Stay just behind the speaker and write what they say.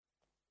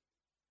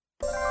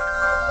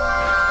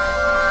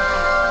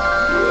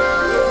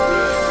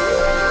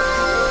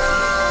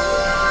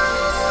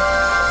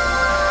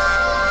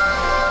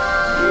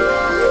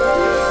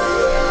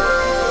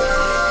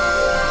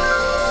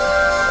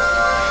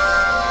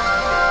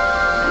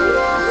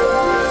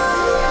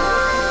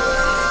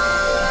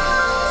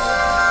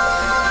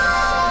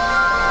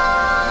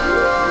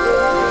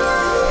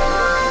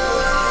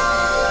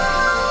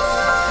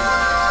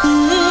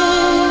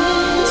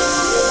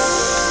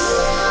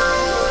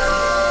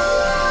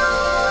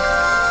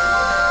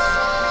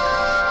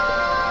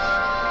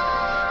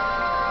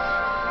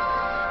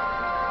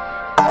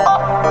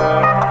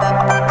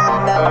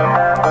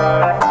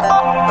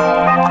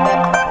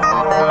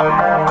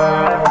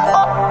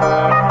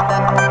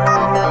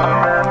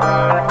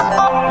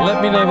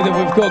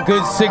we've got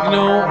good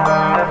signal.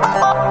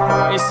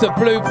 It's the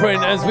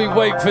blueprint as we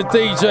wait for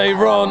DJ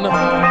Ron.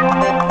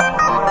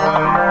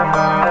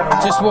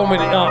 Just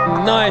warming it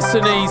up nice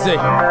and easy.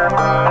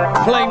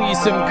 Playing you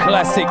some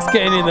classics,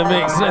 getting in the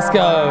mix. Let's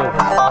go.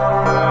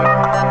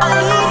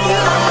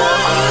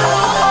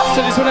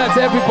 So this one out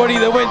to everybody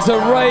that went to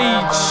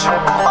Rage.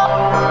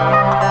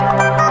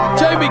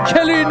 Jamie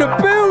Kelly in the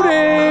building.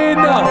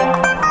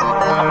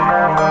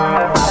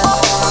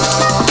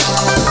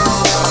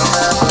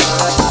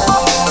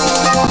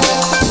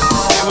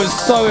 It was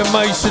so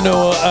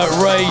emotional at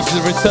Rage,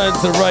 the return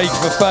to Rage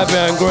for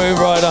Fabio and Groove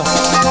Rider.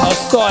 I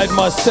started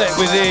my set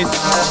with this.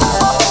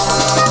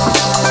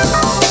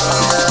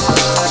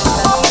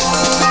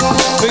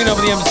 Picking up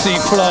the MC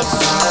Flux.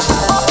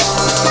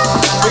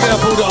 Picking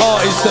up all the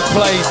artists that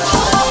played.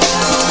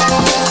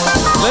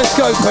 Let's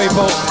go,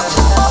 people.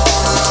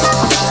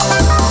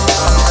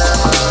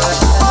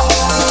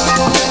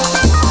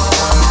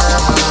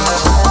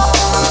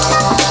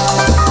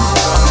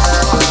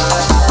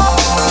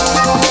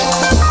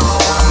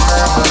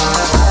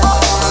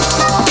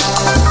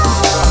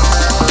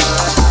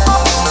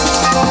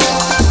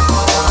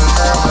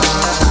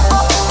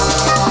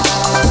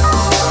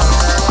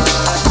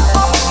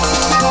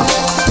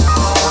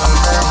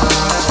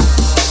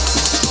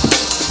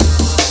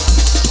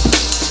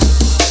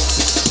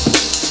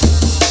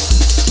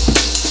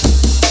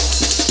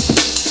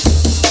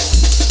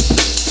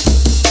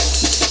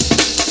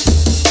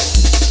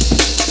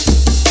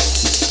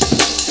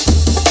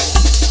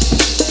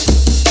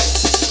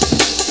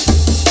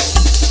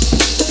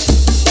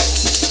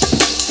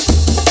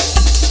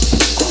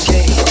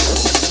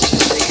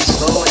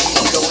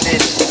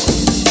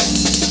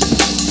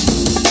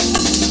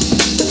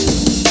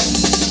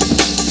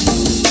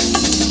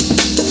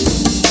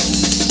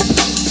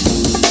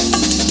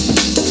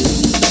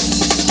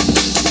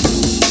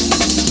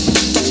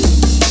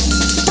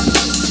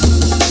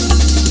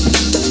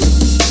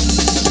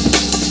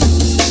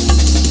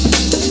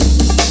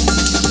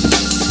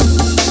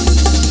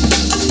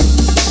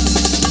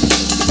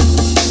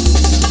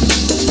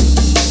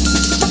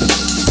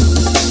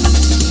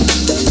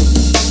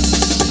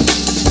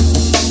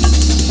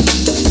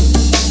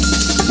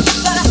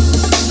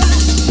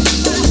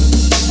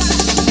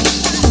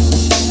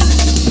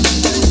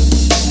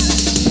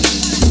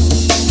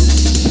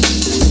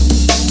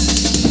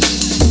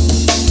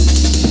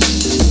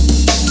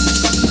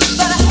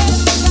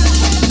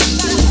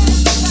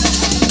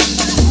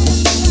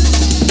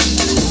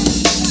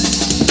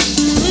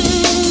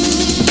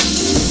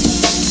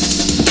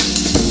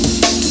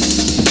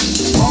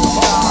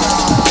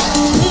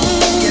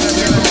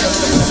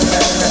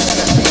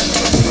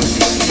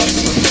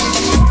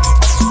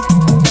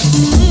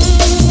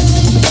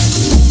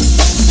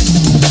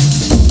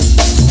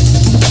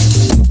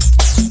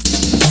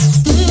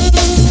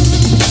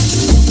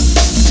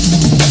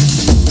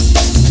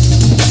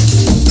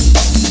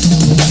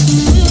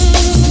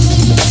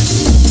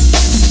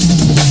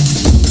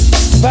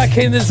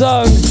 In the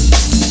zone.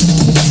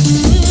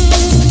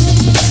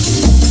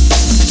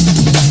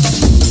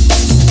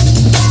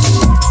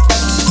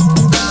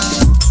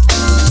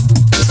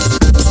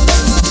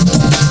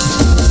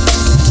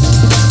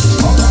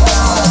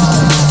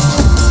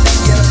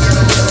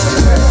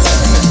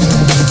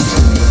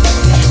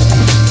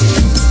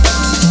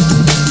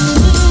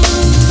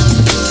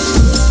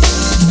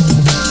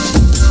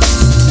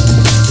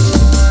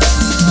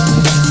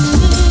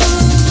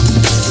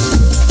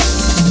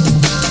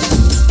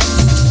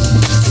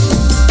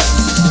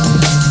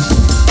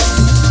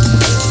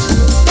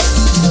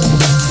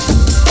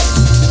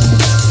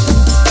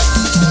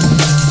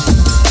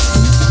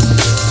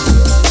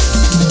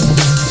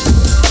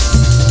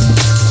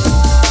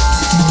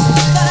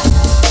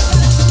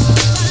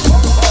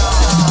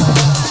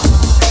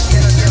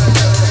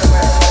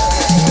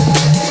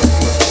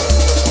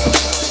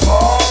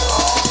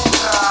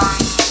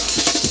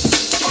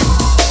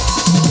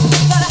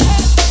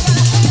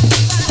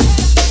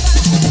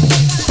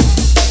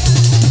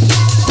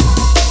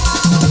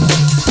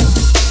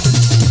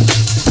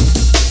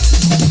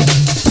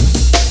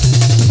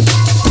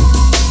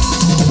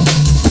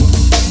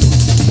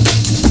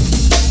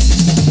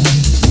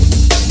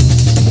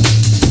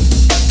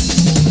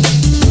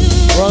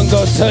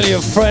 Tell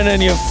your friend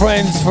and your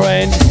friend's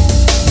friend.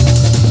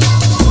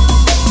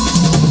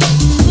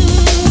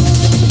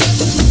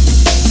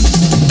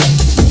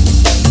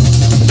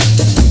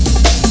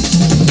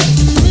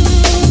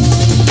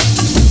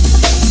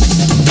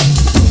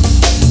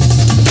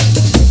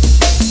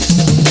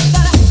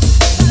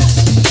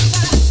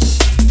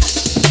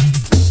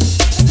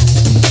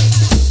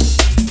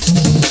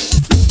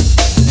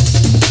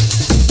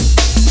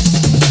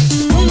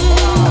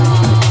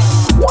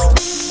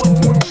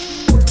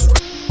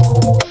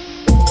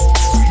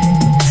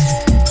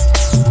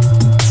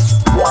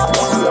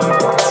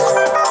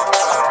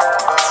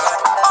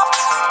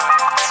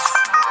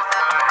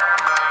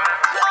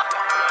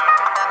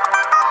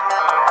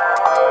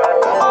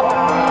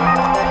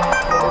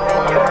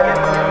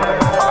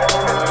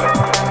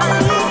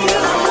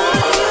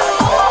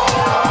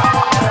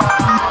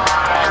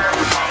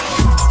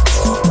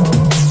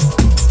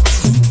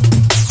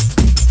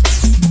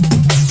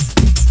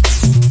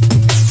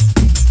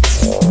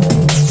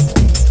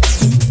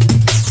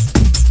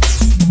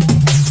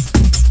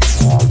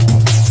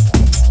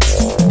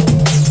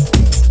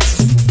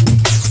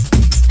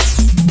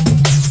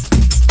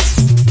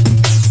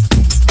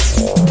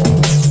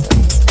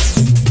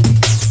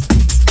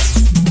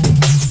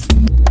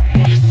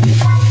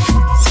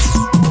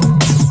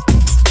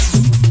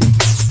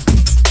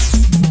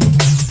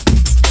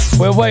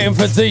 waiting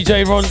for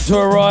DJ Ron to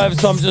arrive,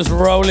 so I'm just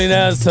rolling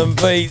out some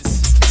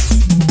beats.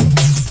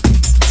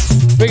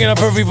 Picking up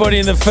everybody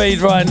in the feed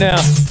right now.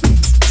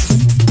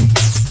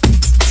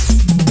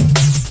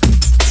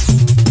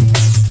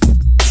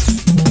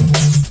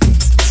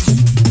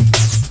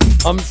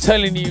 I'm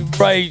telling you,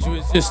 Rage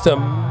was just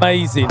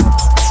amazing.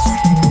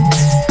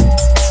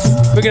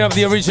 Picking up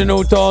the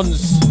original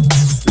Dons,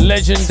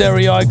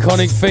 legendary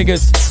iconic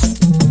figures.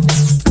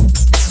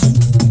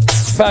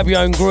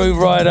 Fabio and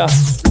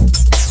Grooverider.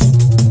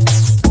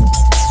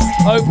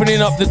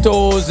 Opening up the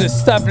doors,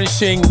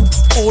 establishing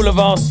all of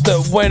us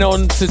that went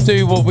on to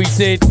do what we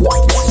did.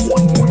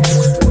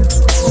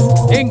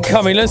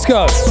 Incoming, let's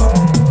go.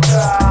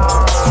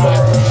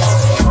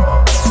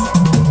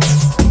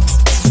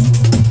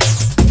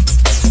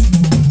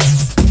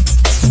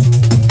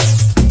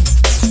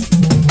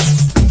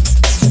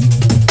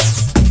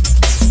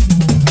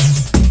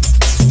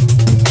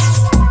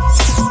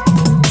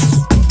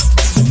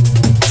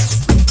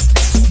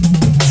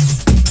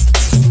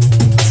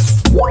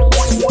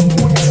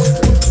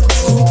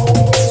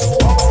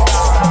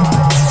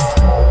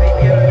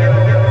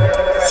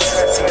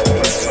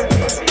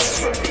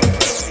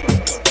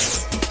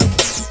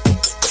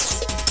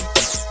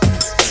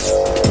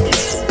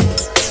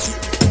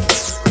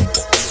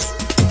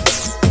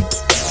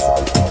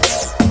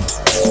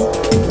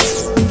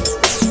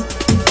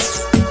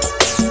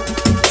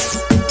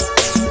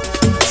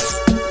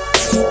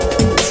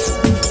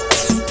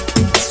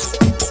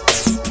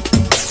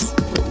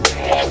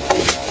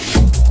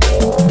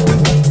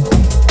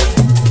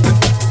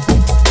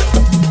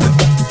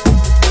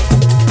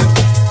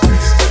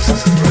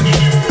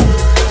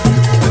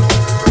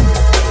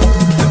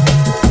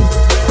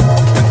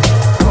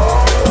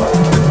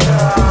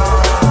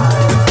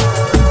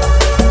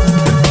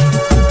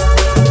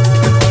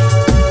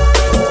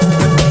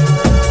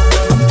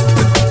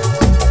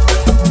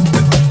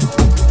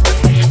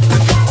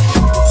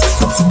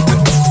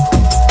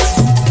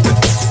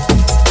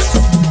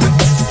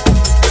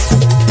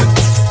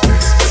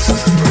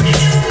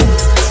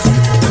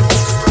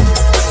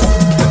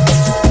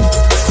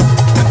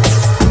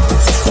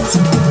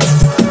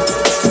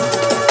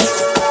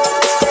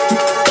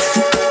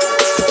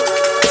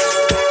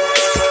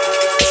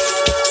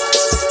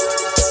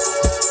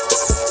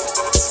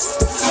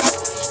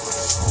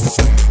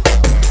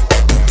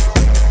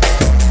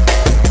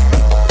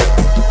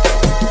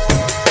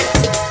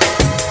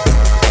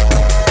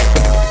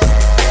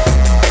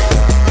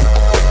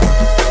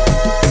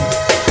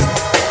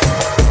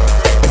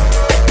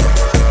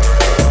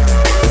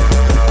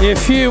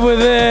 If you were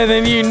there,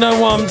 then you know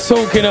what I'm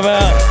talking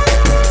about.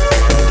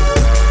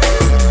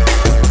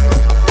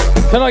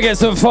 Can I get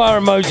some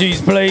fire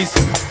emojis, please?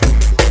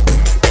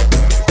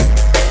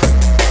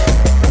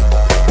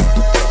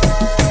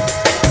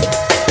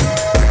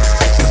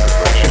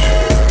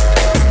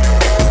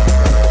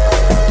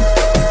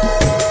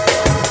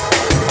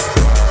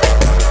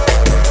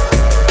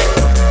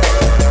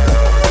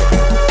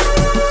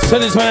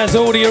 Send this man out to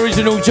all the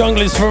original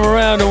junglers from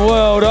around the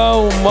world.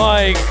 Oh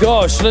my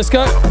gosh, let's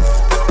go.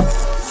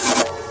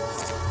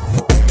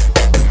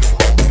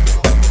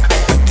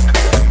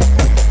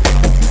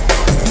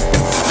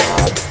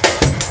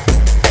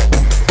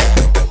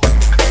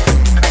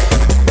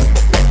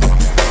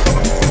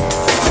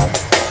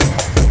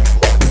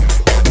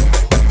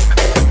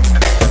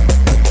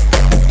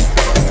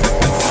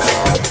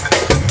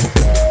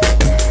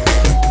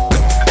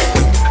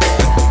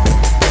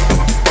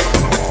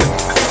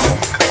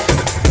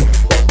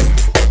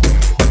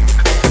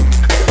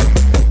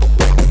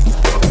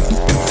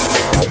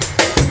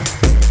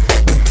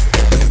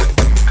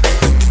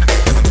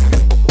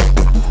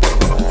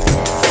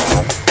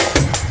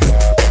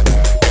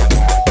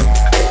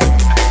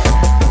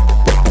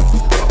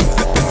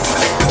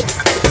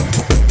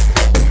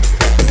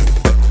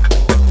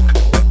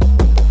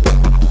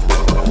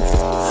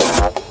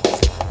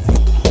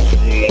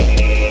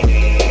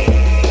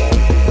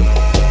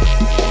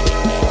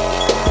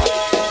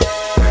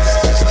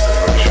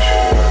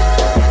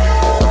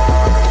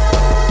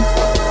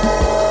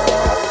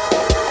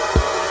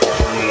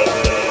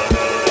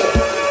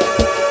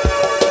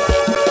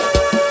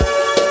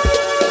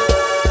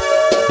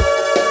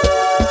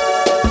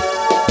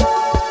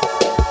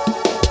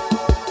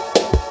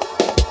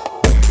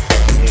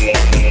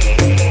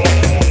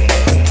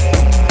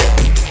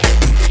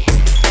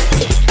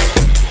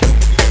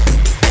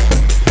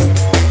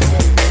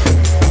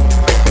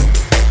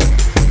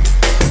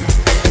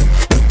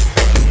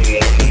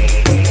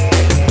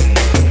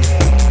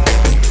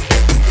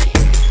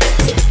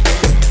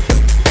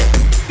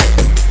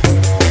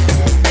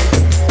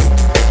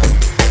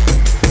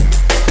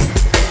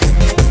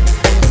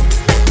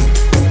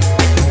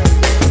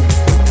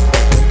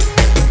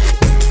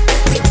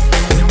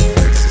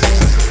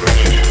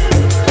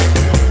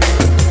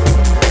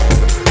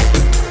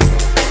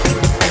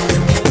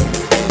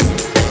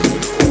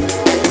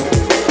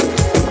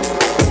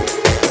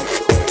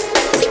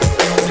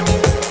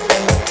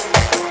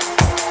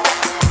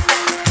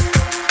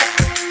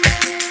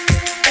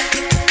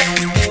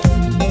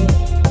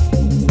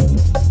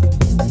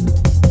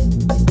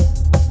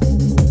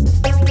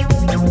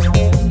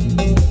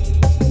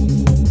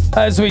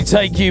 As we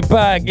take you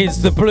back, it's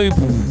the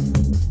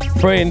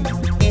Blueprint.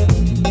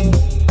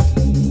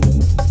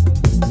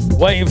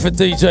 Waiting for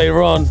DJ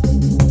Ron.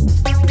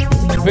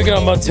 Picking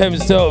up my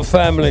Thames Delta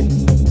family.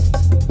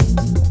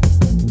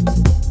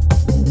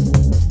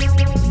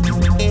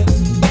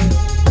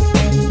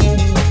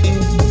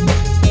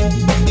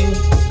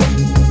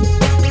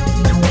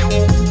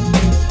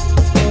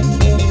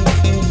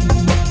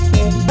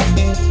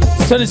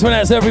 Send this one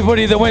out to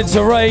everybody that went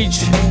to Rage.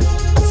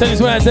 Send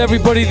this one out to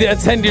everybody that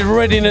attended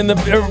Reading and the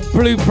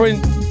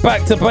Blueprint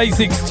Back to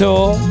Basics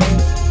tour.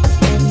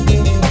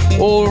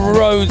 All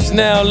roads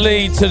now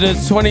lead to the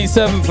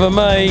 27th of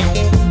May.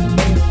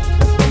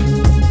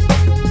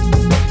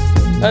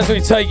 As we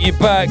take you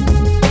back,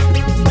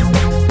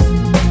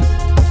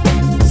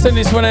 send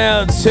this one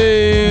out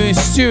to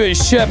Stuart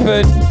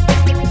Shepherd,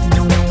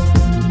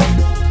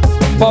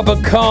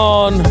 Bubba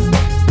Khan,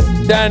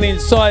 down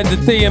inside the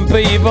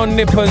D&B, Yvonne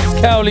Nippers,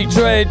 Cowley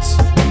Dreads.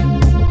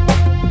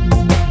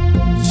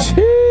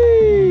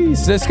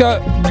 Jeez, let's go.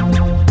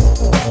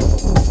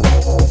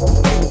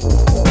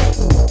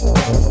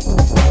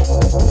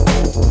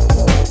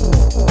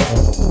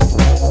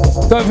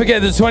 Don't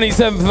forget the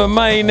 27th of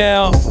May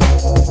now.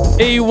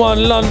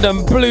 E1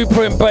 London,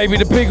 Blueprint, baby,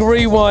 the big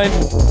rewind.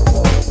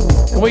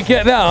 Can we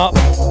get that up?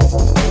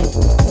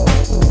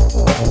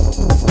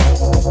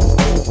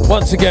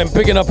 Once again,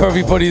 picking up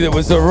everybody that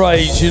was the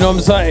Rage, you know what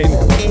I'm saying?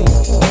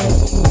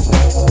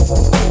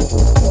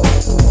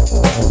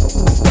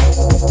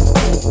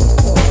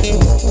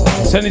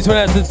 Send this one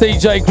out to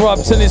DJ Grub,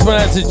 send this one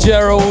out to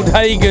Gerald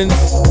Hagens.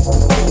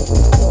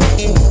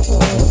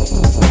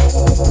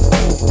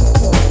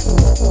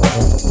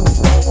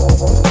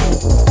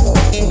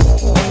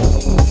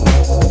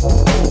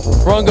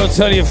 Ron, go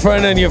tell your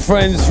friend and your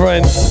friend's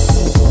friend.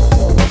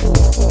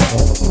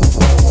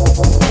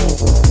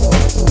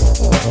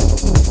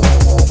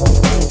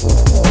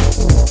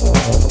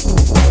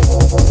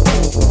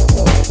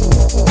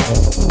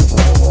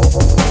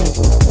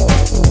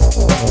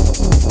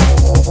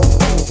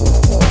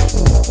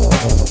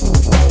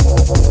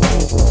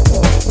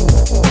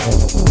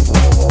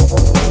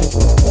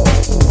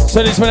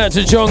 Send this one out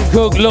to John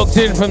Cook, locked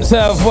in from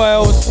South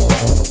Wales.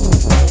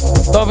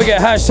 Don't forget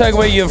hashtag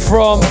where you're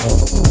from.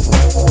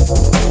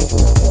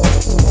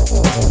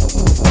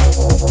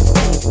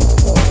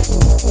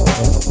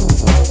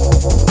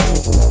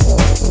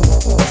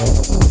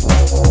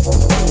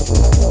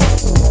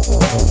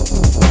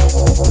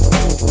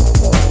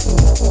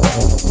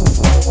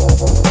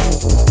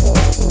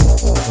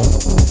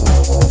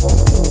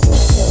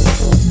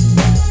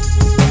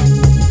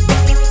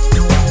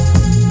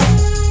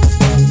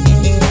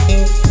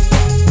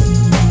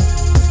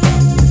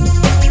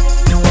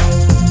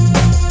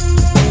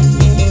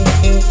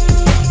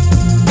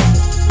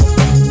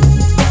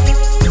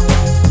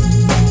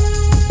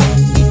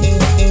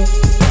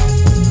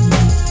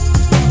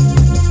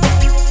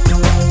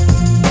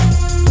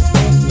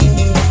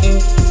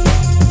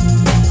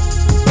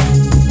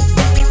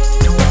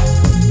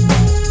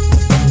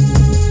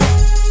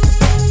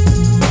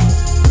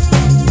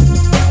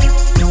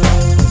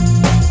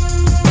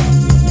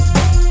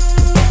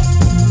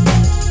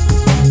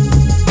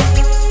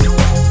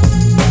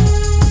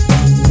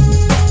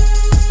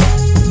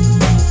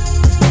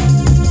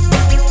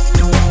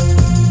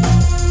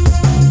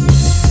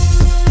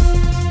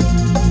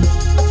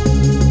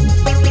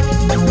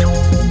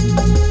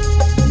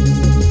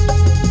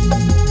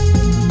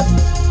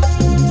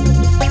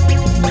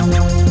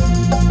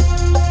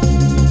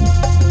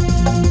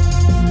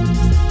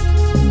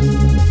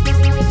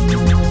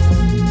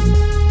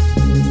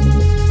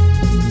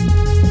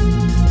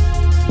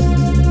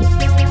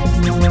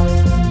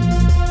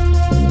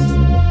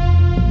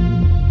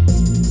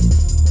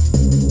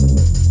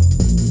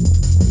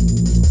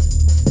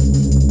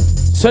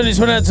 Send this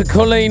one out to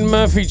Colleen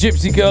Murphy,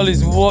 Gypsy Girl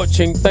is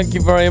watching. Thank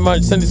you very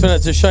much. Send this one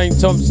out to Shane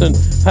Thompson,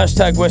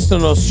 hashtag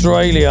Western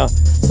Australia.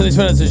 Send this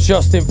one out to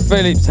Justin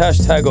Phillips,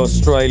 hashtag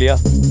Australia.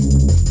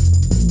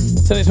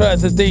 Send this one out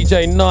to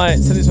DJ Knight.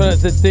 Send this one out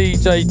to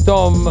DJ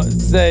Dom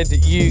Z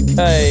UK.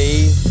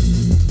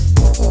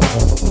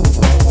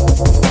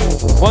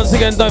 Once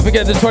again, don't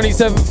forget the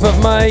 27th of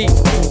May.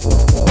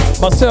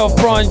 Myself,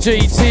 Brian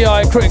G,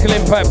 T.I, Critical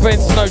Impact, Ben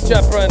Snow,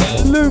 Japper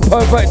and Lupo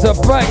back to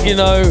back, you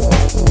know.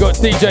 You got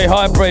DJ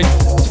Hybrid,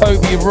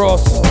 Toby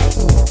Ross.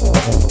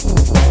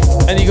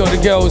 And you got the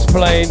girls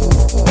playing.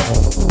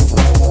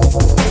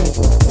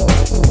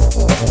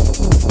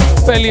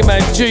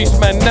 Bellyman, Juice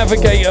Man,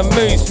 Navigator,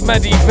 Moose,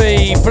 Maddie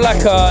V,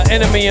 Blacker,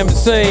 Enemy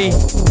MC.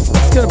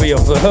 It's gonna be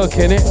off the hook,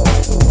 innit?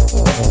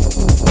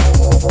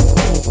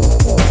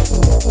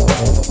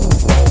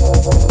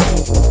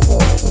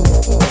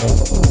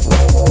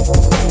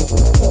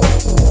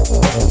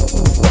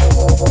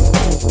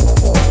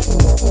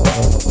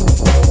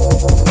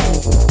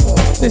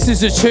 This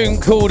is a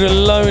tune called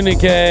Alone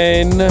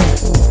Again.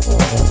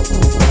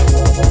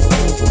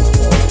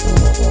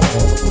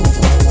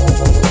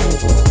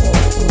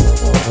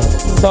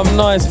 Some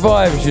nice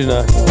vibes, you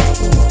know.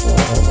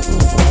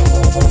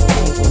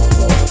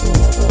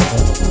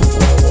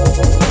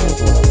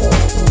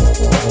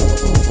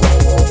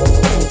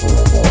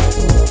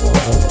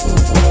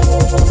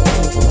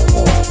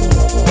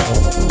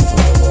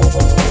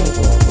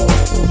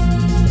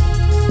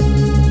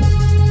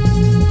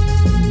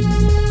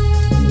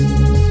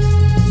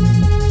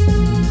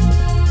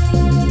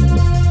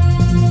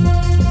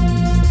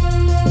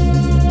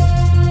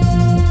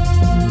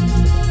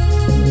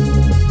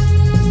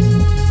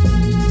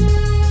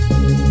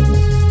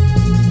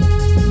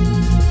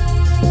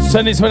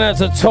 Send this one out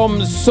to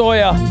Tom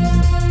Sawyer.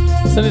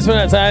 Send this one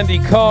out to Andy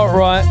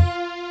Cartwright.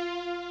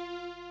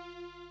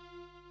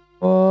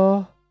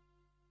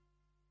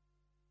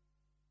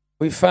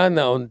 We found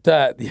that on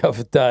DAT the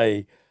other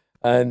day,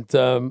 and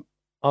I'm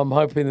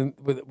hoping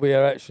that we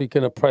are actually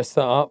going to press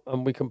that up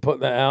and we can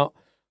put that out,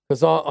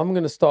 because I'm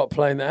going to start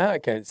playing that out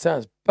again. It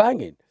sounds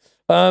banging.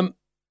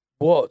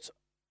 What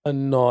a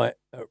night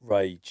at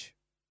Rage.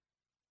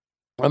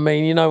 I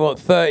mean, you know what,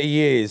 30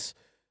 years.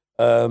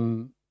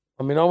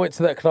 I mean, I went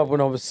to that club when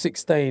I was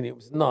 16. It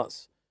was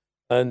nuts.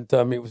 And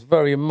it was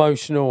very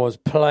emotional. I was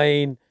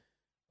playing.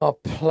 I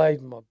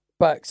played my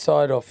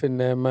backside off in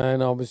there,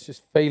 man. I was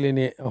just feeling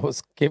it. I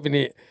was giving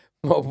it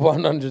my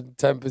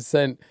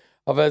 110%.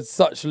 I've had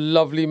such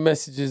lovely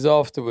messages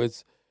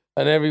afterwards.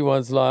 And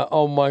everyone's like,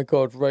 oh, my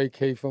God, Ray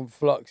Keith on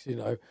Flux, you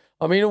know.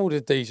 I mean, all the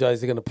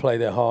DJs are going to play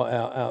their heart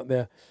out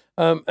there.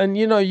 And,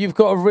 you know, you've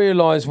got to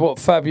realise what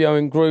Fabio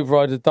and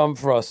Grooverider have done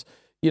for us.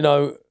 You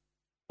know,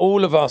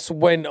 all of us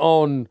went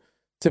on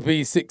to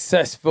be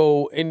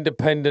successful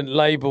independent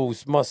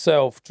labels.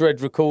 Myself,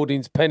 Dread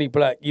Recordings, Penny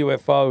Black,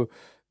 UFO.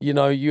 You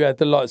know, you had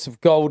the likes of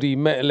Goldie,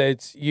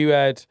 Metalheads. You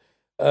had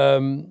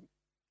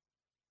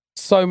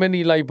so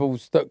many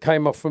labels that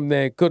came up from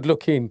there. Good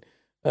Looking,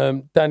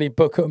 Danny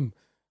Bookham.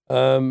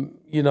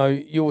 You know,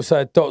 you also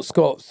had Dot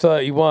Scott,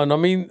 31. I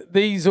mean,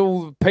 these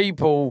all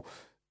people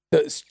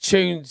that's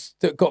tunes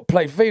that got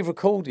played. V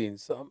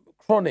Recordings,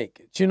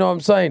 Chronic. Do you know what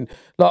I'm saying?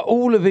 Like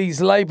all of these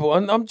labels,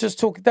 and I'm just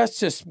talking. That's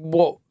just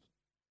what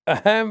a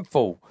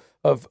handful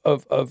of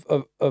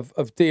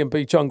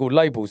D&B Jungle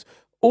labels.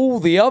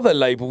 All the other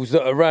labels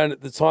that are around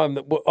at the time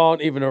that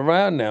aren't even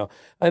around now,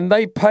 and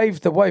they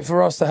paved the way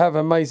for us to have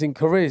amazing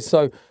careers.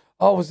 So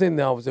I was in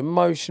there. I was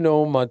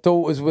emotional. My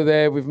daughters were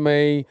there with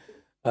me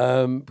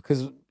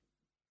because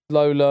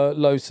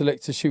Low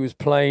Selector, she was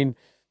playing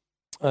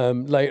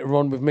later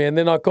on with me, and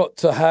then I got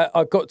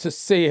to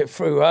see it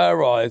through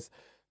her eyes.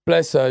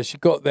 Bless her, she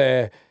got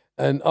there,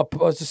 and I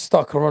was just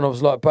stuck her on. I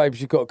was like, "Babe,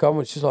 you got to go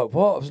on." She's like,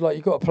 "What?" I was like,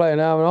 "You got to play an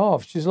hour and a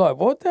half." She's like,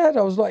 "What, Dad?"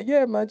 I was like,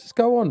 "Yeah, man, just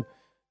go on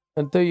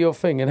and do your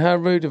thing." And how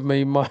rude of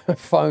me! My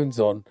phone's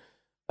on,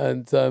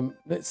 and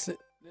let's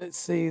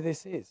see who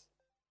this is.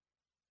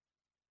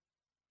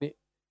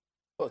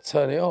 Got to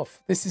turn it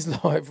off. This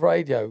is live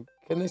radio.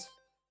 Can this?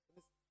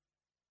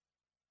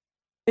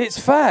 It's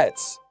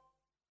Fats.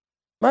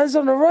 Man's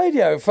on the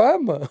radio,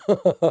 fam.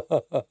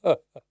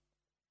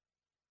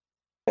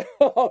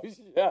 Oh,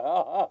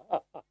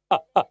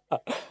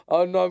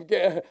 oh no, I'm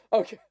getting.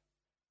 Okay,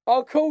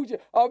 I called you.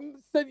 I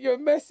sent you a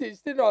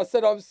message, didn't I? I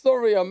said I'm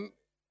sorry. I'm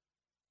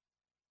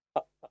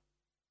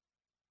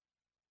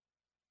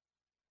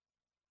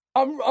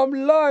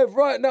live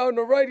right now on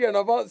the radio, and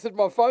I've answered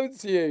my phone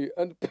to you,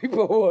 and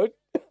people would.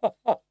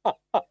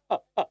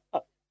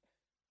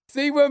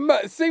 See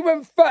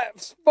when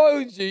Fats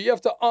phones you, you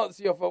have to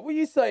answer your phone. What are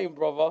you saying,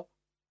 brother?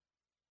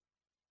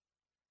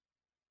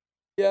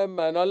 Yeah,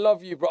 man, I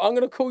love you, bro. I'm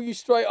going to call you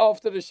straight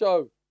after the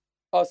show.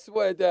 I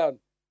swear down.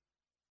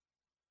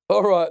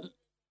 All right.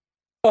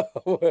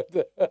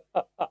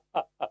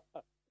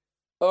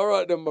 All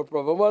right then, my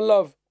brother. One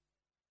love.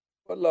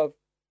 One love.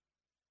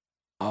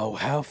 Oh,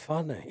 how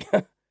funny.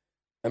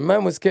 A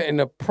man was getting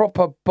a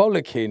proper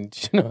bollocking.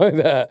 Do you know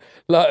that?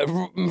 Like,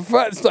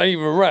 Fats don't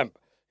even ramp.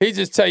 He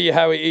just tell you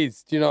how it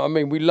is. Do you know what I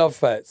mean? We love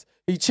Fats.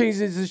 He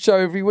chooses the show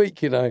every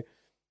week, you know,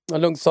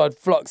 alongside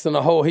Flux and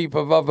a whole heap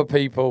of other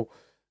people.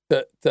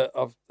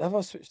 Have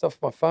I switched off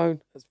my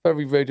phone? That's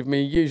very rude of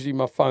me. Usually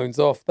my phone's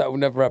off. That will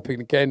never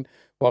happen again.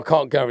 Well, I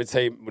can't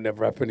guarantee it will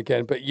never happen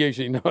again, but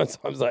usually 9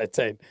 times out of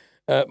 10,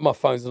 my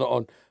phone's not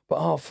on. But,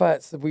 oh,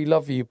 Fats, we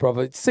love you,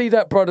 brother. See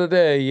that brother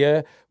there,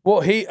 yeah?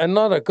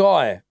 Another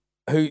guy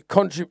who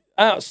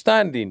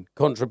outstanding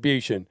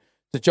contribution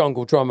to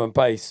jungle drum and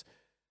bass.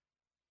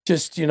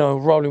 Just, you know,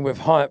 rolling with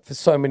Hype for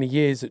so many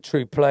years at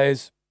True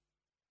Players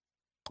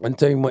and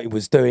doing what he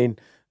was doing.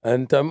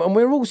 And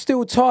we're all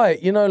still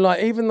tight, you know,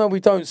 like, even though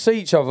we don't see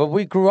each other,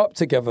 we grew up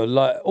together.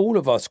 Like, all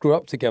of us grew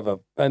up together.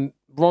 And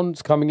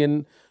Ron's coming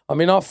in. I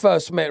mean, I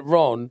first met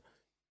Ron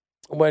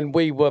when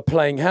we were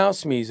playing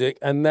house music,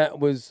 and that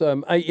was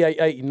 88,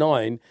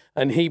 89,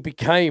 and he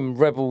became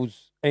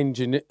Rebel's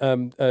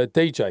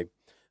DJ.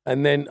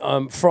 And then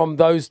from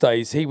those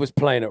days, he was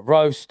playing at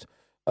Roast.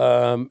 He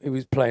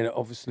was playing at,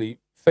 obviously,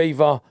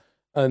 Fever.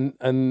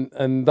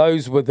 And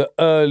those were the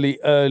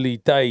early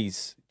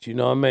days. Do you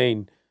know what I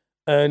mean?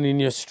 Earning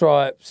your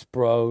stripes,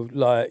 bro.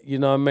 Like, you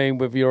know what I mean?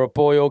 Whether you're a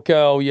boy or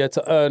girl, you had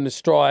to earn the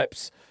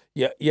stripes.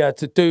 You had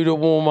to do the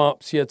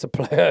warm-ups. You had to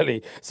play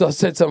early. So I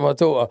said to my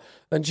daughter,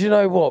 and do you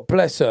know what?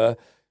 Bless her,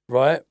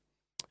 right?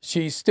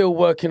 She's still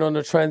working on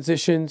the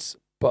transitions,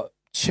 but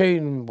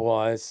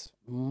tune-wise,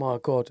 my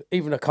God,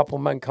 even a couple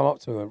of men come up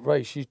to me and,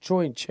 Ray, she's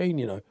drawing tune,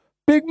 you know.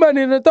 Big man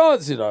in the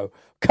dance, you know,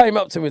 came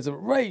up to me and said,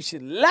 Ray,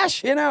 she's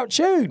lashing out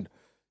tune.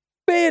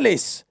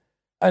 Fearless.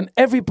 And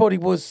everybody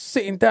was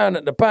sitting down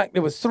at the back.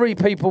 There was 3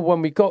 people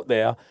when we got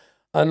there.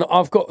 And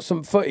I've got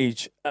some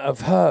footage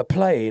of her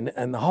playing,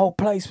 and the whole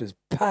place was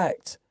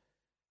packed.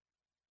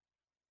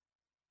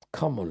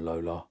 Come on,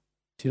 Lola.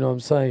 Do you know what I'm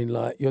saying?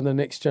 Like, you're the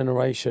next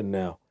generation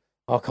now.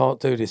 I can't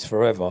do this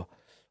forever.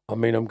 I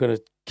mean, I'm going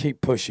to keep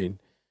pushing.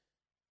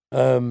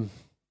 My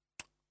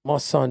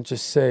son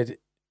just said,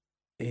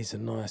 he's a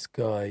nice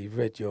guy. He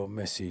read your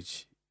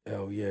message.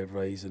 Oh, yeah,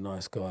 Ray, he's a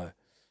nice guy.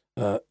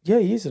 Yeah,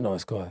 he is a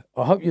nice guy.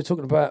 I hope you're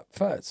talking about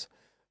Fats.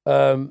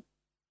 And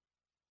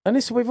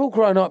listen, we've all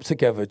grown up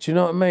together. Do you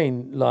know what I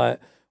mean? Like,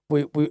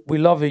 we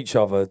love each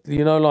other.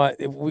 You know, like,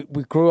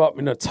 we grew up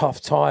in a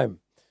tough time.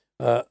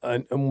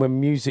 And when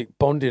music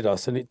bonded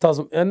us, and it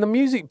doesn't, and the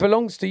music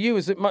belongs to you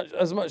as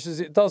much as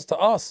it does to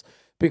us,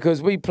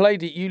 because we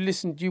played it, you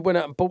listened, you went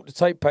out and bought the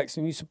tape packs,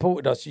 and you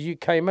supported us. You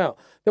came out.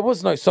 There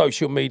was no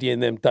social media in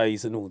them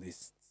days and all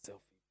this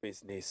selfie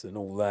business and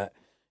all that.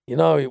 You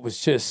know, it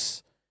was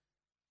just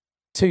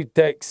 2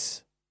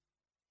 decks,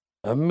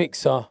 a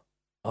mixer,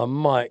 a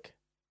mic,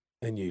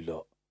 and you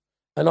lot.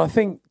 And I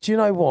think, do you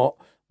know what?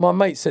 My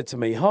mate said to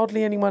me,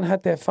 hardly anyone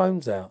had their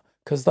phones out,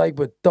 because they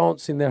were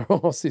dancing their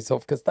asses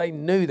off because they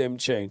knew them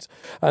tunes.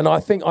 And I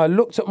think I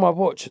looked at my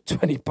watch at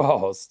 20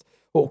 past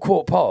or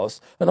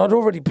 15:15, and I'd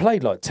already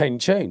played like 10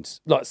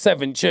 tunes, like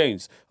 7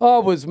 tunes. I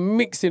was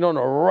mixing on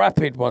a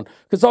rapid one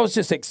because I was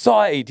just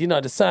excited. You know,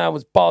 the sound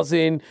was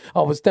buzzing.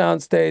 I was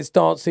downstairs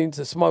dancing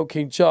to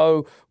Smoking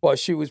Joe while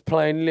she was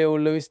playing Lil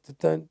Louis.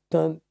 Dun,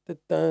 dun, dun,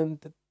 dun,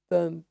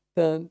 dun,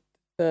 dun,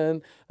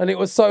 dun. And it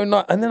was so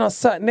nice. And then I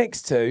sat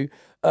next to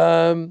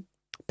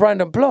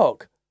Brandon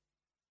Block.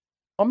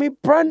 I mean,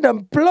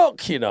 Brandon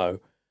Block, you know.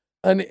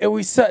 And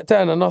we sat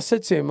down and I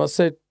said to him, I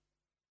said,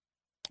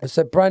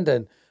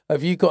 Brandon,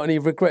 have you got any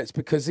regrets?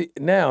 Because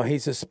now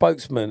he's a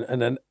spokesman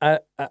and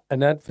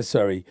an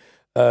adversary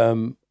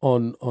on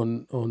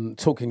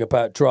talking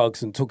about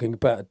drugs and talking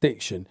about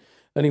addiction.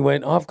 And he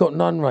went, I've got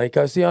none, Ray. He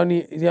goes, the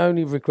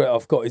only regret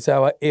I've got is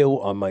how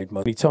ill I made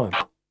my time.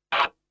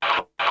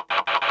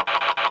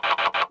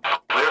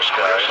 Clear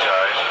skies,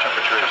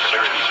 temperature is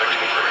 66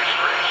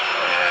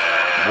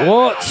 degrees.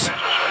 What?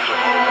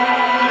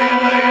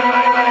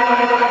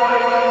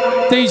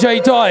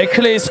 DJ Dye,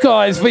 Clear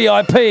Skies,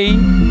 VIP.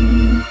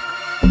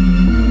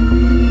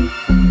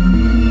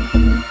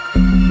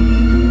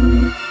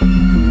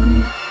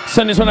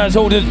 Send this one out to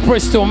all the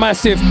Bristol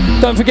Massive.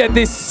 Don't forget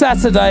this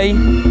Saturday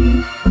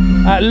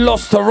at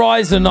Lost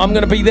Horizon. I'm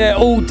going to be there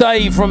all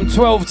day from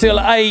 12 till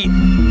 8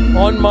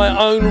 on my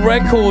own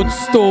record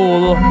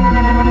stall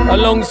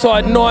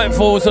alongside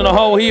Nightfalls and a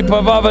whole heap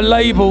of other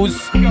labels.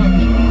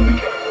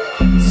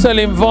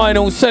 Selling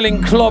vinyl,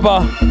 selling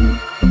clobber.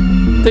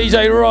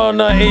 DJ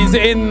Ron is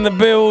in the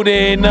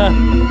building.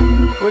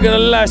 We're going to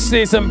lash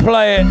this and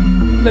play it.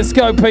 Let's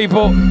go,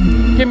 people.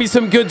 Give me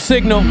some good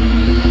signal.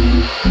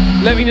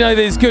 Let me know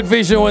there's good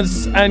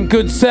visuals and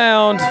good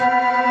sound.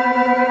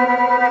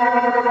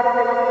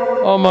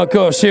 Oh my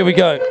gosh, here we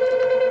go.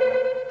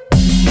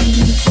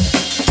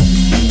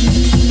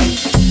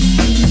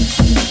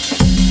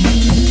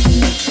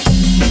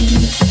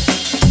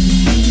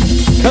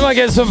 Can I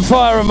get some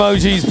fire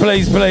emojis,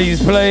 please,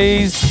 please,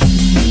 please?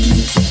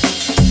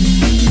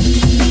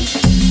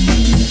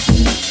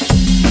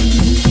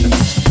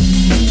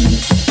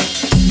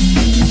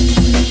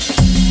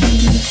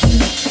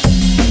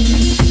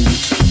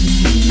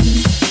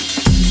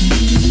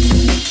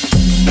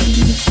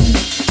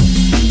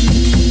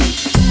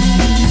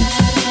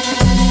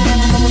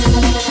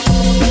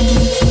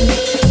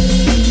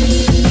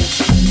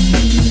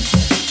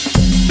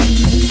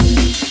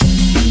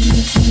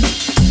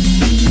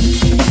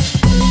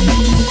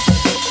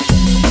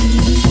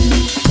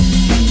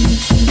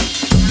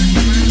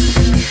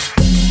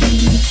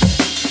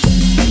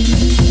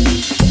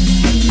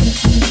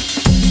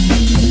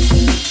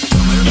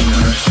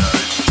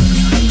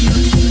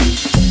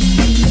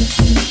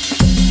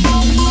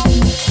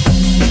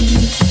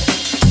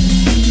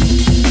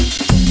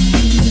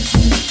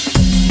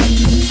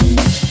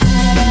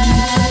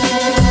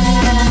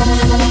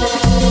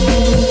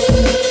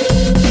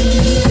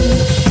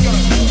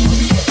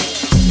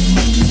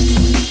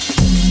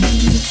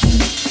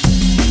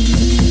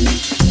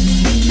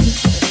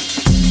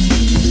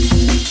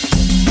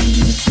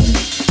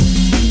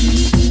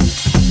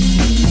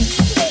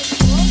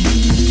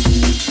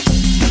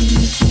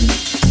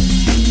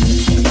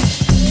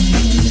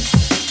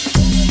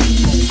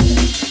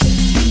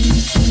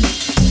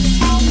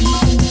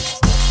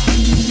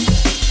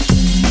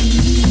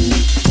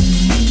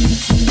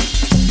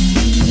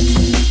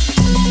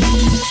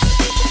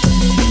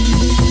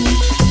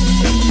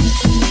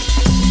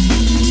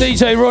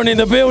 DJ Ron in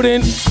the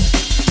building.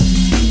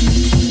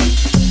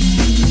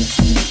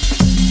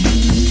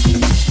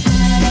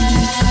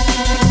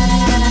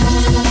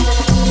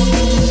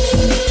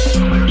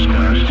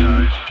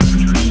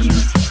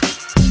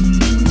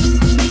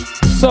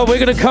 So we're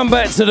going to come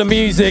back to the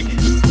music.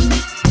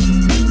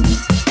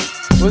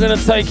 We're going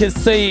to take a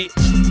seat.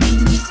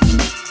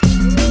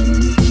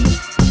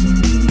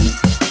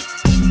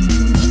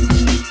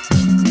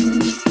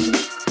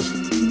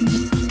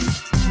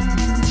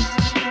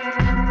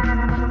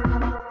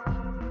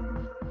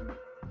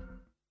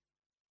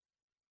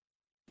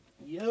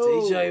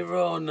 DJ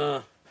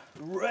Ron,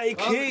 Ray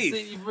I haven't Keith.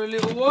 seen you for a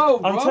little while,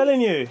 bro. I'm telling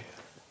you.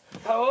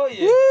 How are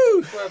you?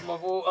 Woo! Grab my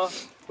water.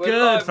 We're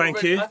Good, live thank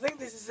already. you. I think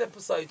this is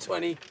episode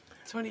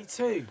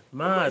 22.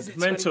 Mad,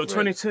 mental.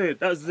 22.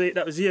 That was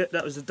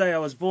the day I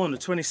was born, the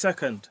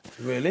 22nd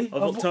Really?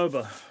 of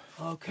October.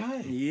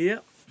 Okay.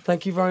 Yep.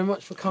 Thank you very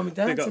much for coming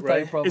down Big up, today,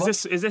 Ray. brother.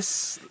 Is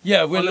this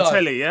Yeah, we're on live. the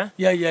telly? Yeah.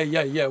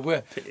 Yeah.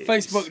 We're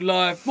Facebook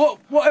Live.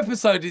 What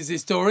episode is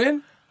this,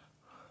 Dorian?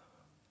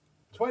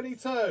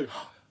 22.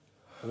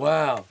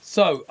 Wow.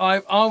 So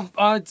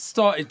I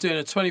started doing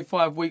a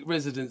 25-week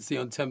residency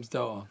on Thames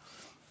Delta,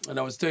 and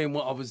I was doing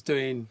what I was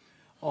doing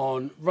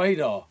on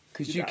Radar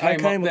because you I came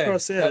came up there.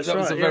 across, yeah, that that's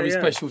was a right, very yeah.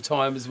 special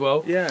time as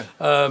well. Yeah.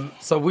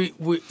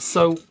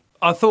 So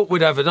I thought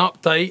we'd have an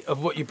update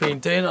of what you've been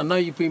doing. I know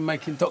you've been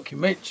making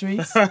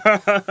documentaries.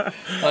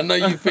 I know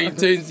you've been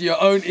doing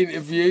your own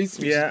interviews,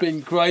 which Yeah. has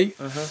been great.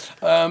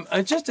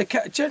 And just a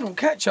general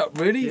catch up,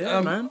 really.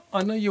 Yeah, man.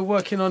 I know you're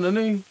working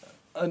on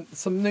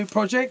some new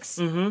projects.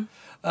 And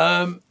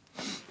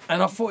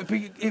I thought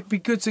it'd be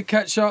good to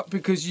catch up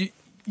because you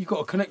got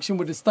a connection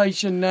with the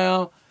station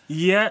now.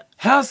 Yeah.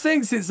 How's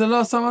things since the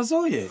last time I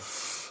saw you?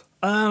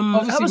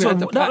 Obviously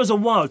That was a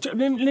while. Let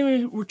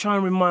me try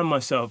and remind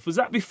myself. Was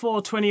that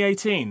before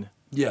 2018?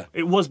 Yeah.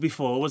 It was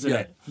before, wasn't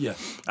it? Yeah.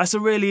 That's a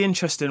really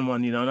interesting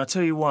one, and I'll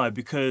tell you why.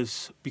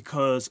 Because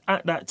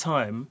at that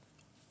time,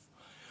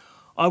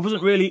 I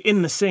wasn't really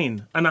in the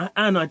scene, and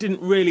I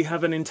didn't really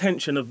have an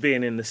intention of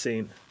being in the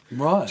scene.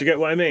 Right. Do you get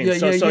what I mean? Yeah,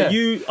 so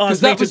you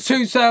because asked me that was to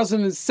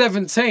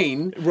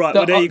 2017. Right,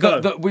 well, there you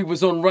go. That we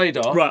was on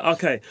Radar. Right,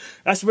 okay.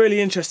 That's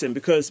really interesting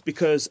because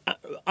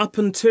up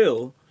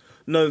until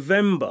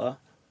November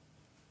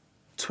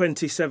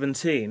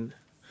 2017,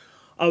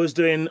 I was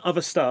doing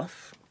other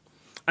stuff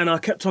and I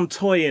kept on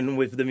toying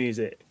with the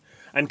music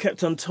and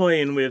kept on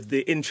toying with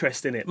the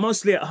interest in it,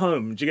 mostly at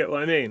home. Do you get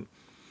what I mean?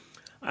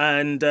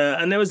 And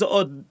there was the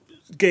odd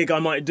gig I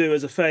might do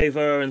as a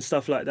favour and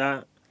stuff like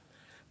that.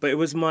 But it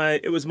was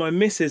my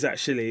missus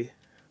actually.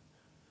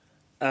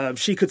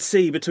 She could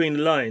see between the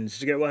lines.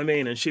 Do you get what I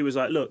mean? And she was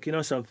like, "Look, you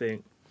know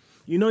something?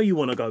 You know you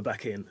want to go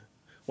back in.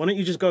 Why don't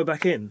you just go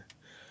back in?"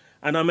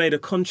 And I made a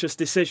conscious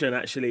decision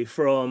actually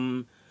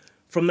from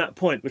that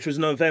point, which was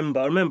November.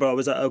 I remember I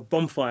was at a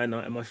bonfire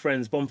night, at my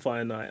friend's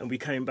bonfire night, and we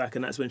came back,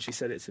 and that's when she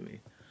said it to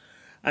me.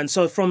 And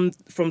so from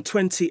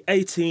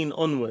 2018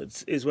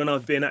 onwards is when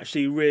I've been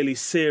actually really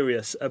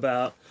serious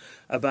about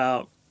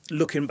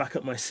looking back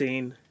at my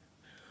scene,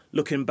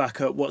 looking back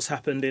at what's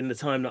happened in the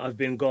time that I've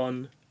been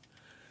gone.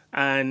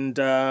 And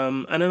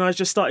then I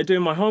just started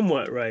doing my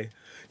homework, Ray.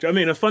 Do you know what I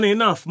mean? And funny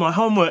enough, my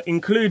homework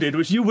included,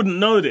 which you wouldn't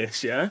know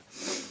this, yeah?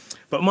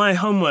 But my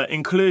homework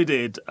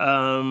included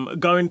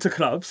going to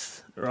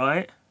clubs,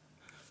 right?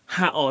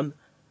 Hat on,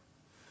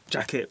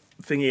 jacket,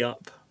 thingy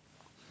up,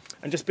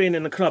 and just being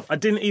in the club. I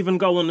didn't even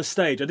go on the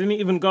stage. I didn't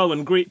even go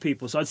and greet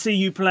people. So I'd see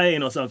you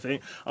playing or something.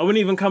 I wouldn't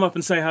even come up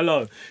and say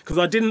hello because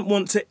I didn't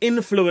want to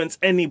influence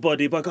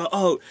anybody by going,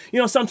 oh,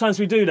 sometimes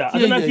we do that. I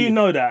don't know if you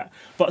know that,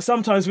 but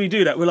sometimes we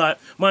do that. We're like,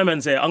 my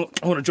man's here, I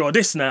want to draw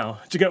this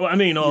now. Do you get what I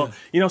mean? Or,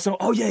 so,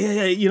 oh,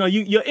 yeah.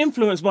 You're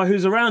influenced by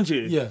who's around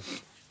you. Yeah.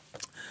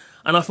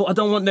 And I thought, I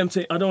don't want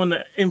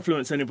to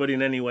influence anybody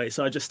in any way.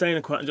 So I just stay in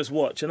the quiet and just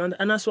watch. And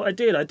that's what I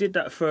did. I did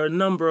that for a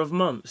number of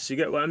months. You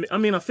get what I mean? I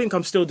mean, I think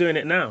I'm still doing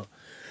it now.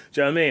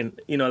 Do you know what I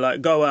mean?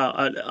 Like go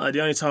out.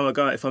 The only time I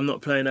go out if I'm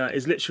not playing out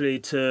is literally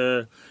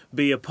to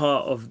be a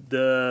part of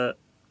the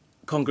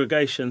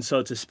congregation,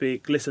 so to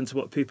speak, listen to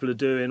what people are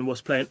doing,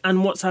 what's playing,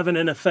 and what's having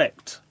an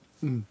effect.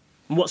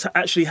 What's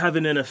actually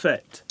having an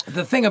effect.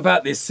 The thing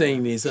about this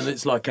scene is, and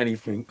it's like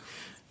anything,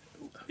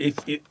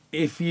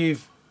 if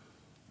you've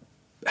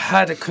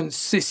had a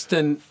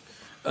consistent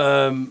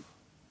and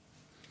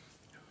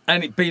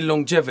it be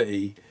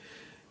longevity,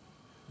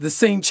 the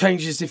scene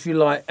changes, if you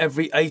like,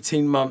 every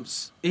 18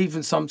 months,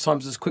 even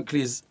sometimes as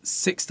quickly as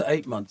 6 to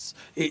 8 months.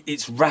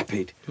 It's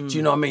rapid. Do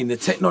you know what I mean? The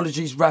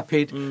technology's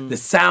rapid, the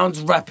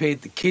sound's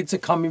rapid, the kids are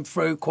coming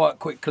through quite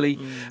quickly.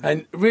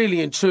 And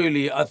really and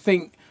truly, I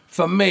think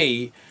for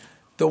me,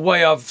 the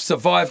way I've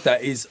survived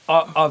that is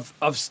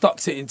I've stuck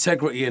to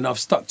integrity and I've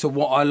stuck to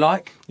what I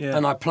like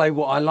and I play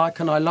what I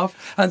like and I love.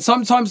 And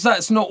sometimes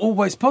that's not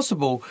always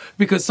possible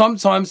because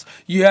sometimes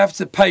you have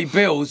to pay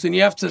bills and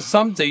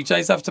some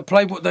DJs have to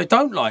play what they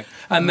don't like.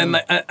 And then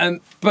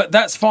but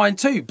that's fine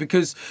too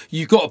because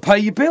you've got to pay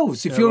your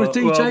bills. If you're a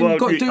DJ, you've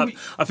got to do...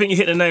 I think you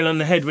hit the nail on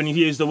the head when you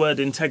use the word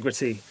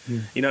integrity.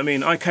 You know what I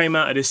mean? I came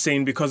out of this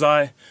scene because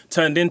I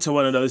turned into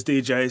one of those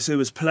DJs who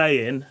was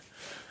playing...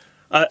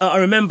 I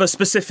remember a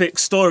specific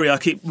story I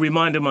keep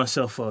reminding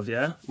myself of,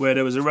 where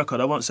there was a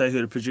record. I won't say who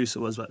the producer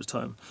was at the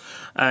time.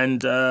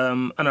 And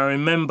I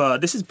remember,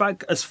 this is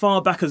back as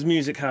far back as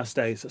Music House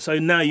days, so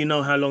now you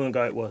know how long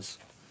ago it was.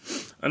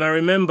 And I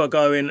remember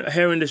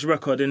hearing this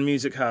record in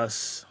Music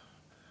House,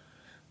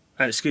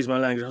 and excuse my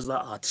language, I was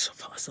like,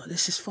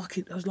 this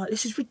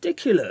is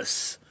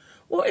ridiculous.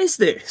 What is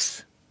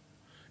this?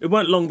 It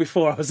weren't long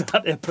before I was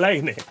out there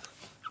playing it.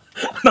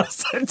 And I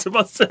said to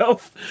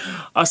myself,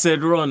 I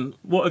said, Ron,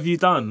 what have you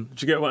done?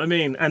 Do you get what I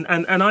mean? And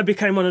I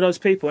became one of those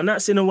people, and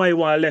that's in a way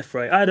why I left,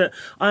 Ray.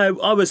 I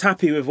was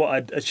happy with what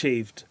I'd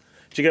achieved.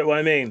 Do you get what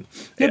I mean?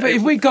 Yeah, but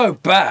if we go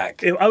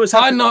back,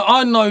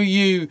 I know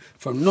you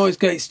from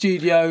Noisegate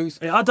Studios.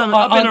 Yeah, I've been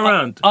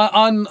around.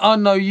 I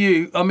know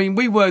you. I mean,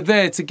 we were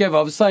there together.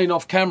 I was saying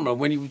off camera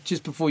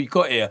just before you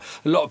got here.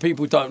 A lot of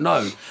people don't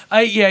know.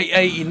 88,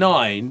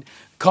 89.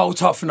 Cole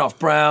Tough Enough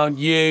Brown,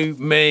 you,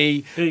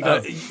 me,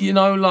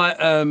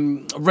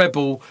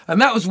 Rebel,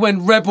 and that was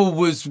when Rebel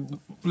was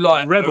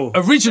like Rebel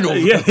original,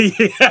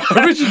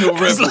 original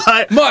Rebel.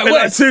 Like, Mike West,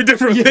 like two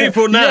different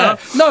people now. Yeah.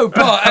 No,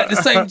 but at the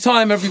same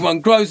time,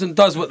 everyone grows and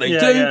does what they do.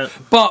 Yeah.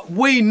 But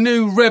we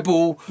knew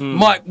Rebel,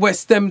 Mike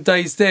West, them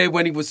days there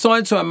when he was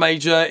signed to a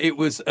major. It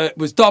was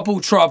Double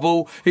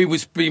Trouble. He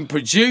was being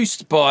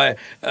produced by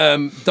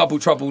Double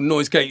Trouble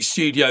Noisegate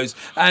Studios,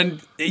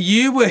 and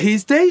you were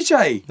his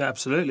DJ.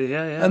 Absolutely,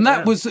 yeah. And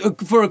that was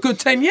for a good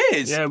 10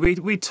 years. Yeah,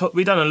 we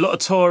done a lot of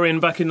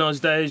touring back in those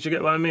days. Do you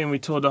get what I mean? We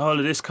toured the whole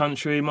of this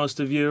country, most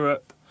of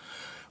Europe.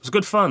 It was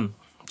good fun.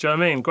 Do you know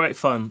what I mean? Great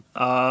fun.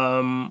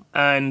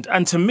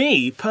 And to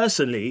me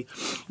personally,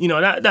 you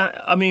know,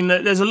 that I mean,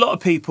 there's a lot of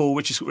people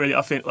which is really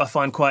I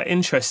find quite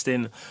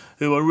interesting,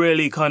 who are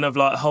really kind of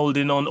like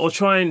holding on or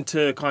trying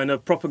to kind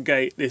of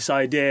propagate this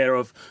idea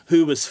of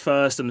who was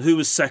first and who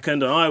was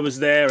second, and I was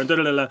there and da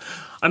da da.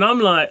 And I'm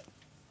like,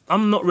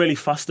 I'm not really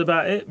fussed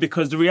about it,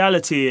 because the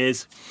reality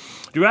is,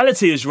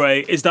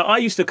 Ray, is that I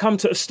used to come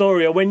to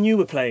Astoria when you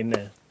were playing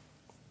there.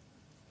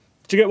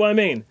 Do you get what I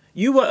mean?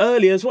 You were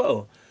early as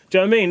well. Do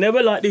you know what I mean? They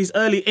were like these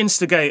early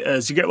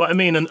instigators, you get what I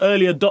mean? And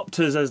early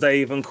adopters, as they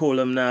even call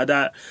them now,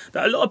 that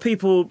a lot of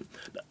people,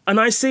 and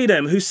I see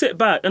them, who sit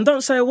back and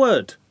don't say a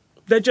word.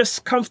 They're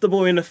just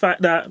comfortable in the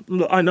fact that,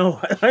 look, I know.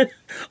 Yeah,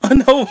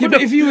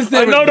 but if you was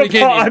there at the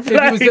beginning,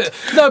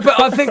 no, but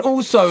I think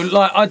also,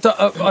 like,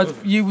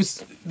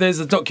 there's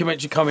a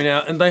documentary coming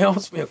out, and they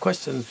asked me a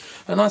question,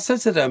 and I said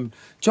to them,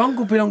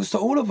 Jungle belongs to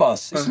all of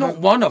us. It's not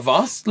one of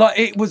us. Like,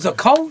 it was a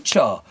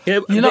culture.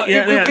 Yeah, you know,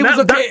 it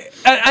was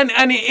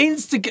and it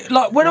instigated.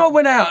 Like, when I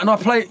went out and I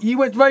played, you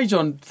went Rage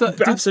On.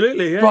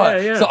 Absolutely, yeah,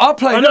 right. Yeah. So I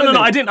played. No,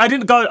 I didn't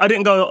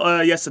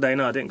go yesterday.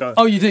 No, I didn't go.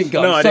 Oh, you didn't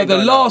go. No, so the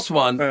last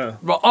one. Right,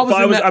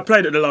 I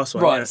played at the last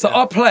one. Right. So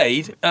I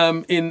played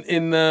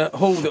in the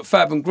hall that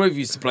Fab and Groove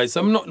used to play. So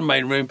I'm not in the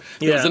main room.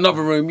 There was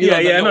another room.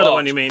 I know the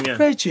one you mean. Yeah.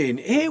 Regin,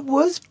 it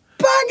was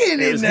banging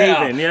in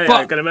there. But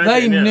I can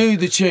imagine, they knew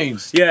the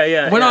tunes.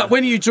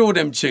 When you draw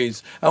them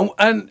tunes,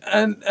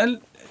 and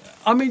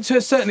I mean, to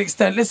a certain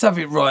extent, let's have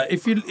it right.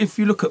 If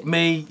you look at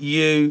me,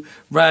 you,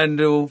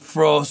 Randall,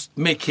 Frost,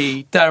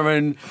 Mickey,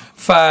 Darren,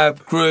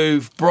 Fab,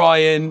 Groove,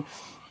 Brian,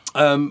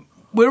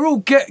 we're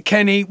all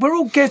Kenny. We're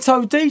all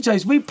ghetto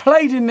DJs. We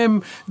played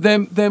in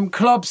them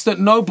clubs that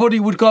nobody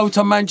would go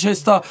to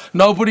Manchester.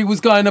 Nobody was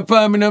going to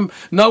Birmingham.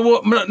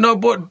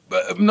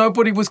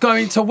 Nobody was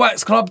going to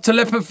Wax Club,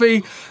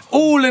 Telepathy.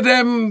 All of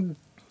them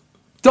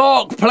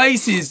dark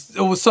places,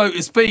 or so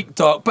to speak,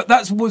 dark. But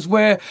that was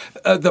where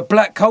the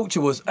black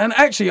culture was. And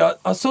actually,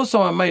 I saw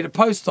someone made a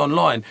post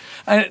online,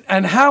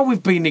 and how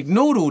we've been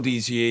ignored all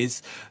these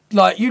years.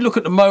 Like, you look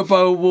at the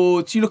Mobo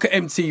Awards, you look at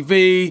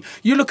MTV,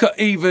 you look at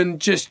even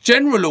just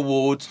general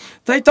awards,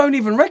 they don't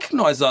even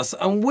recognise us.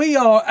 And we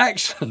are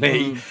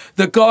actually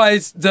the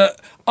guys that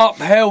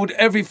upheld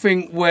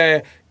everything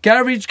where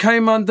garage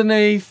came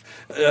underneath,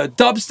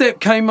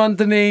 dubstep came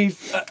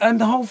underneath, and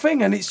the whole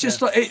thing. And it's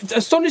just like, it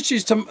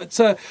astonishes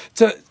to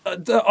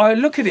I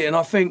look at it and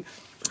I think,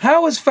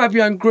 how has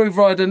Fabio and Groove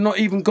Rider not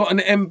even got an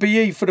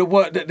MBE for the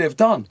work that they've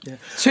done? Yeah.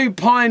 Two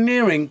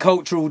pioneering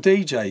cultural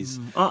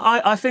DJs.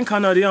 I think I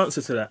know the answer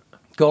to that.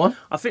 Go on.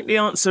 I think the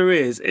answer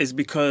is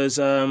because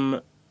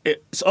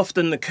it's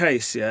often the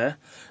case,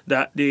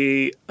 that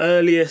the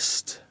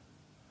earliest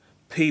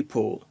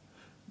people,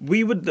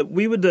 we were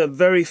the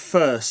very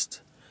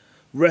first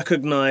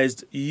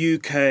recognised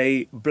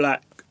UK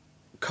black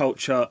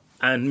culture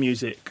and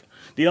music.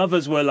 The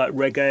others were like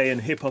reggae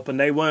and hip hop, and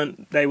they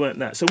weren't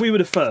that. So we were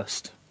the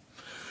first.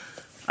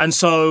 And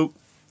so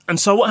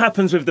what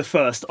happens with the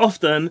first?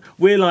 Often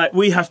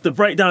we have to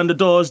break down the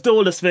doors, do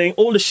all this thing,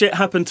 all the shit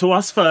happened to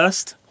us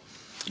first.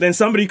 Then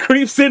somebody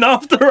creeps in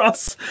after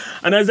us,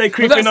 and as they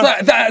creep in,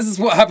 that's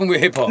what happened with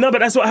hip hop. No, but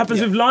that's what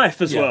happens with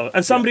life as well.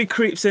 And somebody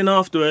creeps in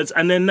afterwards,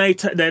 and then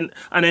then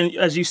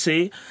as you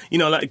see, you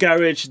know, like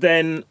garage,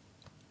 then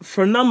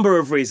for a number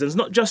of reasons,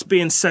 not just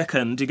being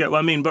second, you get what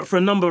I mean, but for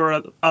a number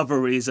of other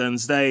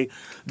reasons, they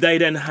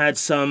then had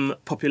some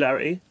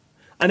popularity.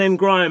 And then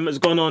grime has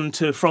gone on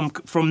to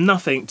from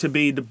nothing to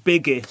be the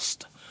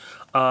biggest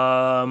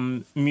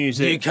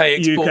music UK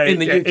export in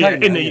the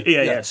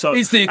UK. So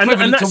it's the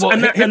equivalent to what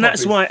hip-hop and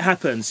that's is. why it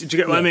happens. Do you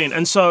get what I mean?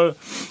 And so,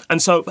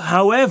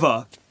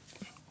 however,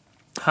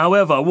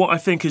 what I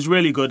think is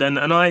really good, and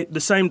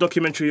the same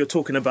documentary you're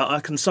talking about,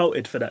 I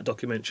consulted for that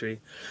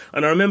documentary,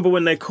 and I remember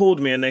when they called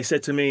me and they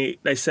said to me,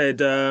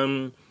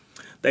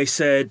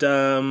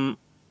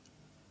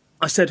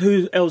 I said,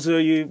 who else are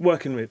you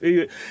working with?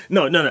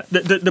 No.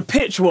 The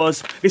pitch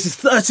was, this is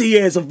 30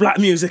 years of black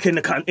music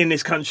in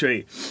this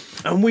country.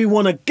 And we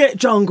want to get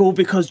jungle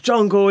because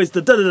jungle is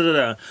the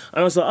da-da-da-da. And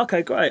I was like,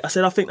 okay, great. I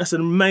said, I think that's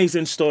an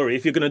amazing story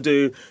if you're going to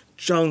do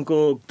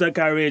jungle, the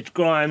garage,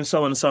 grime,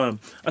 so on and so on.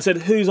 I said,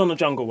 who's on the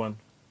jungle one?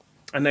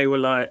 And they were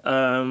like,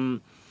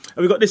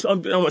 we got this, I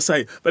won't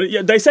say, but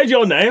yeah, they said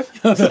your name.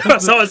 So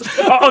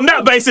on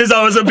that basis,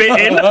 I was a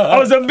bit in.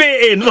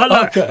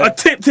 I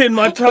tipped in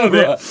my toe a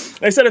bit.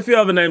 They said a few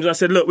other names. I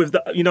said, look, with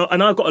the,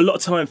 and I've got a lot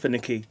of time for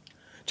Nicky.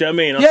 Do you know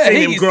what I mean? I've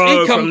seen him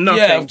grow from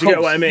nothing. Yeah, do you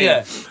get what I mean?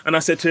 Yeah. And I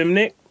said to him,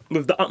 Nick,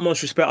 with the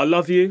utmost respect, I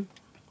love you,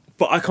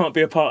 but I can't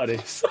be a part of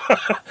this.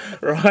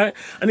 Right?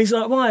 And he's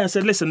like, why? I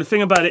said, listen, the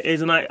thing about it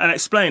is, and I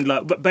explained,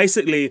 like, but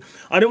basically,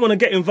 I didn't want to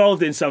get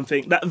involved in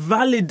something that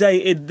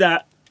validated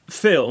that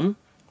film,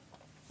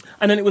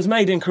 and then it was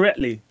made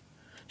incorrectly.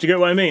 Do you get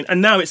what I mean?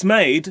 And now it's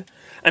made,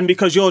 and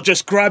because you're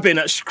just clutching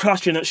at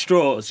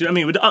straws. You know what I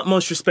mean? With the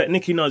utmost respect,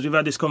 Nicky knows we've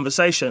had this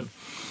conversation,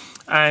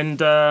 and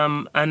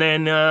then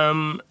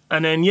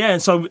yeah.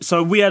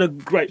 So we had a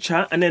great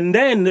chat, and then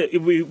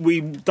we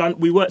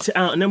worked it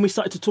out, and then we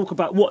started to talk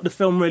about what the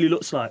film really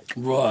looks like.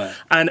 Right.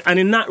 And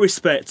in that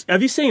respect,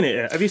 have you seen it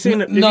yet? Have you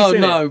seen it?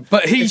 No.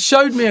 But he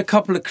showed me a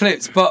couple of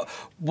clips, but.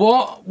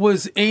 What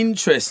was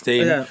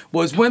interesting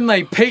was when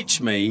they pitched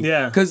me,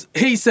 because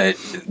he said,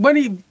 when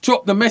he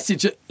dropped the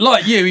message,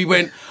 like you, he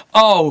went,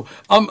 oh,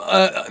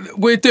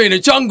 we're doing a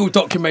jungle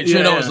documentary,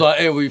 and I was like,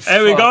 here we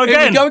go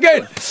again. Like,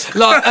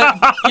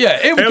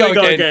 here we go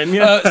again.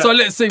 So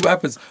let's see what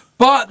happens.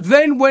 But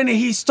then when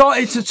he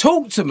started to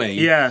talk to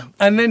me,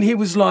 and then he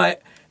was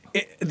like,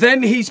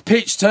 then his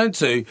pitch turned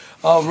to,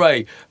 oh,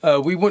 Ray,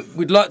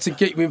 we'd like to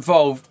get you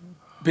involved.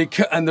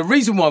 And the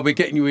reason why we're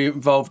getting you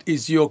involved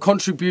is your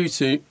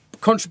contribution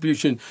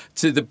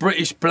to the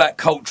British black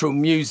cultural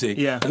music.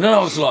 Yeah. And then I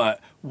was like,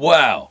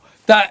 wow,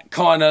 that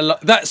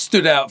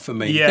stood out for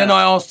me. Yeah. Then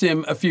I asked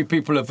him a few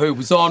people of who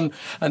was on,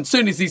 and as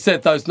soon as he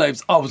said those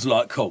names, I was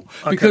like, cool.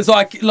 Okay. Because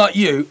I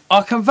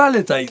can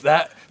validate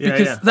that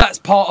because that's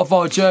part of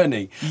our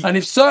journey. And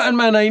if certain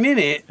man ain't in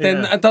it,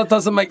 then that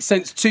doesn't make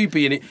sense to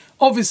be in it.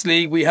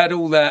 Obviously, we had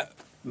all that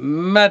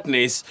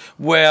madness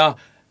where...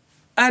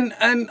 And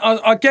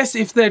I guess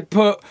if they'd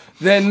put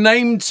their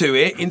name to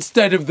it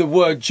instead of the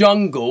word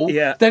jungle,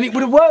 then it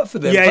would have worked for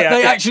them. But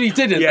they actually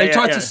didn't. They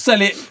tried to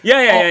sell it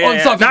on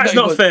something. That's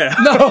not fair.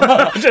 No,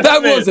 that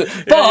wasn't.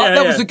 But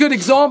that was a good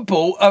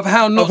example of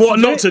how not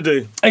to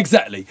do.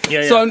 Exactly.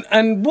 So,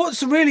 and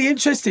what's really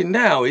interesting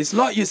now is,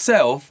 like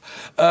yourself,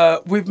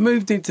 we've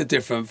moved into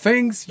different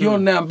things. You're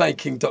now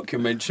making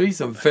documentaries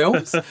and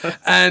films,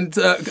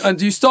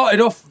 and you started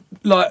off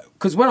like,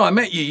 because when I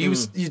met you,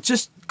 you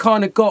just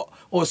kind of got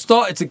or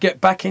started to get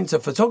back into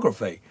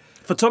photography.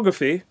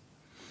 Photography?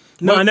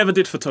 No, I never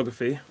did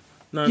photography.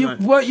 No.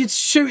 Were you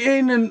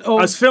shooting and? Or...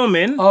 I was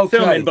filming,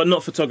 but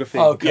not photography.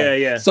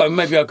 Okay. Yeah. So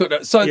maybe I got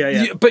that. So,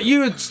 but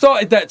you had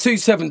started that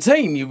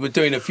 2017. You were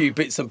doing a few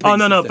bits and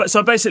pieces. Oh no. But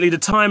so basically, the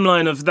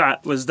timeline of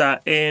that was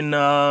that in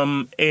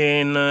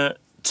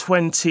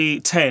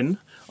 2010,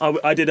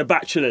 I did a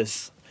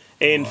bachelor's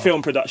in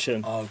film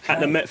production at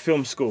the Met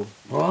Film School.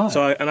 Right.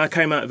 So I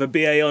came out with a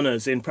BA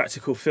Honours in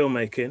practical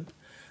filmmaking.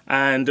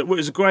 And it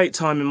was a great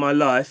time in my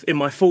life. In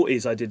my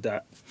 40s, I did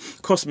that.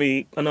 Cost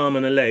me an arm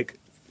and a leg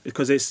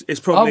because it's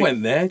probably. I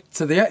went there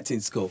to the acting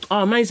school.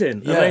 Oh,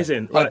 amazing! Right. I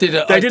did.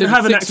 They didn't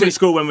have an acting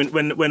school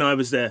when I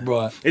was there.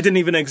 Right. It didn't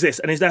even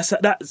exist, and that's how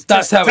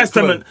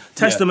testament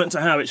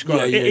to how it's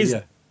grown. It is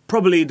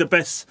probably the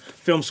best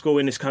film school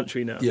in this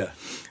country now. Yeah.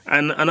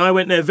 And I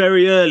went there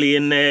very early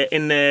in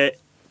their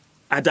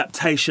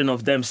adaptation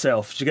of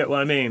themselves. Do you get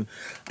what I mean?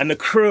 And the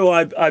crew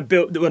I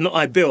built, well, not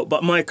I built,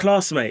 but my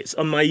classmates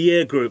on my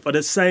year group are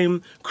the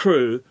same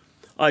crew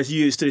I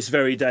use to this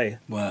very day.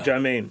 Wow. Do you know what I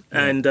mean?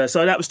 Yeah. And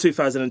so that was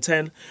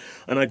 2010,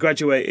 and I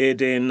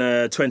graduated in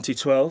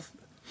 2012.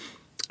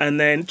 And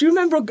then, do you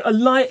remember a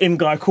lighting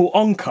guy called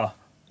Onka?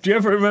 Do you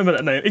ever remember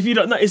that name? If you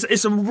don't know,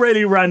 it's a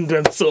really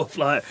random sort of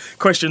like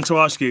question to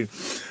ask you.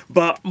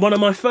 But one of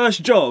my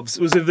first jobs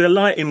was with the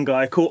lighting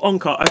guy called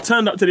Onka. I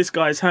turned up to this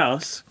guy's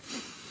house.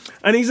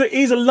 And he's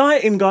a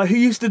lighting guy who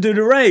used to do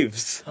the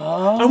raves.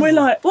 Oh. And we're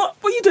like, what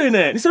are you doing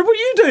there? And he said, what are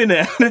you doing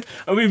there?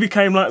 And we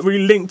became like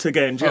really linked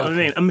again, do you know what I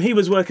mean? And he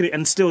was working,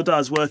 and still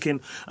does,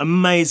 working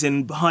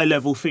amazing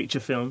high-level feature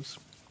films.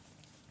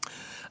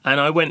 And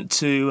I went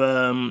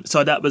to,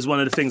 so that was one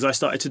of the things I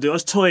started to do. I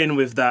was toying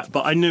with that,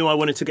 but I knew I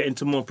wanted to get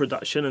into more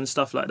production and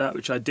stuff like that,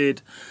 which I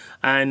did.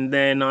 And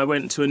then I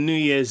went to a New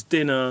Year's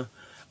dinner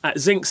at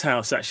Zink's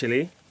house,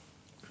 actually.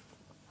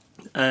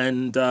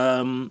 And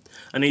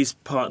his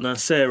partner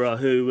Sarah,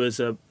 who was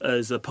a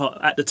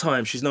at the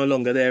time, she's no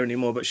longer there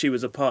anymore, but she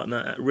was a partner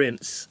at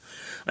Rinse,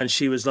 and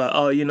she was like,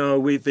 oh,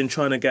 we've been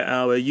trying to get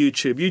our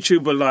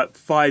YouTube were like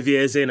 5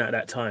 years in at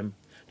that time.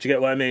 Do you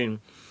get what I mean?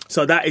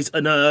 So that is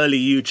an early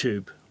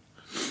YouTube,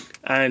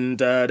 and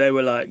they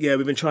were like, yeah,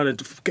 we've been trying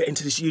to get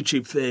into this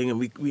YouTube thing, and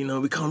we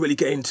can't really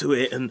get into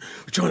it, and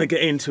we're trying to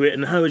get into it,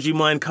 and how would you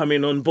mind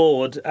coming on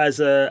board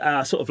as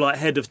our sort of like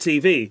head of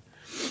TV?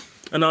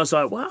 And I was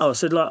like, wow. I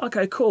said, like,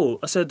 okay, cool.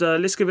 I said,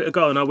 let's give it a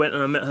go. And I went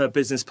and I met her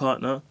business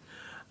partner.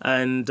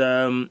 And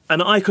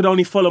I could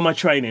only follow my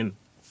training.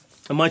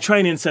 And my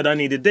training said I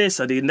needed this,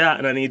 I need that,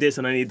 and I need this,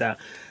 and I need that.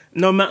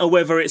 No matter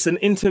whether it's an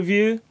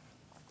interview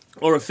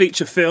or a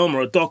feature film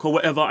or a doc or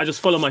whatever, I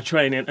just follow my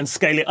training and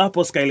scale it up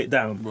or scale it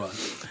down. Right.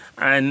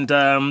 And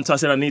so I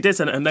said, I need this.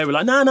 And they were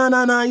like, no,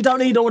 you don't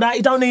need all that.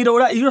 You don't need all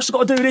that. You just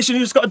got to do this and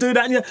you just got to do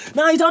that. And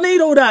no, you don't need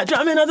all that. Do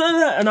you know what I mean? I don't do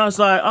that. And I was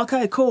like,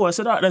 okay, cool. I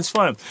said, all right, that's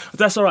fine.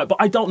 That's all right. But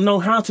I don't know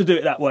how to do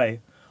it that way.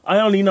 I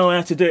only know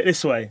how to do it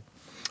this way.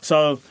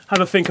 So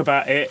have a think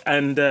about it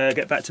and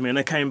get back to me. And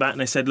they came back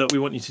and they said, look, we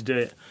want you to do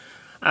it.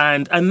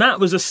 And that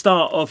was the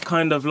start of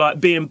kind of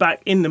like being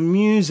back in the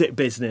music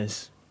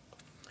business,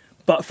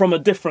 but from a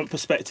different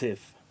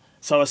perspective.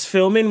 So I was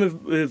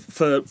filming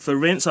for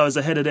Rinse. I was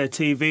the head of their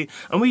TV,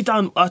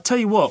 and I'll tell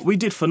you what, we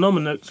did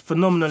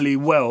phenomenally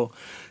well,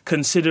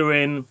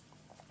 considering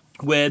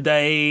where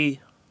they're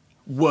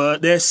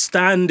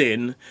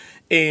standing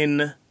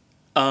in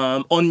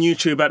on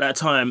YouTube at that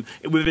time.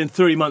 Within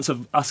 3 months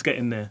of us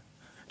getting there.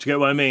 Do you get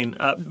what I mean?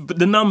 But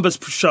the numbers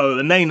show,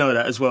 and they know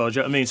that as well. Do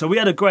you know what I mean? So we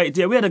had a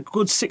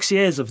good 6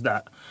 years of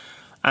that,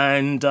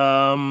 and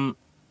there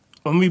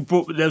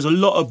was a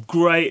lot of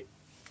great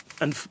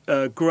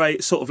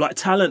sort of like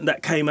talent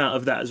that came out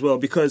of that as well,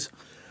 because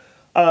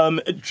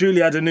Julie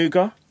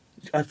Adenuga,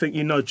 I think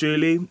you know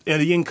Julie,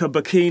 Yinka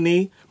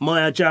Bikini,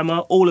 Maya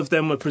Jama, all of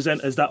them were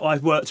presenters that I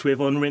worked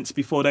with on Rinse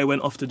before they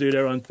went off to do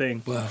their own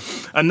thing. Wow.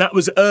 And that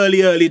was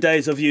early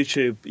days of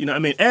YouTube. You know what I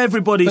mean?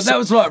 Everybody. But that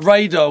was like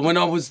Radar when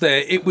I was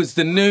there. It was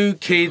the new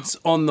kids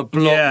on the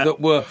block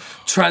that were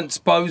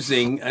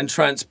transposing and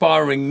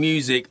transpiring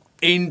music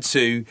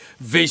into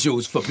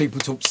visuals for people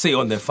to see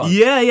on their phone.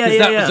 Yeah.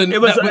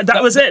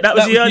 That was it. That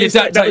was the early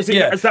stage. That was the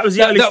early stage.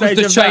 That was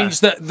the change.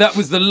 That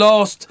was the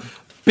last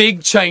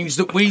big change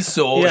that we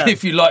saw,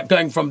 if you like,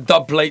 going from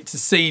dub plate to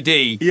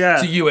CD to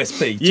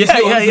USB. Do you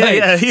see what I'm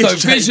saying? So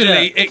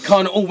visually, it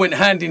kind of all went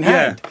hand in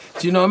hand.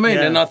 Do you know what I mean?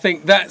 And I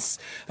think that's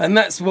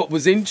what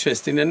was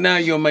interesting. And now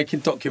you're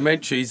making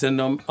documentaries, and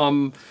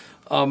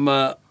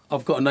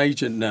I've got an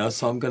agent now,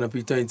 so I'm going to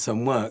be doing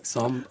some work.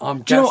 So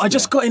I'm. Do you know what? I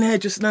just got in here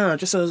just now,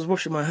 just as I was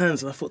washing my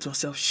hands, and I thought to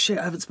myself, shit,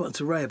 I haven't spoken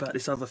to Ray about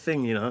this other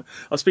thing, you know.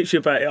 I'll speak to you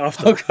about it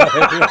after. Okay.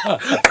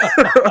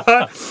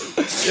 Right?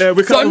 Yeah,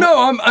 we can't.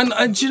 So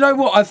and do you know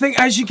what? I think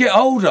as you get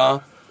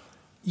older,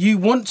 you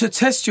want to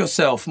test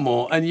yourself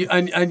more, and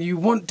you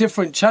want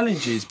different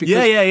challenges. Because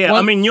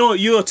I mean,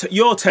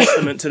 your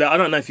testament to that. I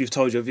don't know if you've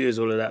told your viewers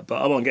all of that,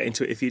 but I won't get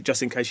into it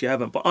just in case you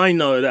haven't. But I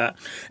know that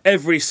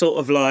every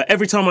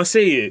time I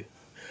see you,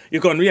 you're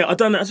going, I've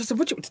done that. I just said,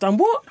 what you done?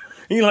 What?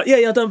 And you're like,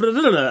 I've done blah,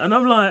 blah, blah. And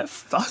I'm like,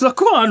 I was like,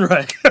 go on,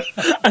 Ray.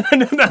 And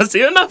then I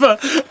see another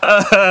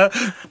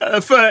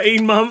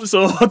 13 months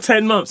or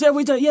 10 months. Yeah,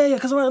 we do. Yeah,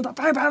 because I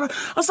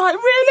was like,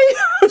 really?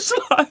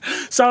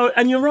 So,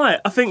 and you're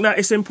right. I think that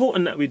it's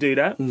important that we do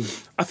that.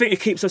 I think it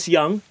keeps us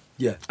young.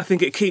 Yeah. I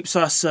think it keeps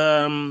us...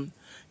 and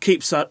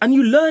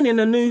you learning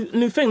a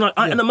new thing. Like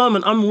at the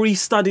moment, I'm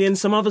restudying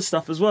some other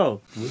stuff as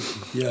well,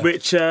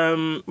 which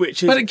is.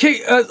 But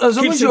as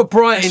long as you're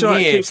bright in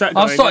here,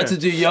 I've started to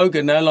do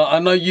yoga now. Like I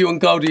know you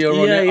and Goldie are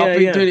on it. I've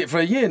been doing it for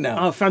a year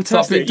now. Oh,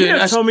 fantastic! So you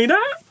never told me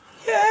that.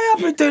 Yeah, I've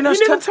been doing that.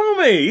 You never told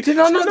me. Did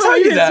I not tell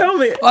you that? Tell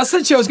me. I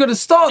said to you I was going to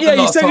start. Yeah,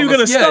 you said you were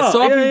going to start.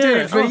 So I've been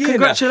doing it for a year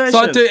congratulations.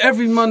 now. So I do it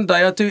every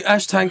Monday. I do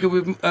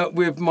Ashtanga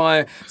with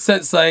my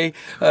sensei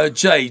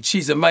Jade.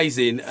 She's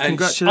amazing. And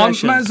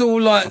congratulations. Man's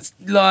all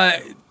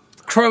like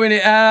crowing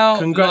it out.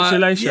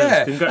 Congratulations.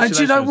 Congratulations. And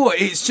do you know what?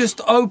 It's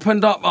just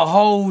opened up a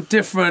whole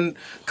different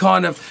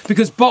kind of,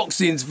 because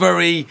boxing's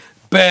very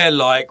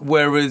bear-like,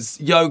 whereas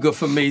yoga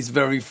for me is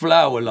very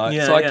flower-like.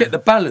 So I get the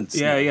balance. Do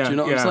you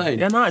know what I'm saying?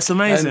 Yeah, no, it's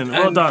amazing.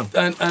 Well done.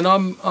 And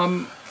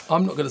I'm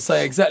not going to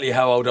say exactly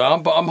how old I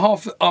am, but I'm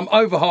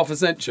over half a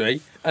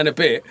century and a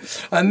bit.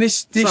 And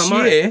this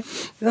year,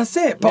 that's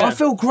it. But I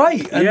feel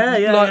great.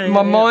 And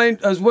my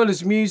mind, as well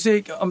as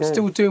music, I'm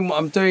still doing what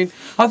I'm doing.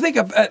 I think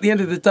at the end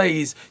of the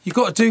day is you've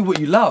got to do what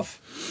you love.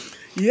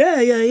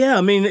 Yeah.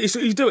 I mean,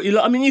 you do what you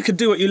love. I mean, you could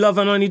do what you love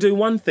and only do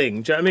one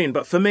thing. Do you know what I mean?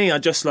 But for me,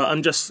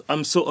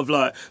 I'm sort of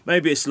like,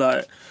 maybe it's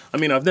like, I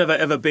mean, I've never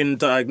ever been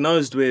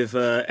diagnosed with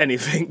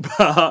anything,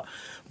 but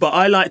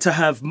I like to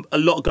have a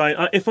lot going.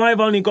 If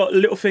I've only got a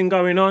little thing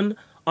going on,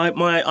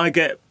 I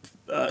get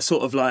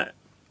sort of like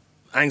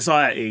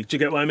anxiety. Do you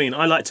get what I mean?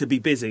 I like to be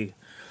busy,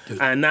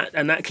 and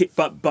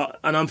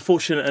I'm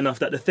fortunate enough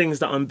that the things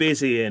that I'm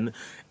busy in,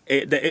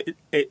 it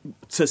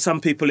to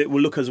some people it will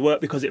look as work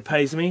because it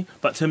pays me,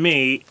 but to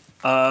me,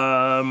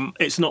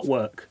 it's not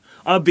work.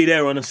 I'll be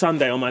there on a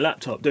Sunday on my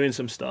laptop doing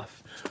some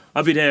stuff.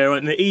 I'll be there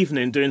in the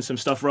evening doing some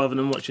stuff rather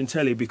than watching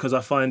telly because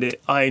I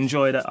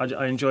enjoy that.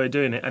 I enjoy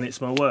doing it and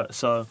it's my work.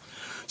 So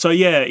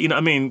yeah, you know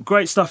what I mean?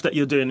 Great stuff that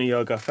you're doing in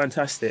yoga.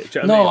 Fantastic. Do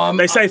you know what I mean?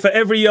 They say for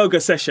every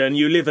yoga session,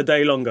 you live a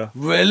day longer.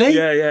 Really?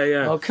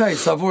 Yeah. Okay,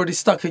 so I've already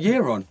stuck a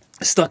year on.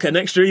 Stuck an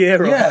extra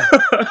year on. Yeah. Do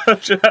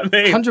you know what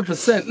I mean?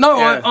 100%. No,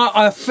 yeah.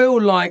 I feel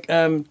like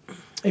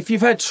if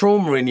you've had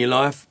trauma in your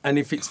life, and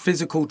if it's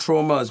physical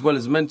trauma as well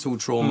as mental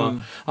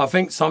trauma, I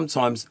think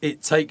sometimes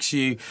it takes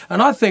you.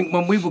 And I think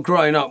when we were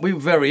growing up, we were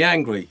very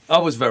angry. I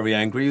was very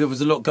angry. There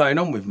was a lot going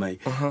on with me.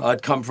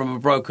 I'd come from a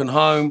broken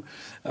home.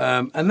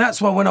 And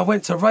that's why when I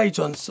went to Rage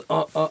and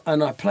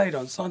I played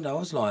on Sunday, I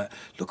was like,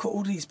 look at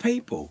all these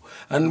people.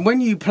 And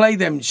when you play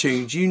them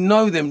tunes, you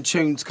know them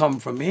tunes come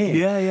from here.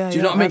 Yeah, Do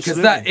you know what I mean?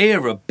 Because that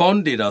era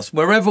bonded us.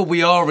 Wherever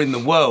we are in the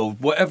world,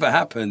 whatever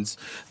happens,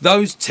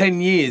 those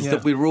 10 years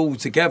that we were all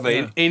together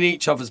in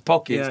each other's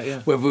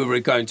pockets, whether we were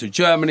going to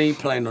Germany,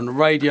 playing on the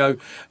radio,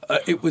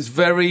 it was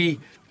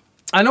very...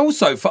 And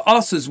also for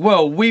us as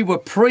well, we were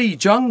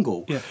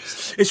pre-Jungle. Yeah.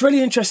 It's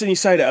really interesting you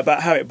say that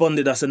about how it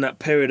bonded us in that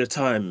period of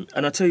time.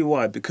 And I'll tell you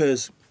why,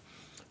 because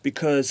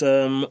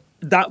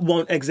that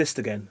won't exist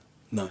again.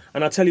 No.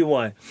 And I'll tell you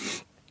why.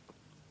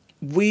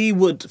 We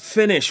would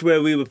finish where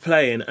we were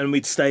playing and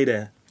we'd stay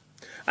there.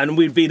 And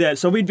we'd be there.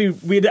 So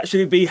we'd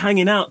actually be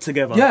hanging out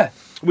together. Yeah.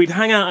 We'd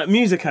hang out at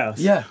Music House.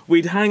 Yeah.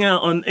 We'd hang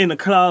out in a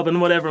club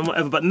and whatever.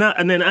 But now,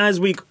 and then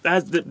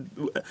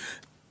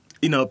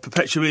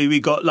perpetually we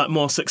got like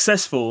more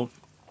successful,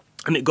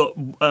 and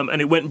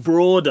it went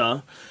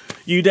broader.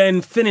 You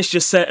then finished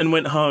your set and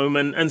went home,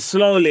 and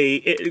slowly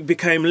it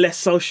became less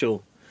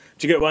social.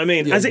 Do you get what I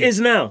mean? As it is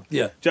now.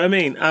 Yeah. Do you know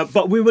what I mean?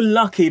 But we were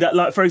lucky that,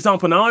 like, for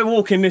example, now I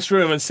walk in this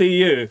room and see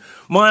you,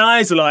 my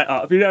eyes are light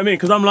up. You know what I mean?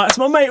 Because I'm like, it's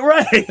my mate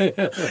Ray.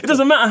 It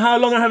doesn't matter how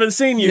long I haven't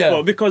seen you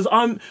for, because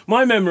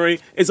my memory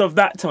is of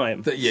that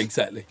time. Yeah,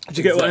 exactly. Do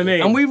you get what I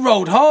mean? And we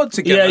rolled hard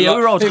together. Yeah,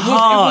 we rolled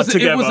hard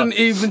together. It wasn't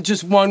even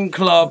just one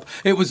club.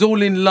 It was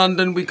all in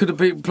London. We could have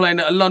been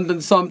playing at a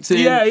London something.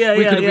 We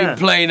could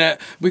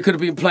have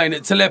been playing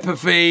at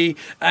Telepathy,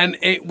 and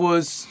it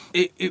was.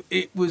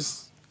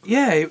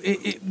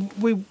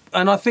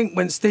 And I think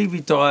when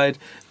Stevie died,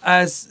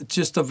 as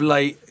just of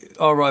late,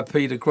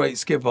 R.I.P. the great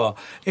Skipper,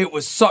 it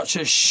was such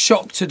a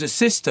shock to the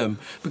system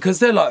because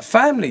they're like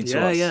family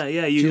to us.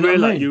 Yeah.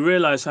 You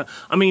realise how.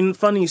 I mean,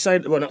 funny you say.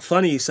 Well, not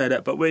funny you say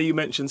that, but where you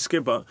mentioned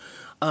Skipper,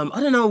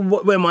 I don't know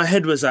where my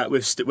head was at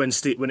when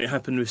it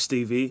happened with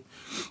Stevie,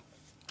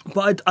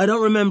 but I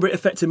don't remember it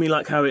affecting me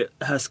like how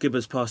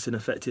Skipper's passing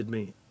affected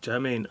me. Do you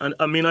know what I mean?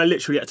 I mean, I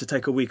literally had to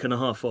take a week and a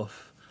half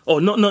off. Or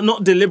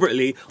not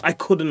deliberately. I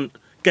couldn't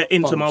get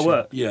into my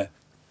work. Yeah,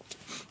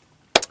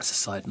 that's a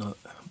side note,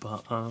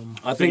 but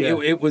I think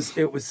it was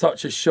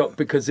such a shock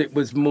because it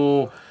was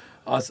more.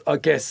 I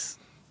guess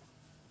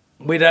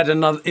we'd had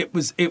another. It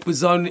was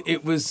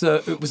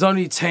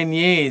only 10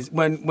 years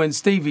when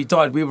Stevie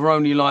died. We were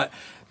only like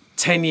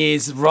 10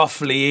 years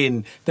roughly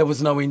in. There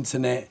was no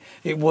internet.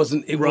 It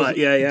wasn't. Right.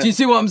 Yeah. Do you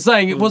see what I'm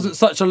saying? It wasn't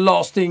such a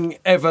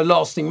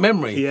everlasting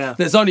memory. Yeah.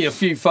 There's only a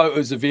few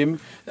photos of him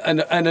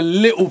and a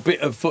little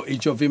bit of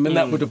footage of him, and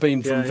that would have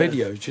been from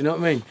videos. Do you know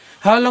what I mean?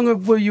 How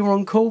long were you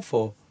on call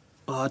for?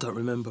 Oh, I don't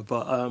remember,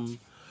 but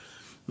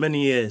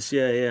many years.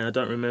 Yeah. I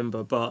don't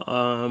remember, but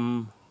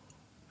I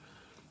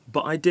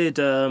did.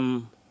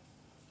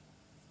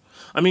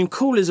 I mean,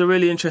 Cool is a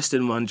really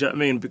interesting one. Do you know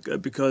what I mean?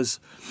 Because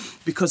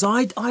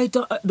I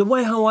don't, the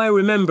way how I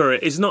remember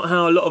it is not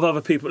how a lot of other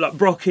people, like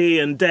Brocky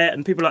and Det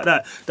and people like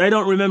that, they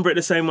don't remember it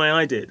the same way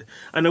I did.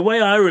 And the way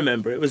I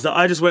remember it was that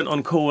I just went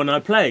on Cool and I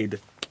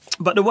played.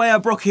 But the way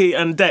Brocky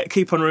and Det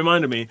keep on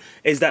reminding me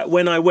is that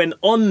when I went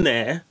on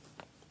there,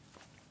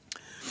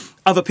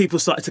 other people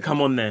started to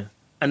come on there.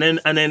 And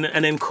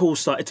then Cool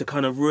started to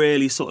kind of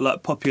really sort of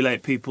like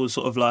populate people's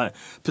sort of like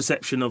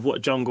perception of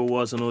what Jungle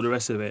was and all the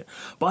rest of it.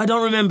 But I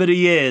don't remember the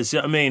years. You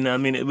know what I mean? I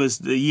mean, it was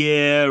the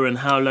year and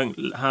how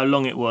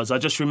long it was. I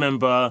just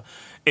remember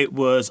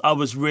I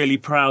was really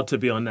proud to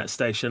be on that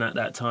station at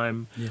that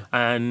time,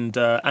 and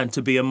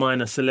to be a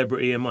minor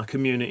celebrity in my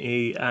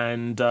community.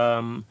 And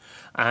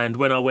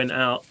when I went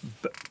out,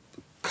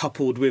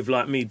 coupled with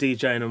like me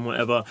DJing and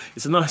whatever,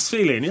 it's a nice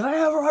feeling. You're like,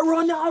 all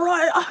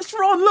right, it's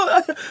Ron,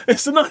 look,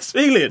 it's a nice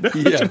feeling. Do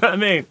you know what I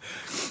mean?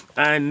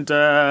 And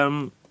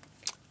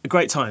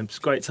great times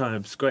on Cool. Do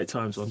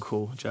you know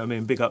what I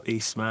mean? Big up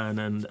Eastman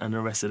and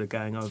the rest of the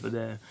gang over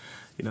there.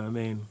 You know what I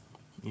mean?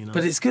 You know.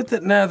 But it's good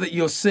that now that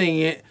you're seeing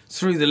it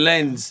through the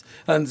lens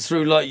and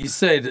through, like you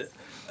said,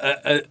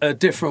 a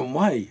different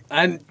way,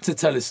 and to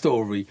tell a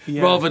story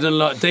rather than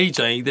like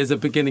DJing. There's a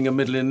beginning, a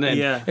middle, and end.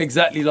 Yeah.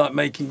 Exactly like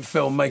making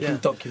film, making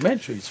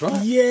documentaries,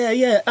 right?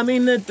 Yeah. I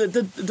mean,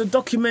 the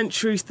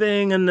documentary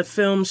thing and the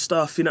film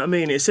stuff. You know what I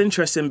mean? It's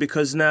interesting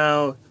because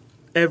now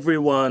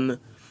everyone,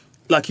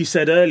 like you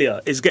said earlier,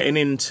 is getting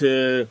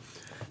into.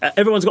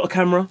 Everyone's got a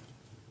camera.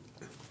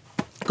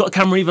 Got a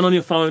camera even on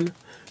your phone. Do you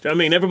know what I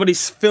mean?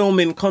 Everybody's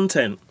filming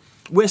content.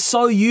 We're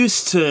so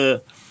used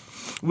to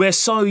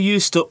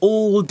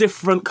all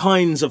different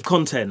kinds of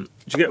content.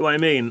 Do you get what I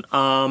mean?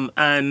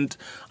 And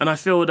I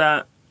feel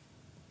that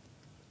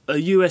a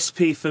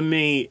USP for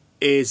me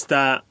is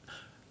that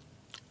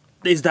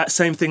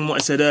same thing what I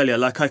said earlier.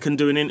 Like I can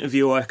do an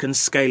interview or I can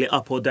scale it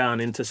up or down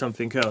into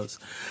something else.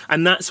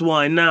 And that's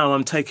why now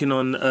I'm taking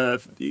on,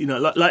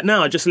 like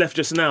now I just left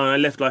and I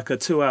left like a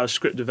 2-hour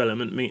script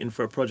development meeting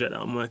for a project that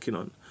I'm working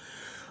on.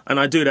 And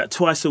I do that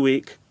twice a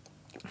week.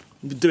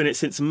 I've been doing it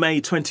since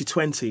May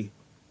 2020.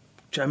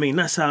 Do you know what I mean?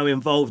 That's how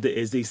involved it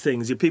is, these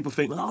things. People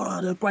think,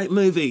 oh, they're a great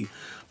movie.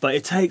 But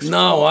it takes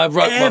No, I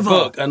wrote forever. my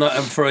book, and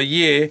for a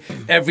year,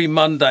 every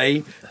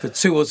Monday, for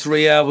 2 or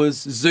 3 hours,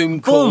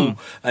 Zoom call, Boom.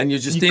 and you're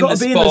just You've in gotta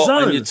the be in the spot,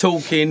 zone. and you're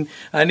talking,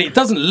 and it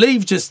doesn't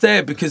leave just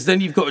there, because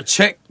then you've got to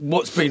check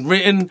what's been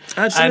written,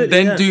 Absolutely, and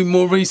then yeah. do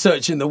more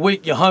research in the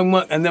week, your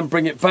homework, and then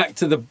bring it back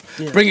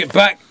bring it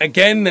back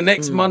again the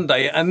next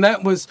Monday. And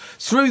that was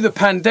through the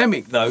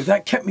pandemic, though.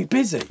 That kept me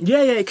busy.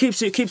 Yeah, it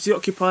keeps you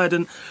occupied,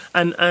 and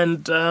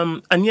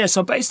yeah.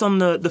 So based on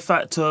the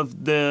fact of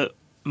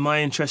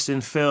my interest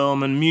in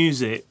film and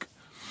music,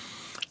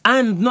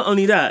 and not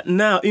only that,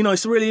 now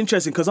it's really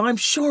interesting because I'm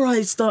sure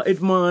I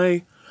started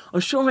my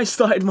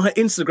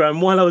Instagram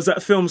while I was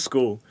at film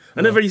school.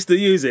 I never used to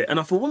use it, and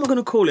I thought, what am I going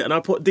to call it? And I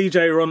put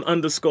DJ Ron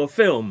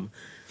 _film,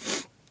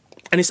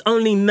 and it's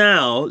only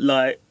now,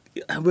 like,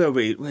 where are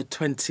we? We're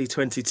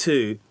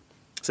 2022.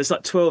 So it's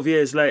like 12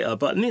 years later,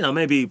 but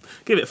maybe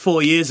give it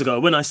 4 years ago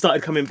when I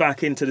started coming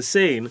back into the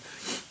scene,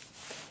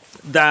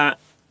 that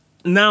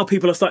now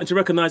people are starting to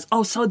recognise,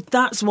 oh, so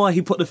that's why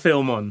he put the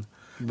film on.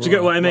 Do you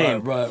get what I mean?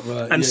 Right.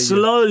 And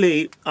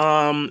slowly,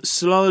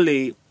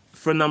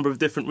 for a number of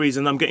different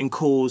reasons, I'm getting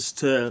calls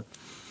to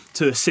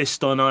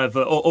assist on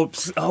either, or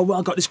well,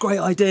 I got this great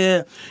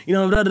idea,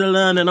 blah, blah,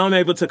 blah, and I'm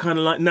able to kind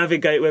of like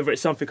navigate whether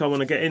it's something I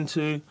want to get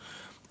into,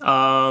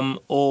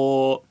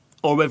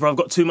 or whether I've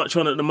got too much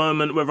on at the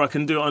moment, whether I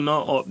can do it or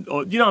not,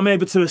 or I'm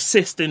able to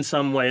assist in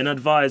some way and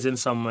advise in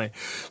some way.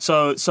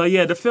 So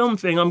yeah, the film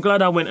thing, I'm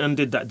glad I went and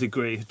did that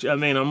degree. Do you know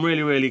what I mean? I'm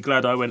really, really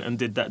glad I went and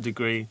did that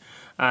degree.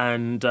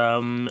 And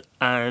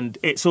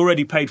it's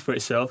already paid for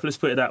itself. Let's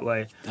put it that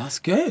way. That's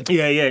good.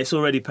 Yeah, it's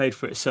already paid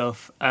for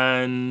itself.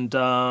 And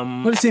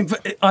Well, listen,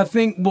 I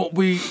think what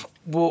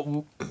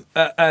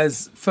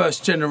as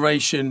first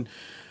generation,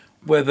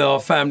 whether our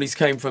families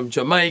came from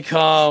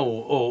Jamaica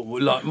or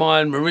like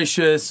mine,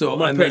 Mauritius, or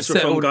my and parents they were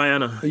from settled-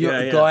 Guyana.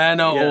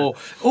 Guyana, Yeah. or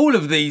all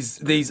of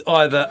these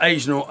either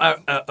Asian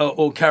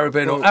or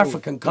Caribbean or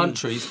African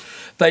countries.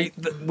 We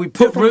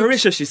put From roots.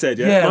 Mauritius, she said.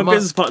 Yeah, my my-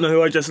 business partner,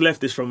 who I just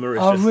left, is from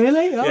Mauritius. Oh,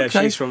 really? Yeah,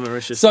 Okay. she's from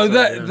Mauritius. So as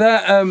well,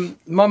 yeah.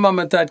 my mum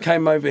and dad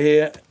came over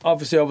here.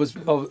 Obviously, I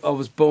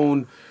was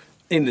born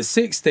in the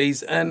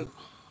 60s, and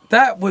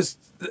that was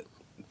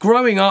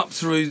growing up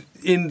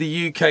in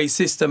the UK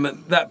system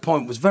at that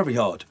point was very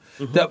hard.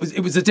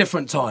 It was a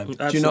different time.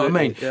 Do you know what I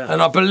mean? Absolutely, yeah.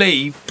 And I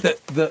believe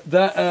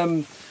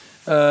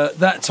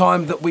that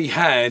time that we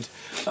had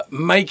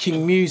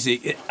making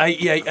music,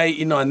 88,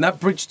 89, that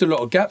bridged a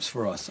lot of gaps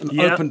for us and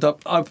Yeah. opened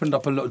up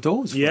a lot of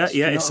doors. For Yeah, us. Do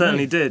you know it what I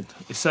certainly mean? did.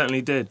 It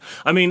certainly did.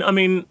 I mean,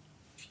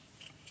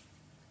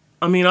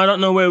 I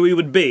don't know where we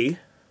would be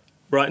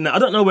right now. I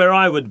don't know where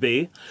I would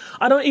be.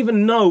 I don't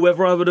even know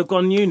whether I would have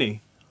gone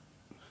uni.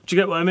 Do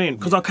you get what I mean?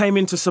 Because I came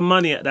into some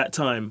money at that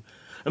time.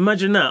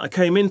 Imagine that. I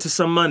came into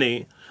some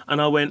money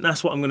and I went,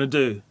 that's what I'm going to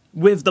do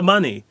with the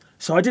money.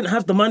 So I didn't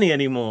have the money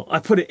anymore. I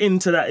put it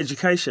into that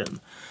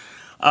education.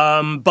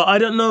 But I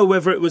don't know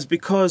whether it was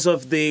because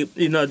of the,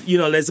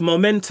 there's a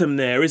momentum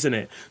there, isn't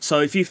it?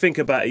 So if you think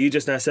about it, you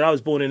just now said, I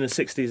was born in the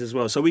 60s as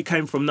well. So we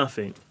came from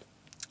nothing.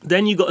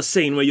 Then you got a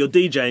scene where you're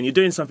DJing, you're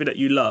doing something that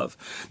you love.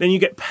 Then you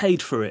get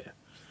paid for it.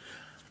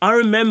 I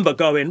remember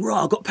going,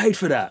 I got paid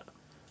for that.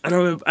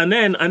 And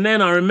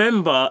then I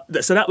remember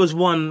that, so that was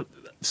one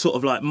sort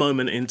of like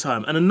moment in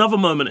time. And another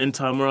moment in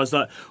time where I was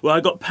like, well,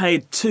 I got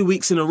paid 2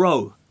 weeks in a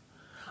row.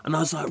 And I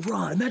was like,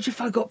 right, imagine if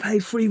I got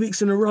paid 3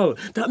 weeks in a row.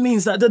 That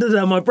means that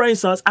my brain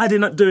starts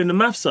adding up, doing the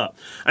maths up.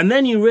 And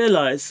then you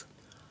realise,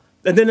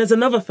 and then there's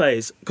another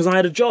phase, because I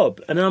had a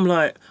job. And then I'm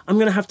like, I'm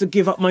going to have to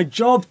give up my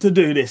job to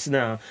do this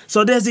now.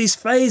 So there's these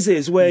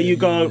phases where you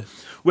go,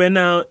 where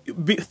now,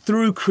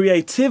 through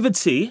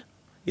creativity,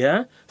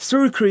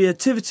 through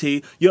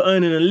creativity, you're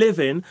earning a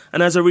living.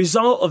 And as a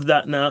result of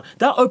that now,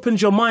 that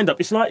opens your mind up.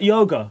 It's like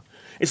yoga.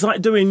 It's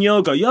like doing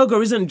yoga. Yoga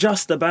isn't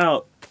just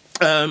about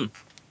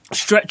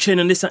stretching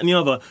and this, that, and the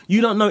other.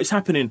 You don't know it's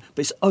happening,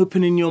 but it's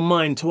opening your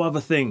mind to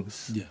other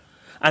things. Yeah.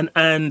 And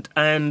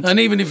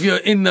even if you're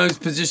in those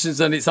positions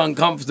and it's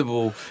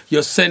uncomfortable,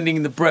 you're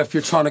sending the breath,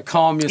 you're trying to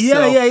calm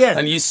yourself. Yeah.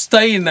 And you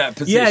stay in that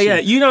position. Yeah.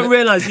 You don't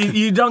realise,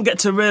 you don't get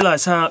to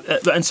realise how,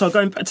 and so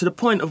going back to the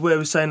point of where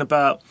we're saying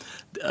about,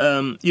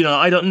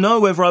 I don't know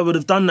whether I would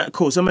have done that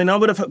course. I mean, I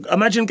would have,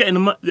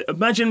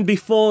 imagine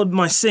before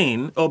my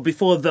scene, or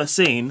before the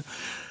scene,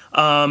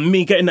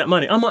 me getting that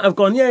money, I might have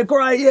gone, yeah,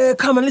 great, yeah,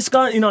 come on, let's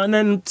go, and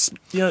then,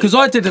 because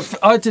I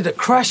did a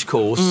crash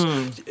course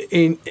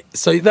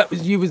so that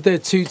was, you was there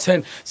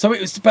 210, so it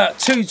was about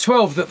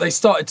 212 that they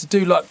started to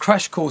do like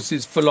crash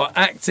courses for like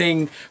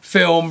acting,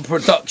 film,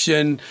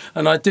 production,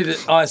 and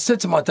I said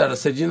to my dad, I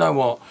said, you know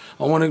what,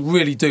 I want to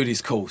really do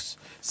this course.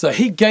 So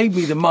he gave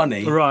me the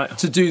money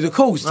to do the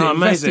course, to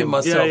invest in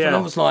myself, and I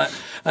was like,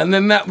 and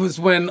then that was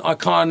when I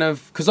kind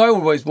of, because I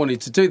always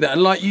wanted to do that,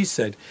 and like you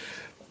said,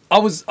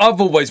 I've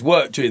always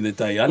worked during the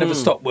day. I never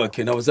stopped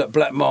working. I was at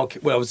Black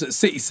Market. Well, I was at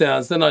City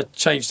Sounds. Then I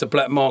changed to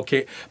Black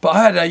Market. But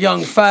I had a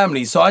young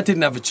family, so I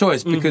didn't have a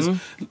choice because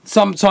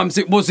sometimes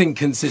it was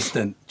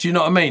inconsistent. Do you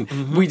know what I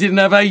mean? We didn't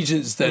have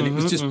agents then. It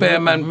was just bare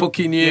man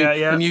booking you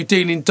and you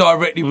dealing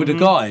directly with a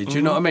guy. Do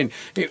you know what I mean?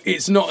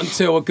 It's not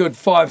until a good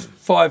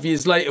five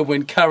years later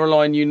when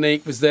Caroline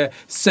Unique was there,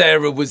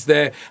 Sarah was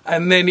there,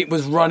 and then it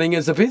was running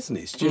as a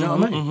business. Do you know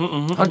what I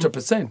mean?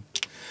 100%.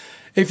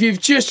 If you've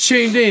just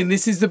tuned in,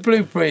 this is The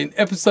Blueprint,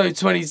 episode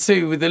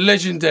 22, with the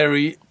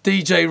legendary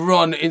DJ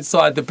Ron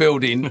inside the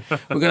building. We're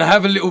going to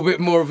have a little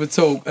bit more of a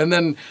talk, and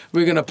then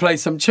we're going to play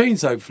some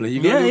tunes, hopefully.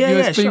 You got your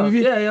USB with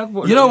you? Yeah.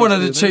 You know one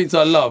of the tunes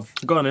I love?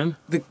 Go on in.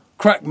 The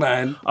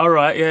Crackman. All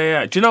right,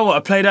 yeah. Do you know what? I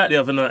played that the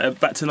other night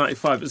at Back to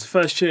 95. It was the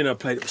first tune I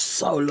played. It was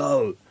so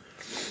low.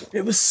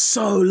 It was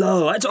so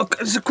low. I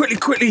just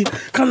quickly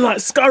kind of like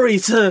scurry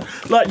to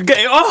like get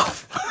it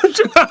off. Do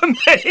you know what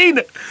I mean?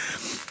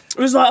 It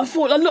was like,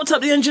 I looked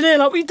up the engineer,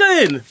 like, what are you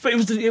doing? But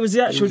it was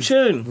the actual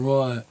tune.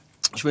 Right.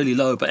 It's really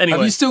low, but anyway.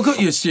 Have you still got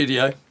your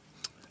studio?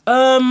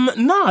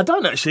 No, I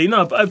don't actually,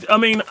 no. But I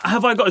mean,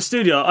 have I got a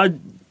studio? I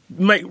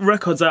make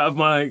records out of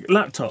my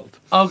laptop.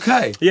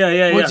 Okay.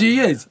 Yeah. What do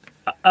you use?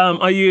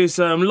 I use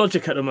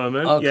Logic at the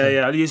moment. Okay.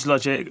 Yeah, I use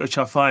Logic, which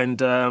I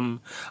find,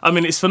 I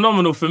mean, it's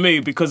phenomenal for me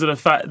because of the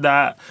fact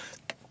that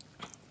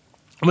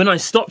when I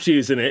stopped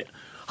using it,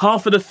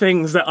 half of the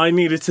things that I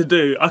needed to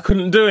do, I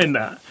couldn't do in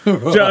that. Do you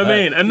know what I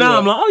mean? And now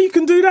I'm like, oh, you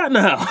can do that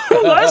now.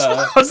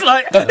 I was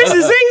like, this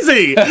is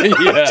easy. Do you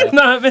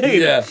know what I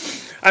mean? Yeah.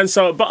 And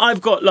so, but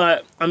I've got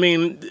like, I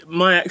mean,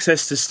 my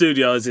access to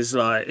studios is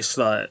like,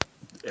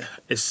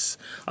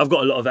 I've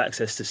got a lot of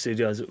access to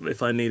studios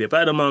if I need it.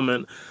 But at the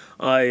moment,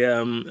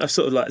 I've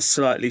sort of like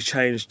slightly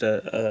changed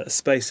a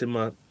space in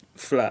my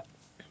flat,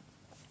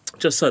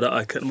 just so that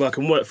I can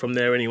work from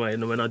there anyway,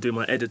 and when I do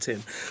my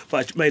editing.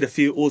 But I made a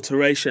few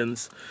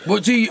alterations.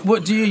 What do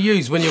you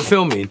use when you're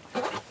filming?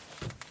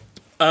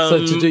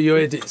 So to do your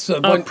edits?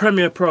 So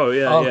Premiere Pro,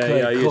 yeah. I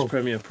cool. use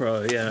Premiere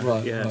Pro, yeah.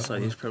 Right, I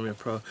use Premiere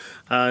Pro.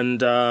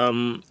 And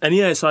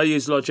so I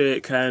use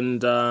Logic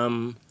and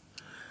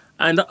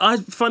I,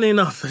 funny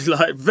enough,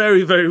 like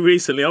very, very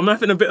recently, I'm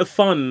having a bit of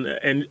fun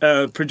in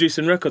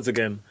producing records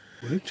again.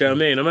 Do you know what I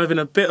mean? I'm having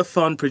a bit of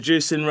fun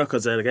producing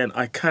records again.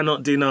 I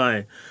cannot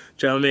deny.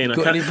 Do you know what I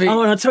mean?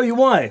 And I'll tell you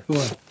why.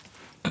 What?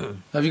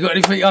 Have you got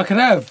anything I can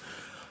have?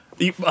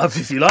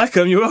 If you like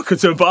them, you're welcome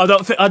to them.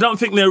 But I don't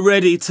think they're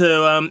ready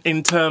to,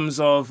 in terms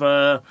of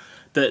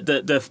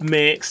the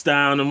mix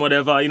down and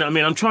whatever. You know what I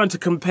mean? I'm trying to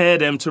compare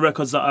them to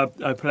records that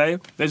I play.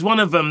 There's one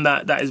of them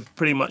that is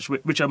pretty much,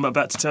 which I'm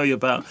about to tell you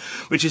about,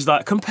 which is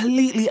like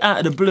completely out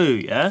of the blue,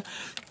 yeah?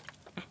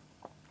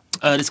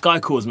 This guy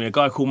calls me, a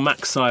guy called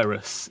Max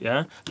Cyrus,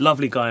 yeah?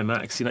 Lovely guy,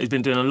 Max. You know, he's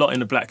been doing a lot in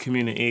the black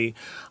community,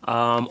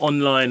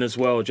 online as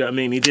well, do you know what I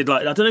mean? He did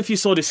like, I don't know if you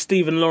saw this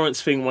Stephen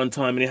Lawrence thing one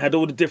time, and he had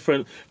all the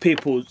different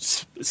people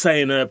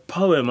saying a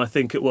poem, I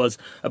think it was,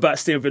 about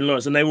Stephen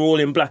Lawrence, and they were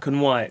all in black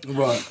and white.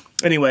 Right.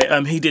 Anyway,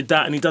 he did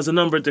that, and he does a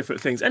number of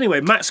different things.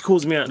 Anyway, Max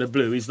calls me out of the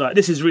blue. He's like,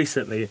 this is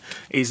recently.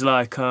 He's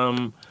like,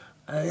 hey,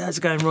 how's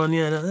it going, Ron?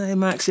 Yeah, hey,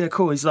 Max, yeah,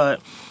 cool. He's like,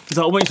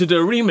 I want you to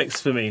do a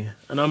remix for me.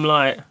 And I'm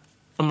like,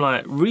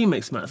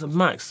 remix, Max?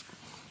 Max,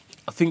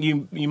 I think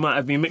you might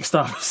have been mixed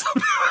up or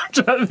something.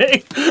 Do you know what I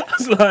mean? I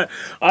was like,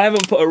 I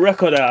haven't put a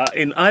record out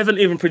I haven't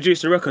even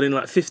produced a record in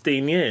like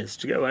 15 years.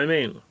 Do you get what I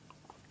mean?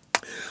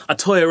 I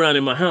toy around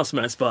in my house,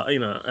 Max, but, you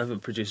know, I haven't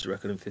produced a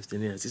record in 15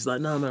 years. He's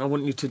like, no, man, I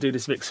want you to do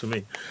this mix for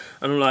me.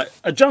 And I'm like,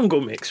 a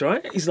jungle mix,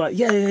 right? He's like,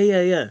 yeah.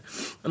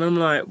 And I'm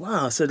like,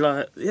 wow. I said,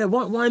 like, yeah,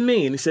 why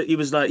me? And he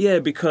was like, yeah,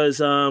 because,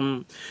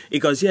 he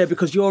goes, yeah,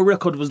 because your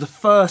record was the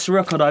first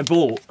record I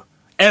bought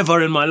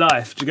ever in my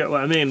life. Do you get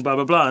what I mean? Blah,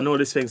 blah, blah, and all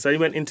this thing. So he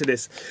went into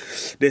this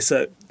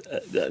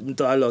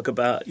dialogue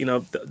about, you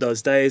know,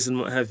 those days and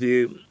what have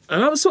you.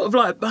 And I was sort of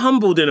like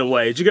humbled in a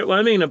way. Do you get what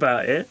I mean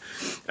about it?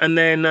 And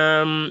then,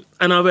 and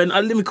I went,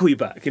 let me call you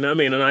back, you know what I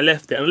mean? And I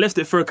left it. And I left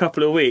it for a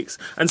couple of weeks.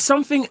 And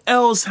something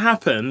else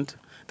happened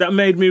that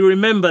made me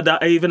remember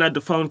that I even had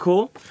the phone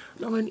call.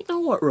 And I went, you know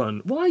what,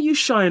 Ron? Why are you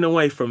shying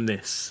away from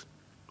this?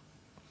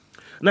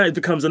 Now it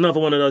becomes another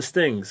one of those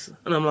things.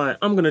 And I'm like,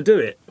 I'm going to do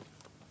it.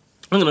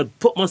 I'm going to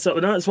put myself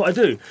in. That's what I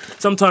do.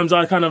 Sometimes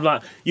I kind of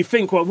like, you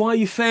think, well, why are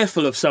you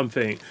fearful of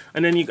something?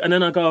 And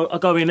then I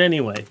go in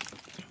anyway.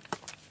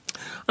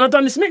 And I've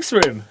done this mix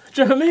for him.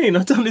 Do you know what I mean?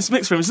 I've done this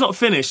mix for him. It's not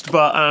finished,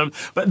 but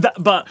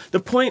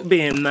the point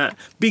being that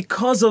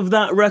because of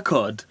that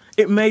record,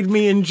 it made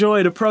me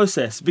enjoy the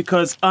process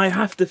because I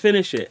have to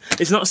finish it.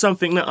 It's not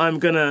something that I'm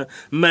going to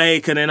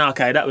make and then,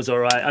 okay, that was all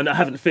right, and I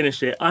haven't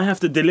finished it. I have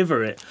to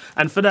deliver it.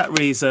 And for that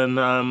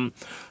reason,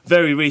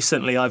 very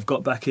recently I've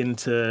got back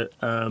into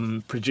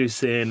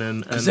producing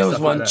and because there was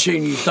one like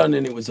tune you'd done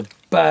and it was a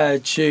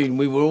bad tune.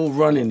 We were all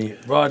running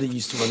it. Ryder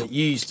used to run it.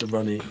 You used to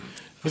run it.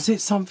 Was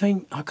it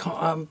something?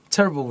 I'm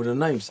terrible with the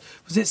names.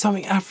 Was it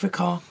something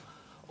Africa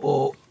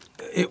or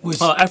it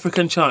was. Oh,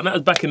 African Chant. That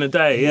was back in the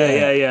day.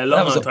 Yeah.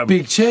 That was a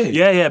big tune.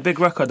 Yeah, big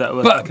record that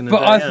was back in the day.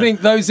 But I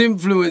think those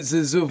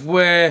influences of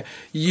where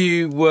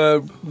you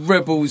were,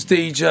 Rebels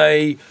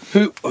DJ,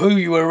 who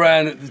you were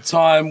around at the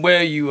time,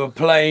 where you were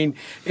playing,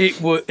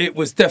 it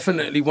was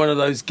definitely one of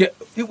those.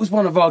 It was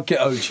one of our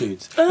ghetto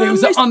tunes. It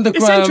was an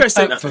underground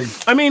anthem.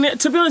 I mean,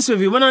 to be honest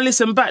with you, when I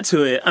listen back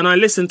to it and I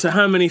listen to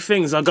how many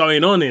things are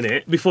going on in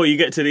it before you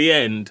get to the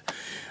end,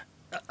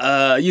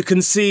 you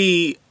can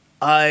see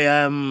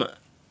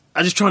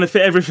I'm just trying to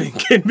fit everything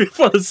in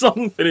before the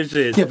song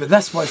finishes. Yeah, but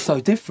that's why it's so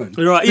different.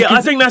 Right, yeah, I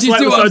think that's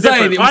why it was so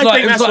different. I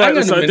think that's why it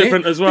was so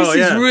different as well,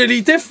 This is really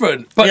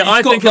different. But yeah,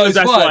 I think that's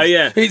why,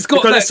 yeah. It's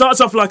got because it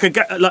starts off like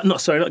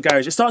not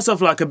garage, it starts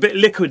off like a bit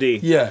liquidy.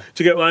 Yeah.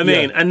 Do you get what I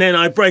mean? Yeah. And then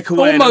I break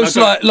away. Almost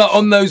like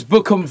on those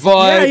Bookham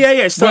vibes. Yeah,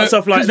 it starts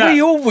off like that. Because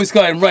we always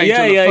go and rage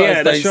on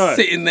the first day, right.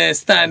 sitting there,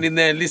 standing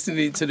there,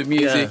 listening to the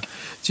music. Yeah.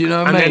 Do you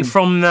know what I mean? And then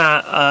from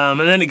that, and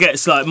then it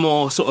gets like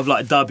more sort of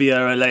like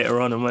dubbier later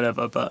on and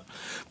whatever. But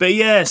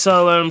yeah,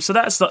 so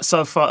that's not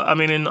so far. I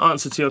mean, in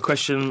answer to your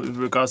question with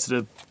regards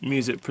to the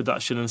music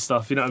production and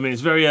stuff, you know what I mean?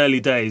 It's very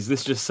early days.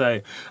 Let's just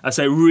say, I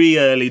say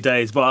early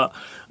days, but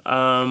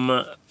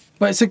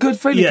it's a good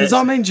feeling because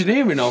I'm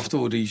engineering after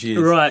all these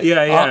years. Right?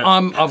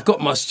 Yeah. I've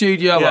got my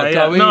studio. I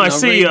go in. No, I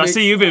see you. I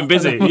see you've been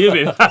busy.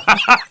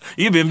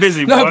 You've been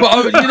busy. No,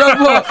 bro. but you know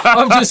what?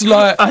 I'm just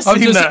like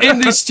in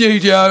this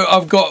studio.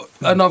 I've got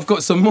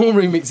some more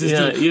remixes.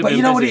 Yeah, but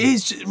you know what it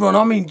is, Ron?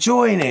 I'm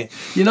enjoying it.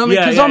 You know what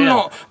I mean?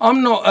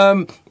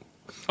 Because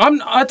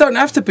I don't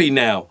have to be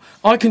now.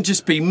 I can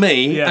just be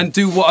me and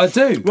do what I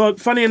do. Well,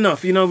 funny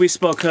enough, you know, we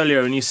spoke earlier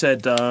and you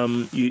said,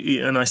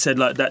 and I said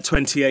like that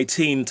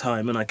 2018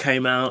 time, and I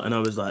came out and I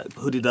was like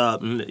hooded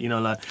up and, you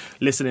know, like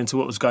listening to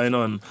what was going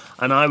on.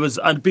 And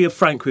I'd be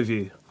frank with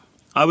you.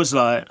 I was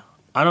like,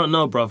 I don't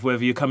know, bruv,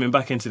 whether you're coming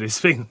back into this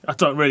thing. I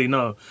don't really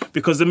know.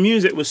 Because the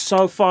music was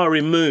so far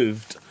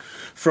removed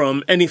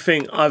from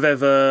anything I've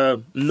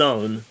ever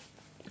known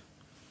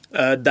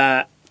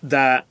that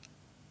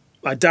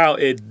I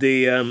doubted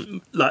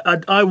the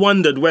I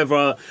wondered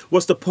whether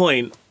what's the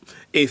point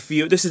if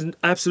you. This is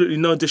absolutely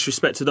no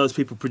disrespect to those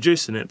people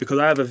producing it because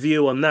I have a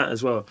view on that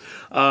as well.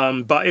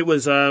 But it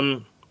was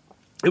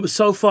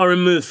so far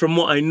removed from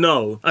what I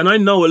know, and I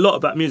know a lot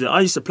about music.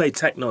 I used to play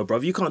techno,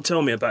 bruv. You can't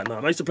tell me about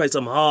that. I used to play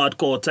some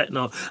hardcore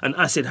techno and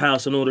acid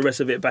house and all the rest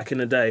of it back in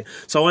the day.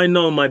 So I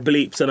know my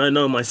bleeps and I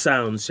know my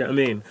sounds. You know what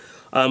I mean?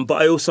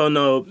 But I also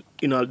know,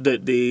 you know,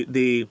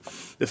 the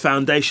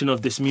foundation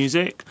of this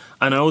music,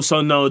 and I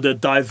also know the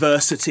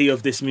diversity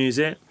of this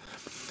music.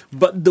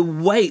 But the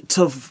weight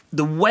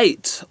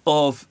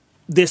of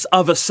this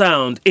other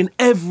sound in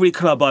every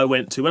club I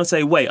went to. When I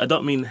say weight, I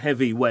don't mean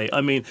heavy weight.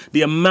 I mean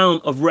the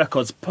amount of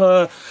records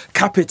per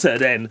capita,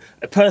 then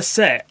per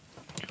set.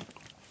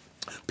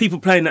 People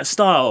playing that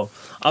style.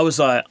 I was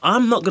like,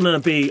 I'm not gonna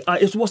be.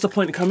 What's the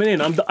point of coming in?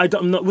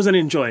 Wasn't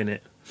enjoying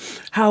it.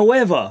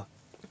 However.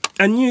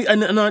 And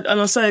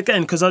I say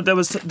again because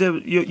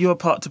you're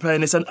part to play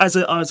in this, and as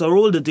are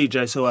all the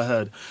DJs who I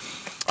heard,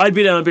 I'd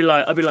be there, I'd be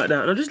like that,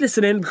 and I'm just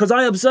listening because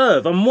I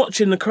observe. I'm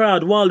watching the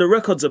crowd while the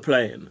records are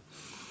playing,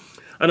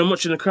 and I'm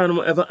watching the crowd and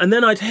whatever, and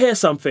then I'd hear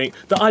something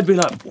that I'd be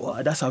like,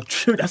 "Boy, that's a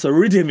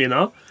rhythm, you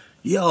know,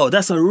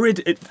 that's a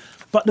rhythm."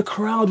 But the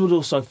crowd would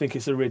also think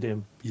it's a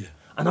rhythm,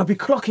 and I'd be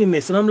clocking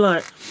this, and I'm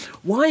like,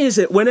 why is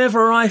it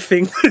whenever I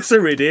think it's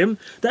a rhythm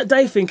that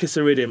they think it's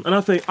a rhythm, and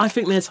I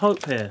think there's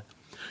hope here.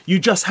 You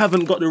just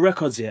haven't got the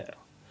records yet.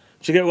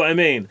 Do you get what I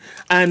mean?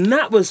 And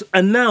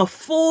now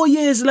 4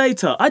 years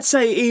later, I'd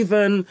say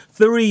even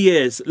 3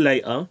 years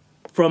later,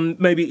 from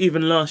maybe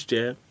even last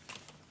year,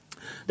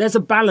 there's a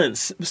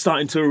balance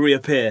starting to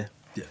reappear.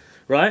 Yeah.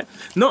 Right?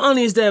 Not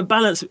only is there a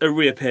balance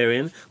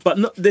reappearing,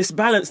 but this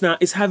balance now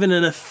is having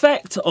an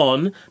effect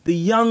on the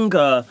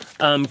younger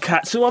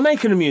cats who are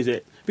making the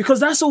music.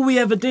 Because that's all we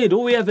ever did.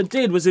 All we ever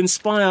did was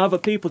inspire other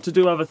people to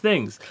do other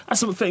things.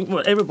 That's something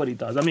what everybody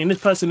does. I mean, this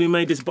person who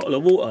made this bottle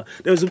of water,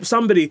 there was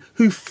somebody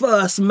who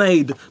first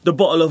made the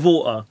bottle of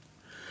water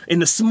in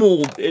the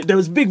small. There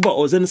was big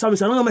bottles, and somebody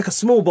said, "I'm gonna make a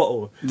small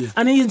bottle,"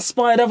 and he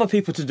inspired other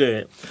people to do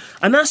it.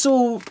 And that's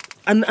all.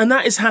 And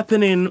that is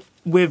happening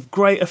with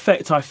great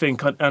effect, I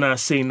think, on our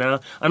scene now.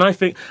 And I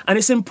think, and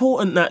it's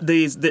important that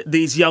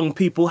these young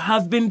people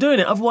have been doing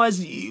it. Otherwise,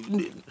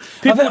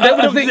 there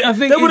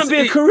wouldn't be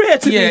a career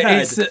to be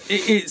had.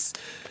 It's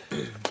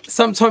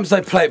sometimes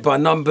they play it by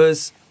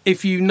numbers.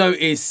 If you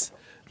notice,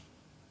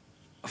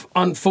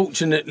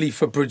 unfortunately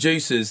for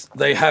producers,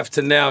 they have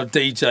to now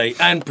DJ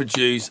and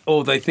produce,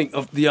 or they think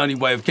of the only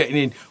way of getting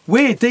in.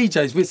 We're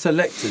DJs, we're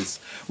selectors.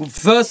 Well,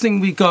 first thing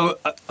we go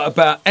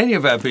about any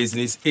of our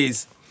business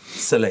is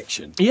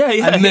selection.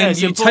 And then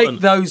you take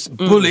those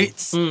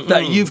bullets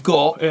that you've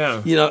got,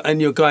 you know,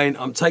 and you're going,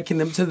 I'm taking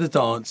them to the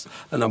dance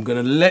and I'm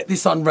going to let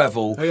this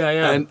unravel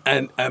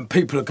and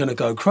people are going to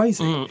go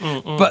crazy.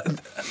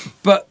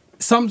 But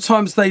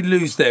sometimes they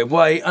lose their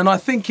way, and I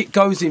think it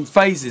goes in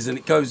phases and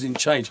it goes in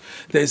change.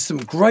 There's some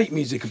great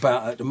music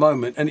about at the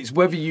moment, and it's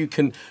whether you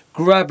can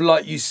grab,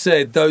 like you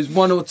said, those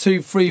 1 or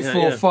 2, 3,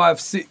 4, 5,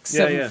 6,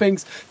 7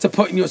 things to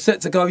put in your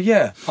set to go.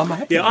 Yeah, I'm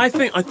happy. Yeah, I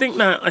think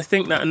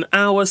that an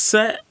hour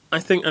set.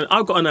 I've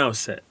got an hour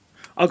set.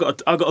 I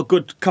got a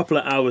good couple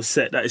of hours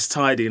set that is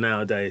tidy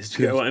nowadays.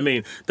 Do you get what I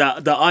mean?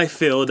 That I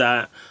feel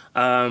that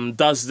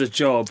does the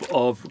job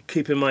of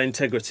keeping my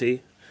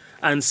integrity,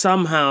 and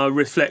somehow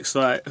reflects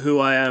like who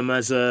I am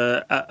as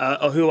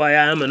who I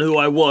am and who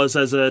I was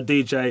as a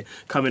DJ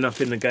coming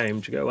up in the game.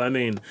 Do you get what I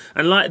mean?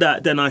 And like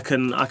that, then I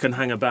can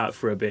hang about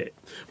for a bit.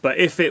 But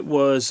if it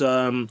was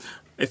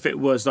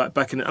like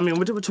back in, I mean,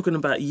 we're talking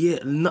about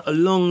a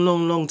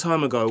long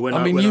time ago.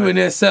 You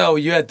and SL,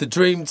 you had the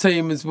Dream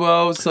Team as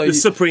well. So the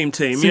Supreme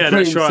Team, yeah,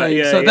 that's right.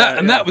 Yeah, so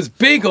that was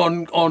big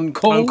on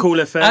Cool. On Cool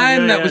FM,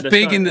 and that was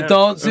big in the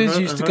dances.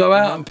 You used to go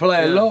out and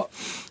play a lot.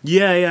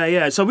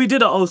 Yeah. So we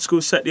did an old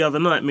school set the other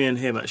night, me and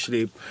him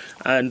actually,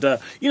 and about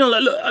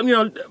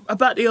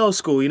the old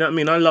school. You know what I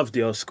mean? I love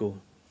the old school.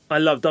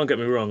 Don't get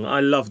me wrong, I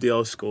love the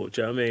old school.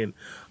 Do you know what I mean?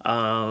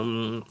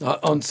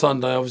 On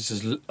Sunday, I was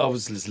just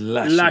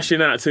lashing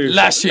out too.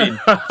 Lashing,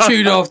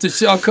 tune after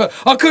tune.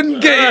 I couldn't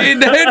get it in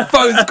the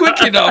headphones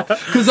quick enough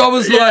because I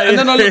was like, and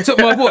then I looked at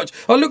my watch.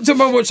 I looked at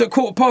my watch at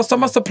 15:15. I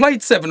must have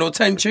played 7 or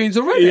 10 tunes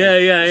already.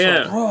 Yeah.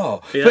 Like, raw.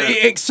 Yeah. But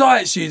it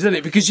excites you, doesn't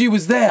it? Because you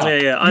was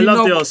there. Yeah. I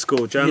love the old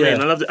school. Do you know what I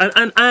mean? I loved it.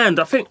 And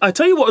I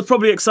tell you what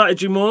probably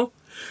excited you more.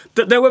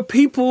 That there were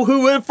people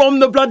who were from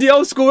the bloody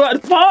old school at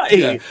the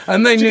party,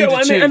 and they knew the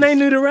tunes, and they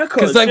knew the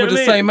records because they were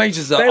the same age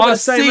as us. I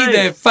see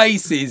their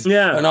faces,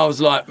 yeah. And I was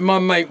like, my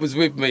mate was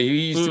with me.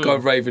 He used to go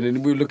raving,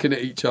 and we were looking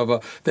at each other.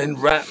 Then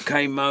Rap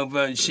came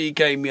over, and she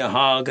gave me a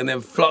hug, and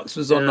then Flux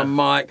was on the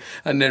mic,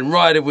 and then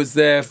Ryder was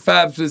there,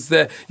 Fabs was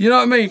there. You know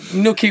what I mean?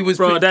 Nookie was.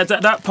 Bro,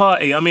 that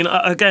party. I mean,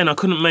 again, I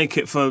couldn't make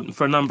it for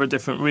a number of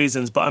different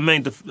reasons, but I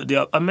made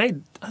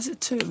Has it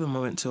 2 of them I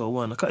went to or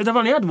 1? I've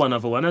only had one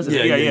other one, hasn't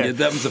it? Yeah.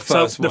 That was the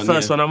first one. The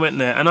first one I went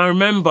there, and I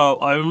remember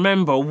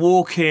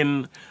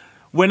walking.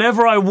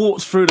 Whenever I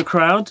walked through the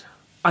crowd,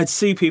 I'd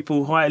see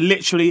people who I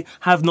literally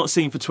have not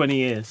seen for 20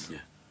 years. Yeah.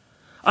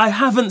 I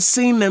haven't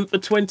seen them for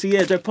 20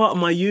 years. They're part of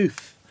my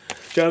youth. Do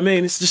you know what I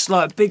mean? It's just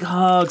like big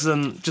hugs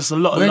and just a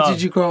lot of love. Where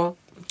did you grow up?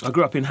 I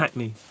grew up in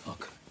Hackney.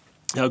 Okay.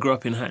 Yeah, I grew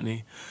up in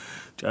Hackney.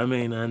 Do you know what I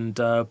mean? And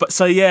do you know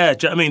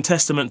what I mean?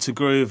 Testament to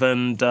Groove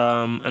and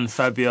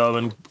Fabio,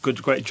 and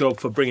great job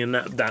for bringing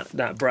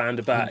that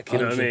brand back. You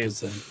know what I mean?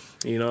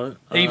 You know,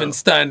 even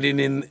standing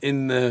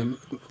in the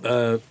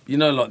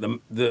like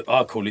the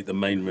I call it the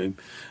main room,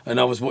 and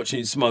I was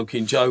watching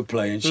Smoking Joe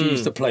play, and she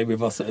used to play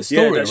with us at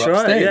Astoria that's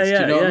upstairs. Right. Yeah, do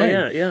you know what I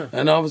mean? Yeah.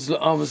 And I was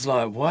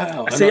like,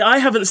 wow. See, I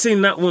haven't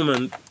seen that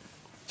woman.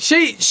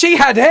 She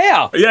had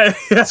hair. Yeah.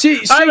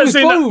 She was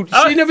bald.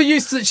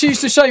 She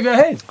used to shave her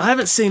head. I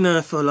haven't seen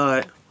her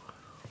for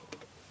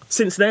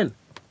since then.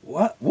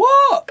 What?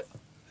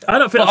 I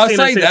don't think I've seen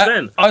her since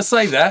then. I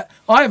say that.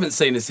 I haven't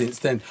seen her since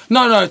then.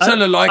 No, tell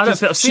her like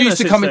she used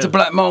to come into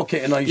Black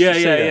Market, and I used to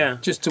see her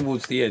just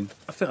towards the end.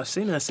 I think I've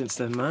seen her since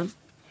then, man.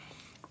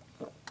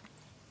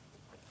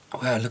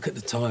 Wow, look at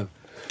the time.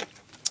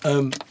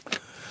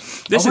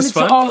 This is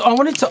fun. I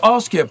wanted to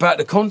ask you about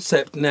the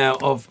concept now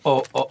of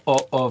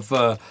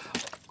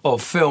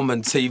film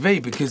and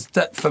TV, because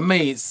that for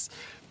me, it's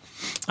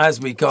as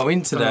we go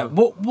into that.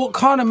 What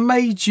kind of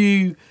made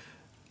you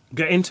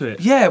get into it?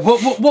 Yeah.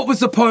 What was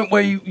the point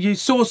where you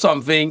saw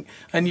something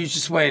and you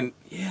just went,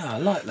 yeah, I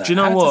like that? Do you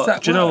know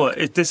what? Do you know what?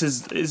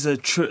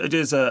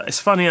 It's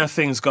funny how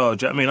things go.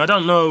 Do you know what I mean? I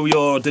don't know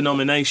your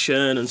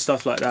denomination and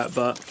stuff like that,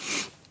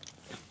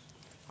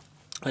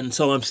 and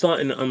so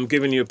I'm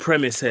giving you a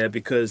premise here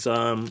because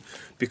you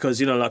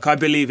know, like, I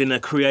believe in a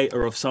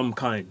creator of some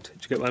kind. Do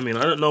you get what I mean?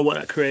 I don't know what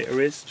that creator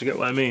is. Do you get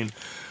what I mean?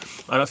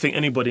 I don't think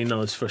anybody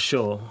knows for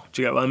sure.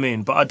 Do you get what I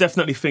mean? But I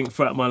definitely think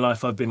throughout my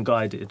life I've been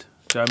guided.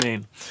 Do you know what I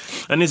mean?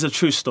 And it's a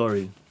true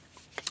story.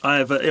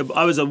 I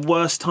was at the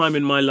worst time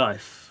in my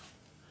life.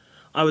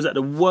 I was at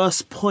the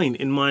worst point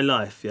in my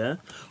life, yeah?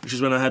 Which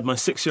is when I had my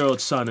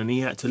 6-year-old son, and he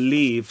had to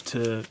leave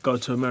to go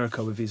to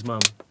America with his mum.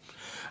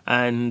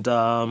 And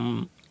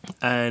I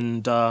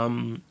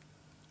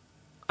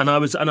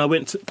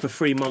went for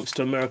 3 months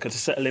to America to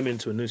settle him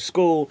into a new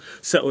school,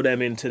 settle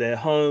them into their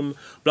home,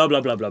 blah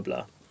blah blah blah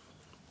blah.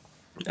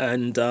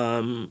 And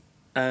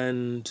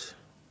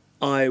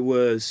I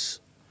was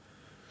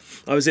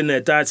in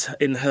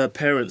her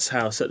parents'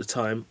 house at the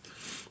time,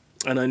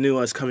 and I knew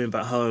I was coming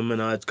back home,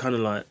 and I'd kind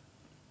of like,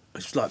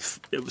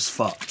 it was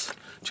fucked.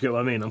 Do you get what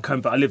I mean? I'm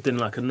coming back. I lived in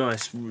like a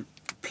nice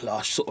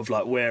plush sort of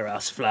like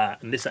warehouse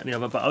flat and this, that and the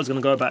other, but I was going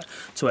to go back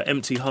to an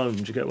empty home.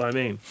 Do you get what I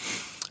mean?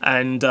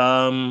 And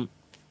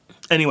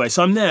anyway,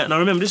 so I'm there, and I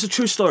remember, this is a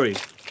true story,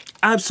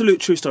 absolute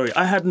true story.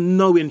 I had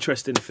no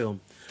interest in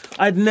film.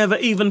 I'd never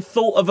even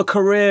thought of a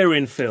career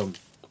in film.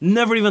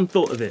 Never even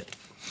thought of it.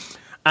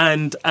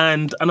 And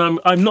I'm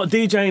not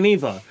DJing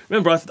either.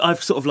 Remember,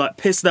 I've sort of like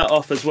pissed that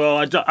off as well.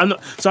 I'm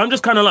not, so I'm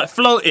just kind of like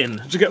floating.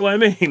 Do you get what I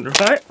mean?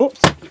 Right?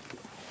 Oops.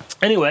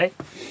 Anyway,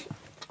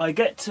 I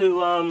get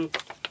to.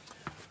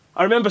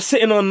 I remember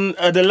sitting on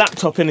the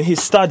laptop in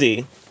his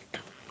study,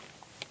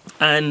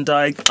 and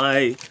I'm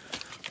going.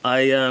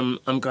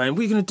 What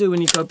are you gonna do when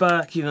you go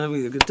back? You know, what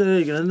are you gonna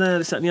do? You're gonna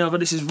this, that, and the other.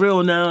 This is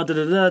real now. Da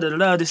da da da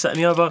da. This, that, and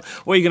the other.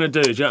 What are you gonna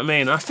do? Do you know what I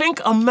mean? I think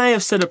I may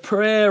have said a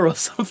prayer or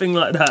something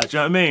like that. Do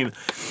you know what I mean?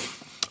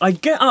 I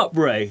get up,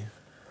 Ray,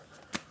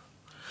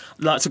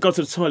 like to go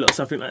to the toilet or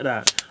something like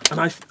that,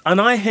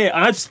 and I hear,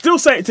 and I still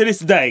say it to this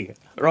day,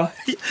 right?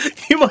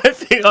 You might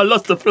think I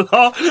lost the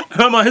plot,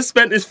 and I might have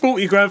spent this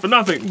 40 grand for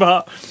nothing,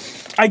 but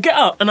I get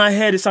up and I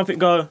hear this something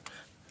go.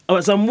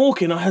 As I'm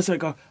walking, I hear something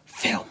go,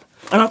 film,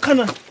 and I'm gone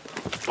like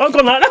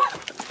that.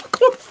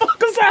 What the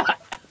fuck is that?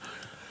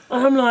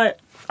 And I'm like,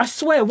 I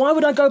swear, why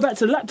would I go back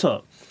to the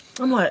laptop?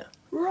 I'm like,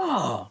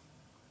 rah,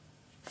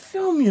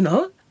 film, you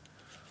know?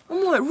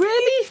 I'm like,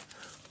 really?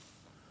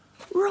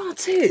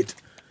 Rotted,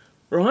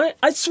 right?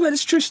 I swear, this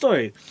is a true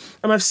story.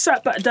 And I've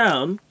sat back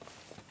down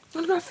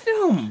and I'm like,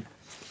 film.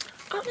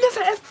 I've never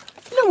ever,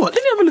 you know what?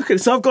 Let me have a look at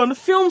this. So I've gone to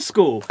film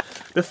school.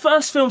 The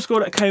first film school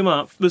that came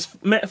up was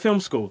Meta Film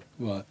School.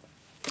 Right.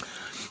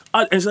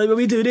 And so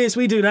we do this,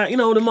 we do that, you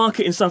know, all the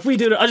marketing stuff, we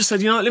do that. I just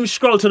said, you know what, let me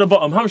scroll to the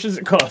bottom. How much does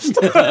it cost?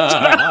 Right.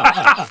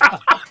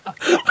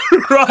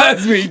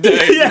 That's me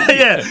doing.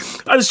 Yeah.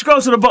 I just scroll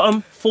to the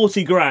bottom,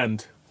 40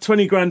 grand.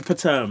 20 grand per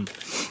term.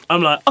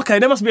 I'm like, okay,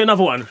 there must be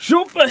another one. Do you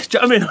know what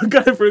I mean? I'm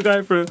going through.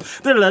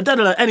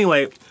 Da-da-da.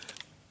 Anyway,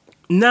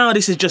 now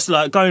this is just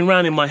like going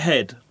round in my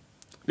head,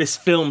 this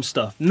film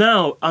stuff.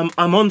 Now I'm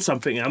on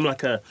something. I'm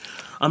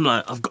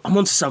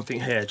onto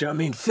something here. Do you know what I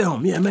mean?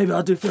 Film. Yeah, maybe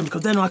I'll do film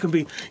because then I can be,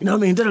 you know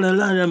what I mean?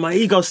 Da-da-da-da, my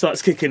ego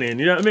starts kicking in.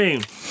 You know what I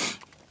mean?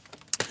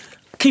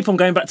 Keep on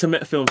going back to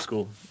Meta Film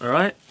School. All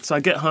right. So I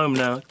get home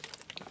now,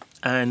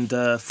 and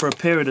for a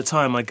period of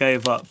time, I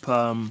gave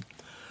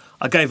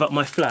up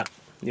my flat,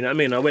 you know what I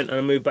mean? I went and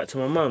I moved back to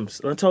my mum's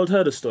and I told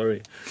her the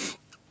story.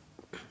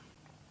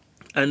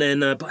 And then,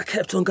 but I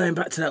kept on going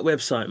back to that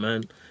website,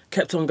 man.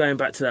 Kept on going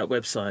back to that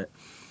website.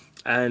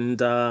 And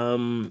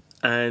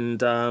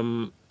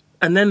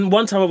then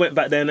one time I went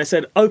back there and they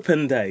said,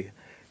 open day.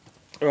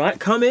 All right,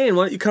 come in,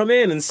 why don't you come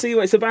in and see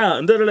what it's about?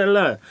 And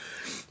da-da-da-da.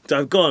 So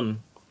I've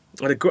gone.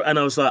 And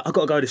I was like, I've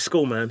got to go to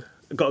school, man.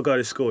 I've got to go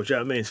to school, do you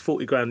know what I mean? It's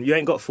 40 grand. You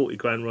ain't got 40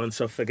 grand, Ron,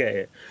 so forget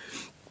it.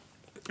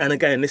 And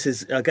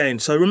again,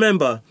 so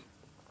remember,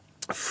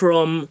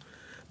 from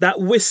that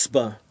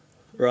whisper,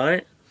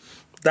 right?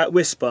 That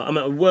whisper, I'm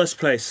at the worst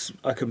place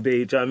I can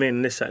be, do you know what I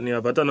mean? This, that, and the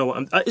other. I don't know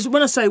what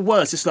when I say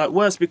worse, it's like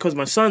worse because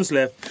my son's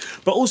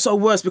left, but also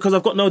worse because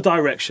I've got no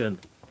direction,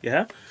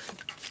 yeah?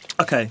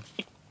 Okay,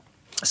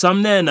 so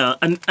I'm there now,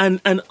 and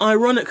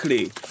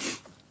ironically,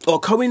 or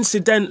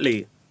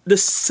coincidentally, the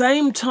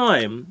same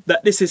time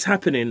that this is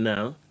happening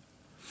now,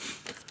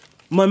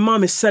 my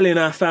mum is selling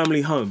our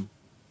family home.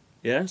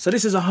 Yeah, so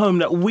this is a home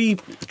that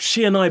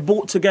she and I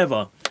bought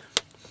together,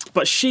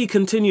 but she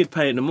continued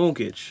paying the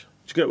mortgage.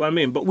 Do you get what I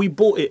mean? But we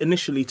bought it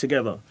initially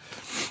together.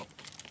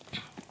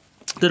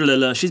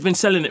 She's been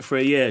selling it for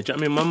a year. Do you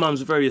know what I mean? My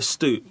mum's very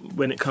astute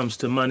when it comes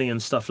to money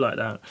and stuff like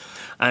that.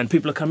 And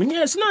people are coming,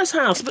 yeah, it's a nice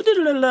house, but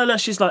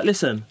she's like,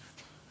 listen,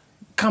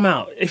 come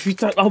out. If you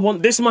I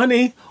want this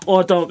money or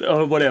I don't,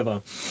 or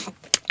whatever.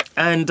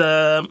 And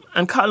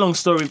cut a long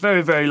story,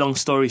 very, very long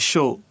story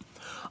short,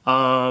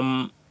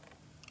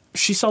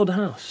 she sold the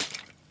house,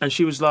 and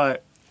she was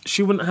like,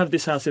 she wouldn't have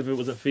this house if it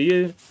wasn't for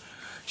you.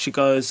 She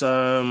goes,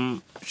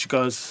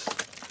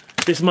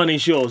 this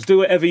money's yours. Do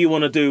whatever you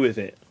want to do with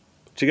it.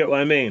 Do you get what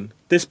I mean?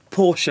 This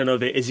portion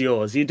of it is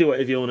yours. You do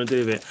whatever you want to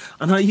do with it.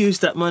 And I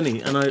used that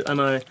money, and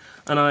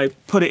I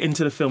put it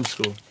into the film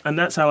school, and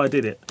that's how I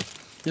did it.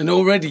 And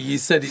already you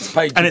said it's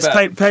paid. And it's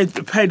back.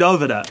 paid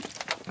over that.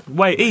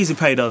 Way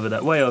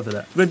over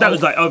that. But that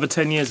was like over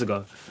 10 years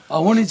ago. I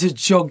wanted to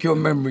jog your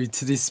memory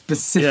to this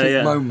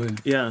specific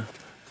moment. Yeah.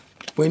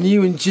 When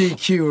you and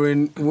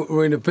GQ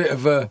were in a bit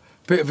of a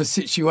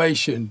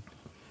situation,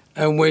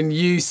 and when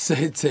you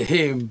said to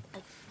him,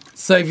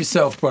 "Save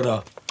yourself,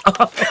 brother."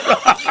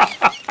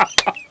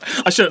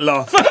 I shouldn't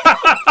laugh.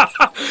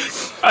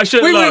 I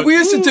shouldn't laugh. We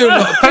used to do a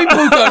lot.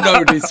 People don't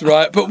know this,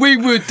 right? But we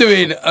were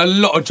doing a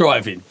lot of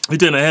driving. We're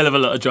doing a hell of a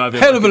lot of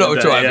driving.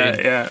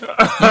 Yeah.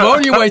 You were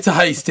on your way to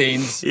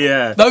Hastings.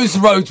 Yeah. Those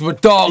roads were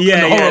dark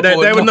and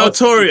horrible. They were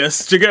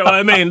notorious. Do you get what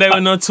I mean? They were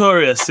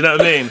notorious. You know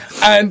what I mean?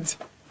 And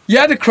you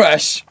had a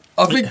crash.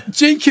 I think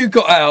GQ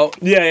got out.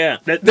 Yeah.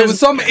 There was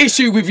some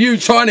issue with you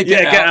trying to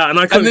get out. And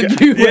I couldn't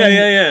get out.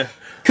 Yeah.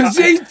 Because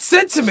he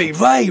said to me,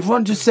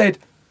 Ron just said,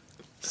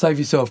 "Save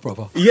yourself,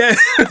 brother." Yeah.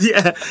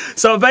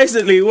 So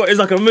basically, it's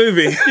like a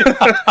movie.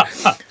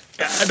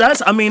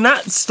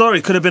 That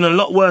story could have been a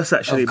lot worse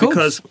actually,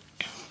 because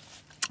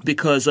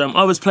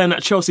I was playing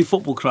at Chelsea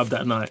Football Club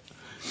that night.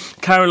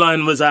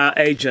 Caroline was our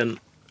agent,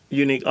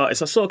 Unique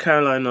Artist. I saw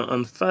Caroline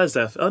on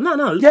Thursday. Oh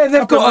no. Yeah,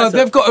 they've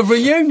got a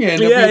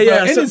reunion. With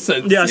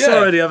Innocence. I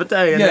saw her the other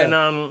day, and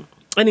then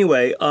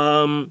anyway.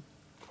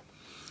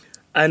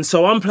 And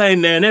so I'm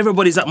playing there, and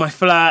everybody's at my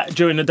flat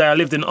during the day. I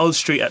lived in Old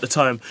Street at the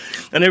time,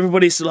 and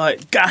everybody's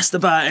like gassed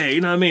about it.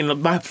 You know what I mean? Like,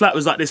 my flat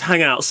was like this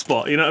hangout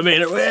spot. You know what I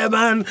mean? Yeah,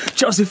 man,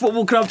 Chelsea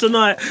Football Club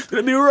tonight. It's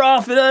gonna be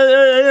rough.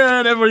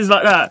 And everybody's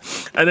like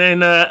that. And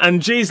then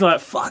and G's like,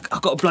 fuck, I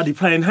got a bloody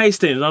play in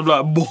Hastings. And I'm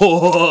like,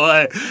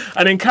 boy.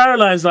 And then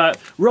Caroline's like,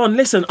 Ron,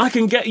 listen, I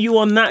can get you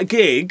on that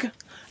gig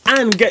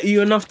and get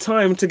you enough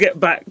time to get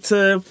back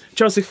to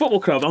Chelsea Football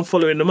Club. I'm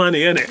following the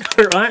money,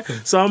 innit? Right?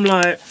 So I'm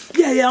like,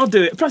 yeah, I'll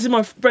do it. Plus, it's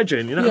my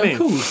brethren, you know what I mean?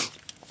 Cool.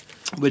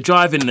 We're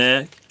driving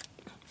there.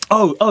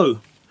 Oh,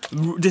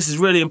 this is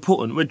really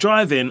important. We're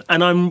driving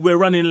and we're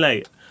running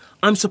late.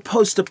 I'm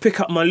supposed to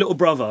pick up my little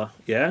brother,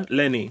 yeah,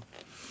 Lenny.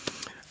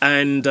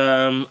 And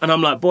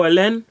I'm like, boy,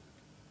 Len,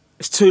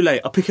 it's too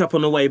late. I'll pick you up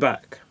on the way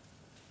back.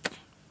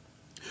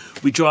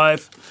 We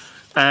drive.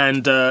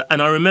 And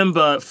I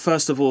remember,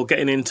 first of all,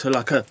 getting into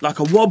like a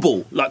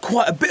wobble, like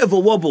quite a bit of a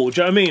wobble.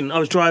 Do you know what I mean? I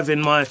was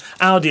driving my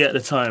Audi at the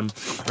time.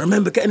 I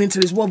remember getting into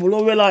this wobble,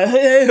 and we're like,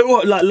 hey,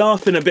 what? Like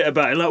laughing a bit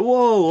about it, like,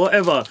 whoa,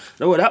 whatever.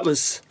 No, that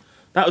was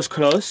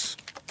close.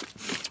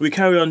 We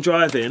carry on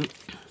driving,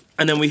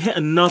 and then we hit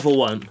another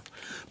one.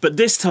 But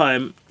this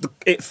time,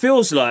 it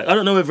feels like, I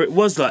don't know whether it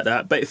was like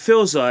that, but it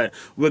feels like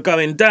we're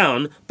going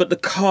down, but the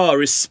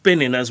car is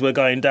spinning as we're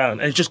going down.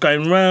 And it's just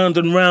going round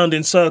and round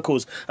in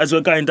circles as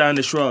we're going down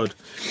this road.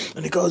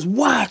 And it goes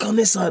whack on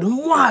this side and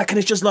whack, and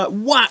it's just like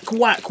whack,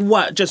 whack,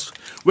 whack.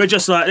 We're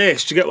just like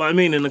this, do you get what I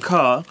mean, in the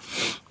car?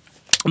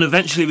 And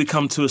eventually we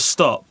come to a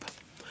stop.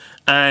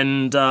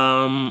 And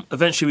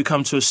eventually we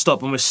come to a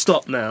stop, and we're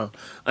stopped now.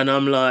 And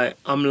I'm like,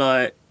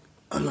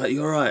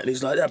 you're right. And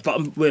he's like, yeah,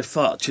 but we're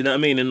fucked, you know what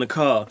I mean, in the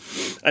car.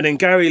 And then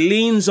Gary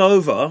leans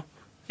over,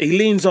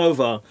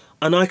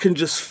 and I can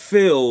just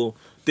feel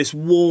this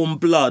warm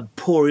blood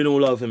pouring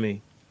all over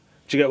me.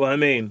 Do you get what I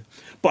mean?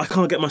 But I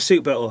can't get my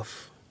seatbelt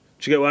off.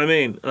 Do you get what I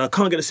mean? And I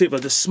can't get the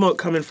seatbelt. There's smoke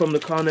coming from the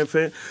car and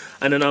everything.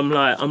 And then I'm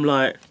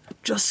like,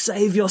 just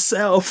save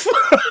yourself.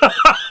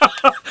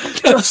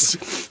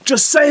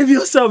 just save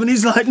yourself. And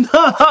he's like, nah. Do you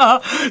know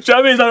what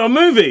I mean? It's like a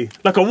movie,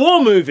 like a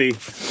war movie.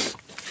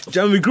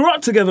 And we grew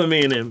up together,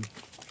 me and him.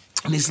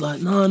 And he's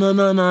like, no.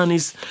 And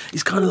he's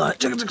kind of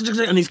like,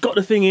 and he's got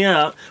the thingy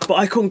out, but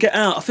I couldn't get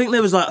out. I think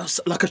there was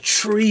like a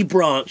tree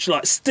branch,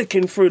 like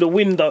sticking through the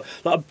window,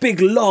 like a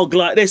big log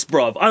like this,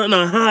 bruv. I don't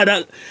know how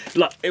that,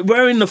 like,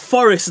 we're in the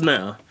forest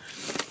now.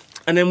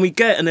 And then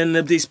and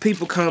then these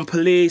people come,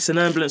 police and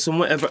ambulance and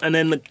whatever. And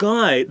then the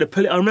guy,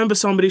 I remember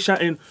somebody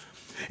shouting,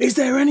 is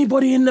there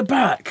anybody in the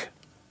back?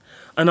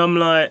 And I'm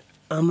like,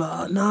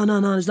 no,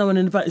 there's no one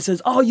in the back. It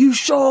says, are you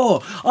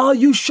sure?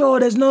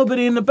 There's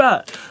nobody in the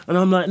back? And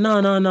I'm like,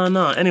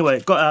 no. Anyway,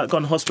 got out,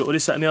 gone to hospital,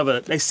 this, that and the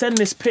other. They send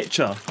this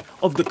picture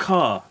of the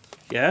car,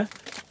 yeah?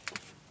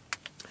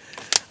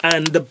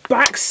 And the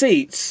back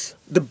seats,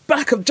 the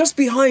back of just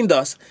behind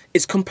us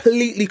is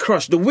completely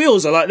crushed. The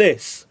wheels are like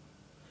this.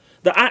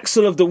 The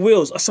axle of the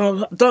wheels.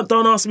 So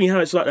don't ask me how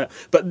it's like that.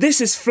 But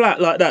this is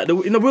flat like that. The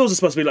wheels are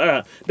supposed to be like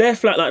that. They're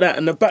flat like that.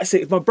 And the back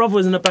seat, if my brother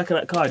was in the back of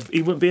that car,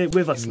 he wouldn't be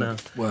with us now.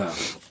 Wow.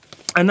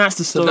 And that's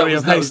the story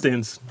of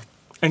Hastings.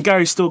 And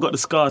Gary's still got the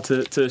scar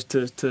to tell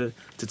the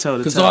tale.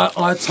 Because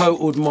I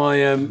totaled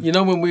my, you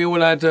know when we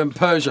all had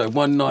Peugeot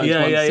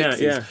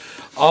 1916s? Yeah.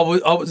 I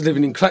was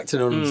living in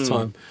Clacton at the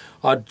time.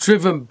 I'd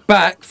driven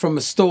back from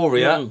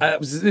Astoria.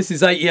 This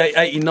is 88,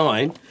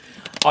 89.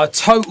 I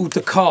totaled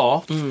the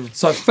car,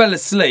 so I fell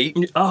asleep.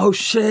 Oh,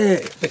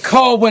 shit. The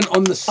car went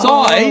on the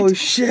side,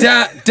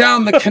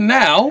 down the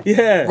canal,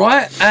 yeah.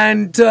 Right?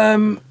 And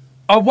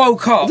I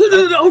woke up.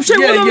 Oh, shit,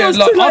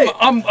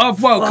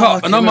 I've woke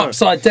up and I'm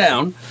upside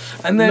down.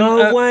 And then,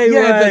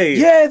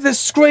 the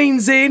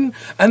screen's in.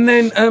 And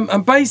then,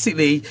 and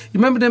basically, you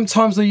remember them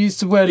times I used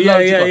to wear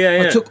loads of gold?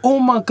 I took all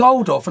my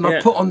gold off and I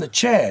put on the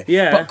chair.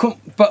 Yeah.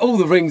 But all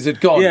the rings had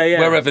gone,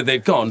 wherever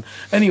they'd gone.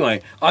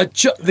 Anyway,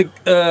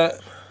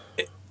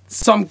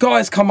 some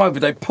guys come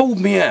over, they pulled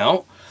me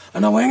out,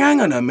 and I went,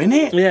 hang on a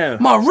minute. Yeah.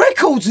 My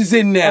records is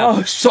in there.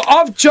 Oh, so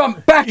I've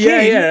jumped back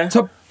in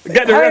to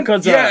get the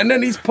records out. Yeah, and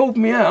then he's pulled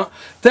me out.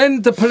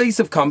 Then the police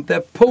have come,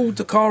 they've pulled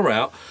the car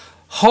out.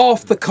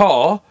 Half the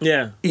car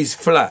is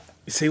flat.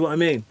 You see what I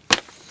mean?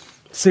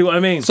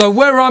 So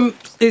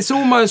it's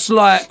almost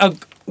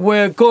like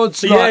where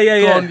God's like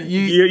gone,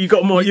 you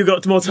got more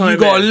time. You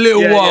got a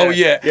little while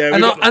yet.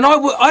 And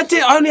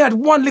I only had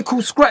one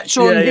little scratch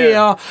on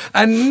here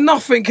and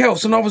nothing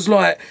else. And I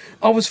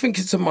was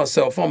thinking to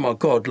myself, oh my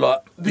God,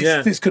 like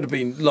this could have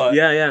been like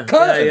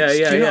curtains.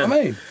 Do you know what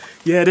I mean?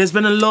 Yeah, there's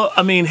been a lot.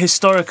 I mean,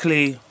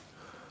 historically,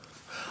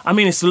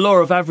 it's the law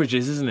of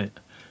averages, isn't it?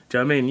 Do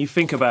you know what I mean? You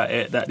think about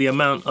it, that the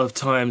amount of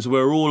times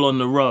we're all on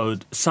the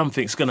road,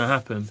 something's going to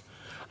happen.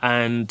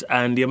 And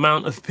the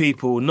amount of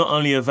people not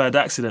only have had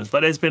accidents,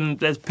 but there's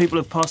people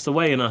have passed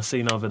away in our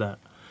scene over that.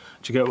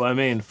 Do you get what I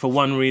mean? For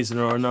one reason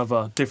or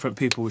another, different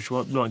people, which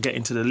we'll not get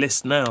into the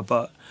list now.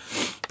 But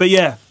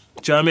yeah,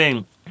 do you know what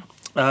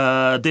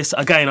I mean? This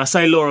again, I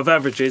say law of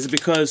averages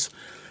because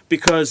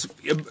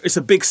it's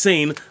a big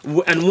scene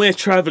and we're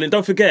travelling.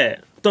 Don't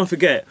forget,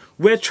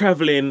 we're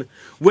travelling.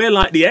 We're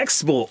like the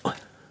export.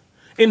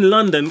 in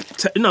London,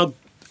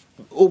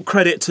 all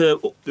credit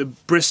to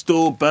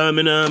Bristol,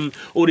 Birmingham,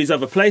 all these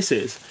other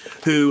places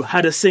who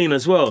had a scene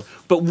as well.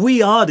 But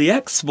we are the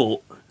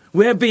export.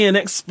 We're being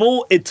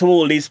exported to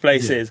all these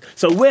places.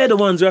 So we're the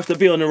ones who have to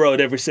be on the road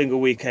every single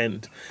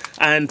weekend.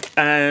 And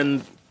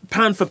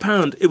pound for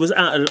pound, it was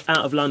out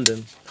of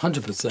London.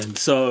 100%.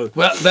 So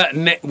that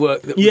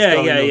network that was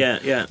going on.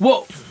 Yeah.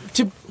 What?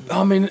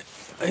 I mean,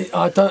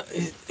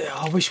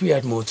 I wish we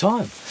had more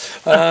time.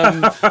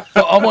 But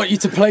I want you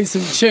to play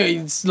some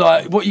tunes.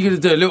 Like, what are you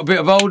going to do? A little bit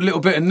of old, a little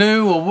bit of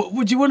new, or what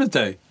would you want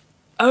to do?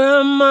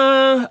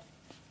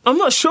 I'm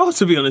not sure,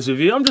 to be honest with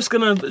you. I'm just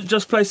going to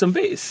play some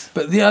beats.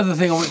 But the other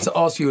thing I wanted to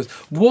ask you is,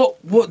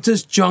 what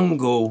does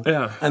jungle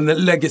and the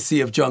legacy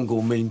of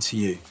jungle mean to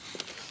you?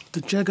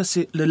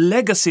 The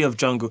legacy of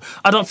jungle.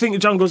 I don't think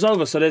jungle's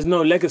over, so there's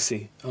no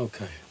legacy.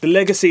 Okay. The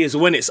legacy is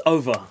when it's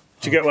over.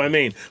 Do you get what I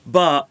mean?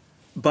 But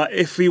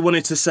if we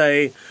wanted to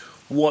say,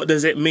 what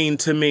does it mean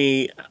to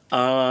me?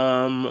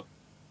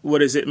 What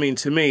does it mean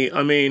to me?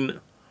 I mean,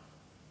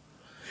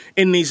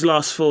 in these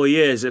last 4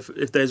 years,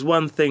 if there's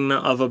one thing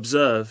that I've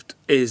observed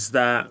is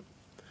that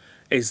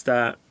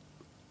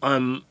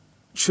I'm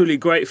truly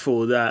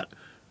grateful that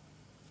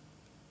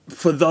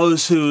for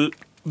those who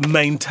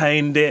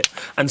maintained it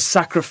and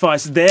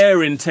sacrificed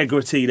their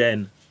integrity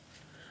then,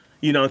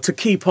 to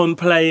keep on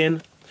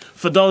playing,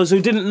 for those who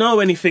didn't know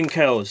anything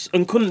else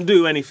and couldn't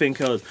do anything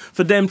else,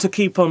 for them to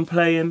keep on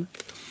playing,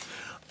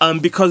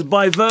 because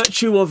by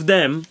virtue of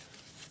them,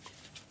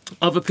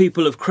 other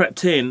people have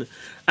crept in,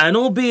 and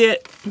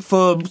albeit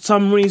for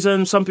some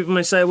reason, some people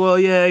may say, well,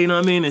 yeah, you know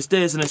what I mean, it's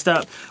this and it's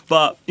that,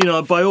 but,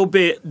 by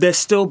albeit, there's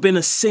still been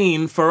a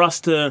scene for us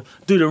to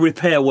do the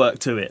repair work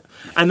to it,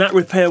 and that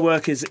repair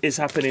work is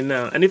happening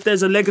now. And if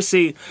there's a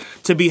legacy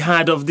to be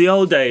had of the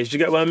old days, do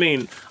you get what I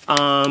mean?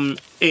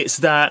 It's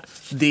that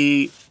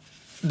the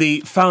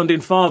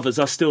founding fathers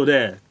are still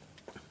there.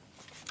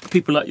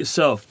 People like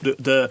yourself, you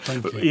know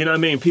what I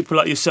mean? People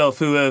like yourself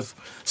who have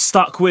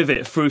stuck with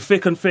it through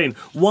thick and thin,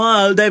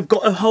 while they've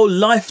got a whole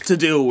life to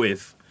deal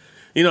with.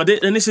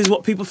 And this is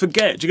what people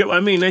forget. Do you get what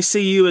I mean? They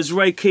see you as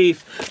Ray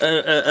Keith,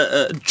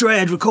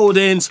 Dread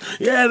Recordings,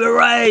 yeah, but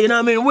Ray, you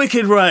know what I mean?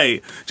 Wicked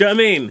Ray. Do you know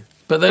what I mean?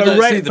 But they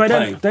don't see the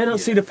pain. They don't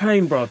see the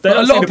pain, bro. But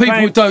a lot of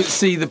people don't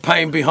see the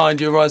pain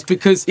behind your eyes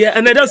because... Yeah,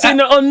 and they don't see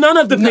none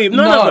of the people,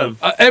 none of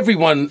them.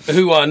 Everyone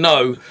who I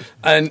know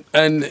and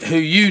who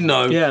you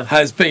know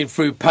has been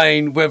through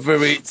pain,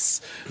 whether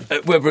it's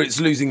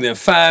losing their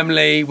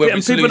family, whether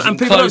it's losing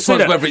close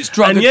ones, whether it's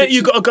drug addiction. And yet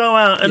you've got to go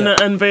out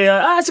and be,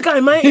 how's it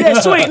going, mate? Yeah,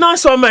 sweet,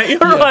 nice one, mate. You're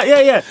right,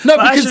 yeah. No,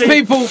 but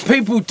because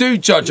people do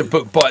judge a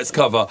book by its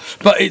cover,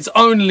 but it's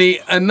only...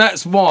 And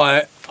that's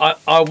why...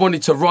 I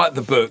wanted to write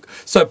the book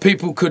so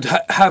people could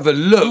have a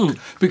look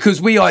because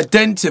we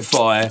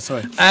identify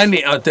and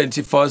it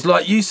identifies,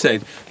 like you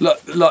said,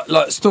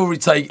 like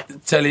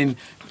storytelling,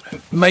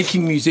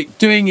 making music,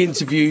 doing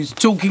interviews,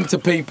 talking to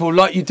people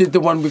like you did the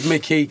one with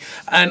Mickey,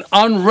 and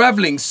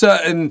unravelling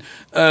certain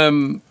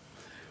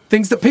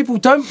things that people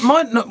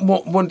might not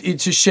want you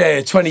to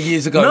share 20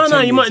 years ago. No.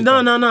 Do you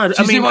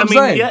see what I'm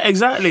saying? Yeah,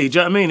 exactly. Do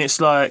you know what I mean?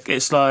 It's like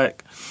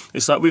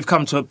we've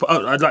come to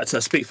I'd like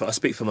to speak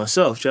for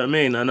myself, do you know what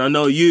I mean? And I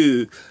know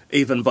you,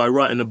 even by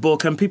writing a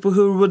book, and people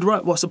who would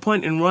write, what's the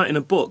point in writing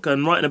a book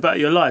and writing about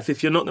your life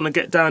if you're not going to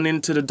get down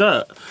into the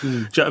dirt? Do you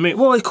know what I mean?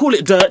 Well, call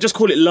it dirt, just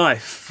call it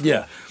life.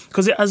 Yeah.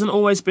 Because it hasn't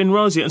always been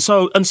rosy, and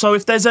so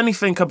if there's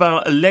anything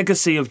about a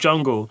legacy of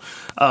jungle,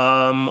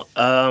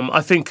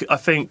 I think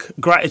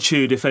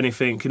gratitude, if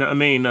anything, you know what I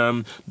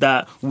mean,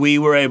 that we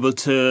were able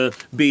to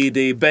be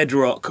the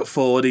bedrock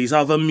for these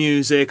other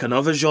music and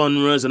other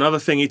genres and other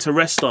thingy to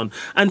rest on,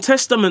 and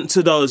testament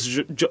to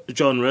those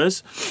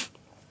genres.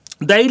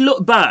 They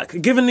look back,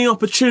 given the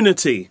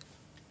opportunity,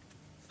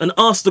 and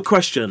ask the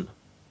question.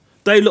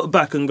 They look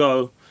back and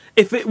go,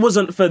 if it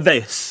wasn't for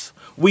this,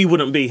 we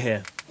wouldn't be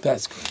here.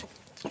 That's great.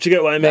 Do you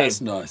get what I mean?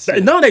 That's nice.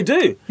 No, they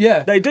do.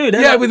 Yeah. They do.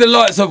 With the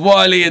likes of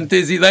Wiley and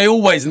Dizzy, they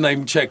always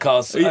name check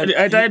us.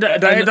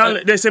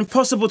 It's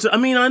impossible to... I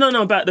mean, I don't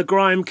know about the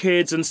grime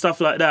kids and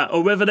stuff like that,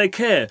 or whether they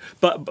care.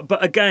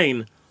 But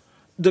again,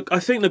 I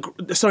think not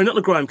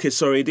the grime kids,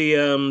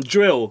 the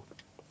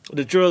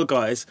drill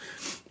guys,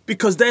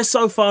 because they're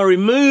so far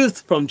removed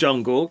from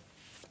jungle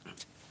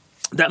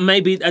that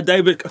maybe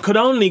they could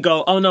only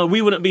go, oh no,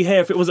 we wouldn't be here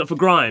if it wasn't for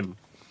grime.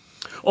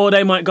 Or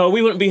they might go,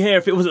 we wouldn't be here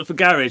if it wasn't for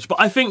garage.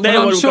 But I think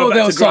I'm sure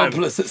they'll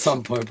sample us at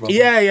some point, brother.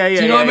 Yeah. Do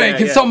you know what I mean?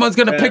 Because someone's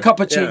going to pick up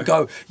a tune and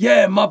go,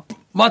 yeah,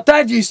 my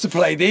dad used to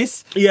play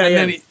this. Yeah,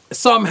 and then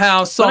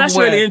somehow, somewhere... Well, that's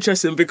really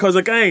interesting because,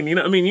 again, you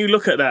know what I mean? You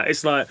look at that,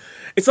 it's like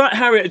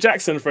Harriet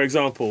Jackson, for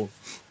example.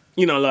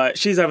 You know, like,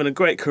 she's having a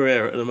great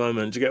career at the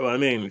moment. Do you get what I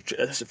mean?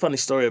 It's a funny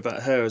story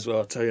about her as well,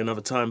 I'll tell you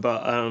another time.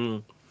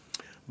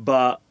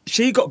 But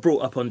she got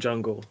brought up on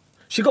jungle.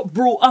 She got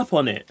brought up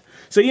on it.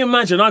 So you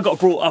imagine I got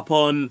brought up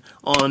on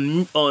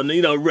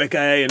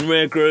reggae and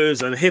rare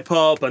grooves and hip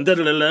hop and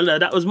da-da-da-da-da.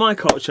 That was my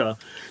culture.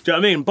 Do you know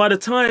what I mean? By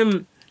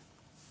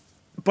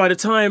the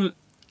time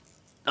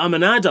I'm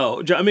an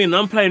adult. Do you know what I mean?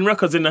 I'm playing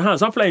records in the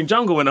house. I'm playing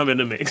jungle when I'm in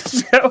the mix. Do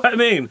you know what I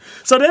mean?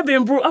 So they're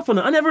being brought up on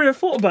it. I never really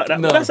thought about that.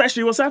 No. But that's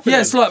actually what's happening.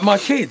 Yeah, it's like my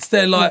kids.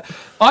 They're like,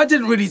 I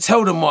didn't really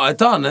tell them what I'd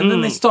done, and then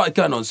they started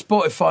going on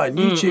Spotify and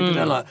YouTube, and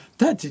they're like,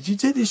 Dad, did you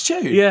do this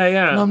tune? Yeah,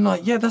 yeah. And I'm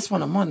like, yeah, that's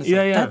one of mine. It's Yeah,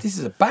 like, yeah. Dad, this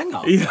is a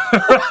banger.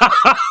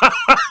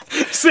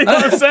 See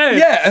what I'm saying?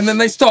 Yeah, and then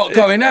they start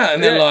going out,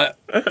 and they're like,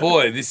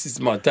 boy, this is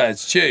my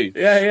dad's tune.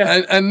 Yeah,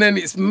 yeah. And then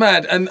it's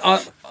mad. And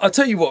I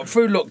tell you what,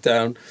 through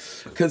lockdown,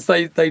 because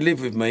they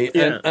live with me,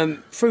 Yeah.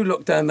 and through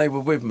lockdown they were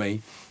with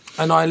me,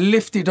 and I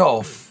lifted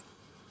off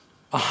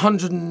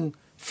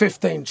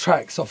 115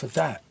 tracks off of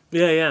that.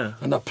 Yeah, yeah.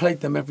 And I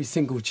played them every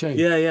single tune.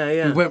 Yeah, yeah,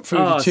 yeah. We went through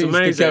Oh, the it's tunes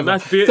amazing. together.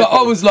 That's beautiful. So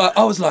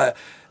I was like,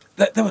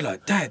 they were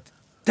like, Dad,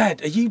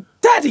 are you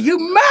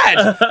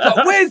mad?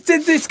 Like, where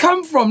did this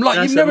come from? Like,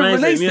 That's you've never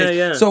amazing. released Yeah, this.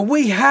 yeah. So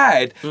we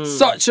had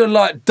such a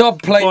like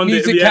dub plate Bonded-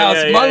 music yeah, house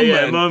yeah, yeah, moment.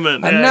 yeah,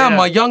 moment. And Yeah, now yeah.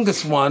 my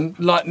youngest one,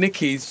 like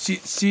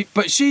Nikki's,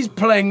 but she's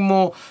playing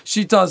more.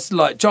 She does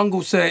like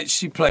jungle sets.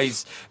 She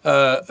plays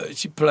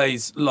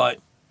like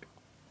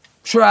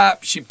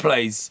trap. She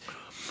plays.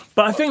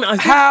 But I think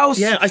House,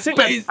 Yeah, I think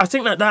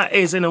but that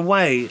is in a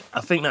way.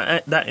 I think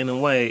that in a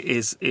way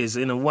is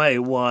in a way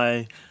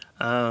why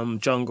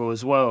jungle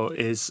as well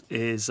is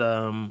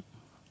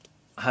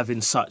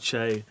having such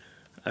a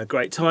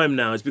great time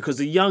now, is because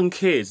the young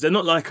kids, they're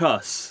not like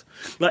us.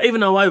 Like, even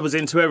though I was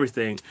into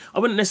everything, I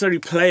wouldn't necessarily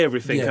play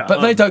everything. Yeah, at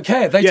but they home. don't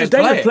care. They just they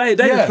play would play. it.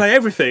 They Yeah. would play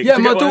everything. Yeah,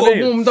 Do you my get what I daughter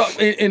mean? warmed up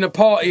in a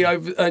party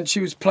over, and she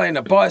was playing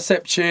a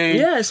bicep tune.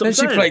 Yeah, that's what then I'm she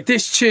saying. played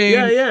this tune.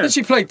 Yeah, yeah. Then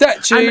she played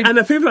that tune. And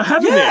the people are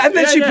having it. yeah, and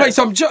then she yeah. played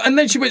some, and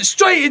then she went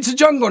straight into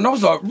jungle, and I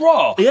was like,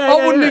 raw. Yeah, I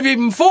yeah, wouldn't yeah. have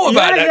even thought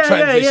about Yeah, that yeah, yeah,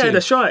 transition. yeah,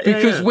 that's right. Yeah,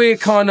 Because yeah. we're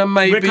kind of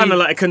maybe We're kind of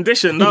like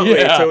conditioned, aren't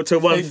Yeah, we, to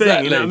one thing?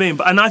 exactly. You know what I mean?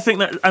 But I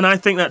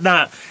think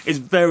that is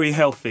very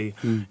healthy,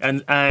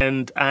 and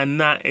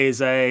that is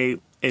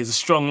a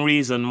strong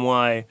reason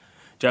why.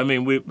 Do you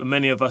know what I mean?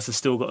 Many of us have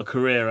still got a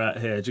career out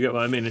here. Do you get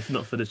what I mean? If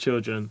not for the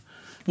children.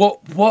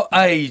 What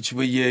age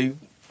were you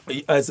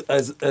as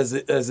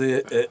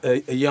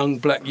a young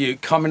black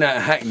youth coming out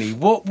of Hackney?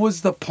 What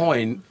was the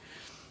point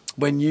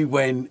when you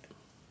went,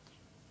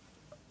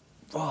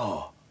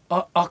 oh,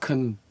 I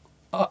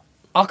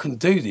can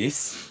do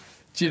this?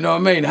 Do you know what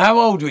I mean? How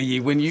old were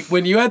you when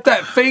you had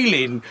that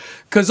feeling?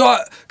 Because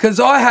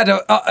I had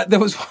there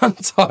was one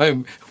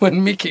time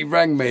when Mickey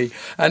rang me,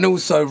 and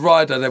also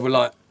Ryder, they were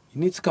like, you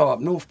need to go up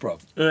north, bro.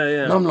 Yeah,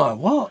 yeah. And I'm like,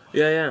 what?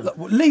 Yeah, yeah. Like,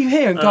 well, leave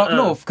here and go up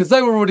north, because they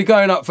were already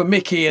going up for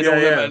Mickey and Yeah, all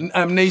yeah. them and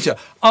Amnesia.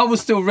 I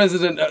was still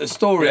resident at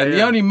Astoria, and the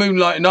yeah. only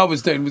moonlighting I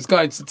was doing was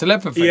going to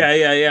Telepathy. Yeah,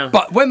 yeah, yeah.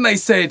 But when they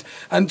said,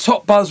 and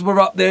Top Buzz were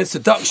up there,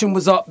 Seduction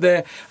was up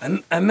there,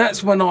 and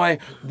that's when I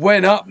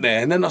went up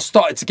there, and then I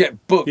started to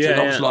get booked, Yeah,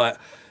 and I was yeah. like,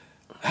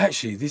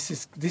 actually, this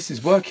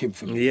is working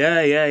for me.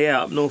 Yeah, yeah,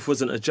 yeah. Up north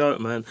wasn't a joke,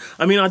 man.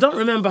 I mean, I don't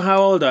remember how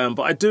old I am,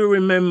 but I do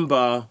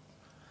remember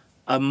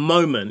a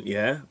moment,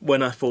 yeah,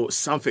 when I thought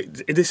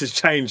this has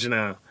changed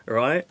now,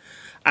 right?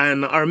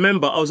 And I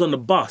remember I was on the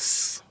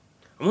bus.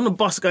 I'm on the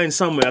bus going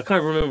somewhere. I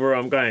can't remember where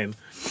I'm going.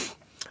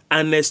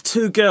 And there's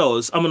two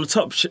girls. I'm on the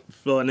top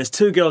floor, and there's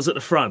two girls at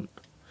the front.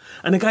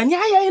 And they're going,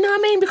 yeah, you know what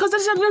I mean? Because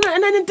this, and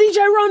then DJ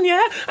Ron,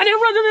 yeah? And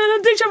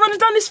then DJ Ron has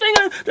done this thing.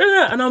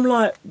 And I'm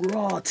like,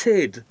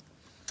 rotted.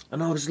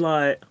 And I was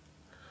like,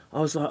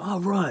 oh,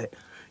 right.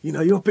 You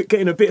know, you're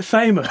getting a bit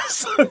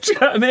famous. Do you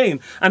know what I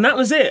mean? And that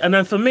was it. And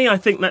then for me, I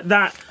think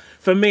that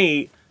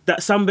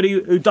somebody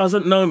who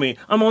doesn't know me,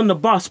 I'm on the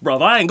bus,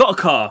 bruv. I ain't got a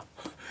car.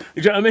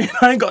 You know what I mean?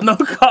 I ain't got no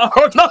car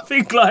or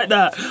nothing like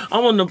that.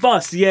 I'm on the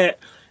bus, yet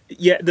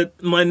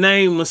my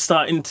name was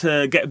starting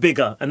to get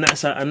bigger, and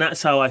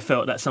that's how I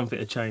felt that something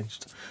had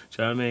changed.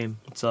 Do you know what I mean?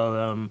 So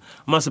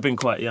I must have been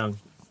quite young.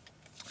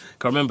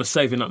 I remember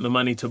saving up the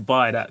money to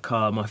buy that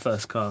car, my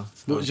first car.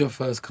 What was your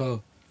first car?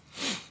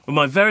 Well,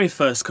 my very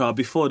first car,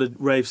 before the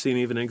rave scene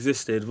even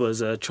existed,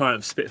 was a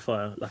Triumph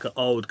Spitfire, like an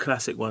old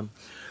classic one.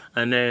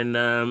 And then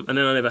I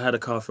never had a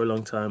car for a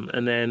long time.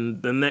 And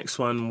then the next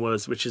one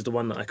was, which is the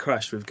one that I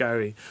crashed with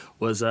Gary,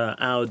 was an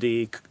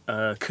Audi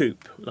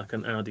coupe, like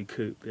an Audi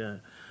coupe, yeah.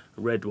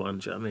 A red one,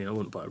 do you know what I mean? I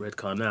wouldn't buy a red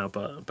car now,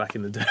 but back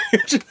in the day,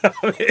 do you know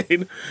what I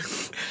mean?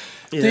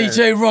 Yeah.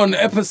 DJ Ron,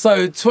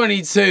 episode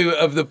 22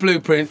 of The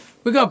Blueprint.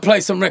 We're going to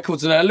play some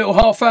records now, a little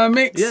half-hour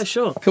mix. Yeah,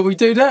 sure. Can we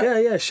do that?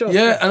 Yeah, sure.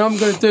 Yeah, and I'm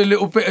going to do a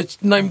little bit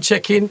of name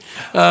checking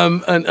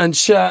and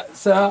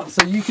shouts out.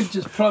 So you can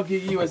just plug your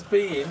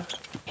USB in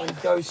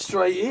and go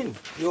straight in.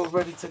 You're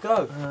ready to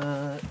go.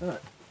 Right.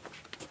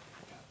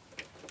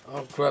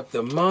 I'll grab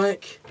the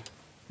mic.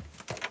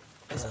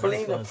 It's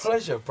been a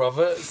pleasure,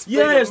 brother. It's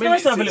Yeah, been a it's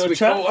nice to have a minute little since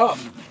chat. we caught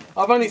up.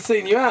 I've only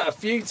seen you out a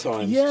few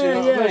times. Yeah, do you know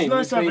what I it's mean?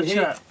 nice to have We've a been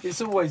chat.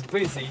 It's always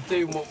busy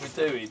doing what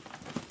we're doing.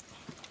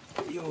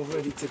 You're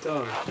ready to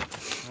go.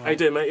 How you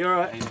doing, mate? You all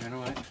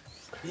right?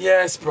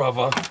 Yes,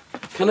 brother.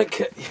 Can I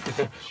get...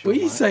 What are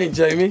you saying,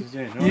 Jamie?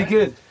 You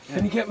good? Yeah.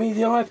 Can you get me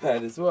the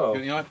iPad as well?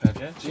 Got the iPad,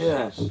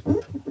 yeah?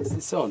 Yeah. Is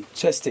this on?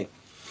 Testing.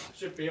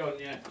 Should be on,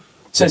 yeah.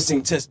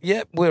 Testing, test.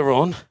 Yep, we're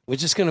on. We're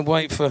just going to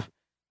wait for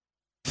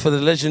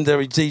the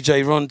legendary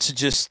DJ Ron to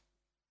just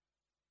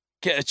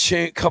get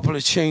a couple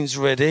of tunes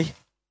ready.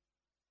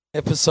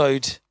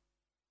 Episode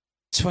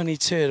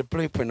 22 of the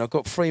Blueprint. I've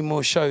got 3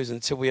 more shows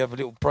until we have a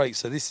little break,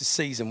 so this is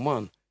season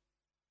 1.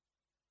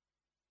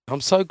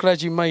 I'm so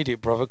glad you made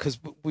it, brother, because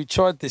we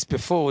tried this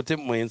before,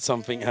 didn't we, and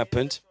something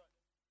happened.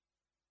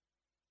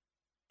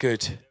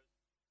 Good.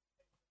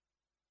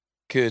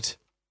 Good.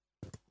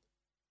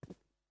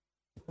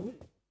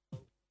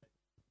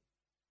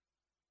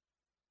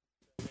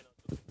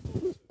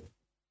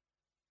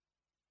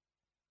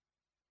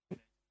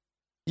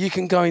 You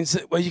can go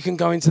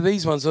into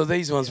these ones or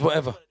these ones,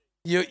 whatever.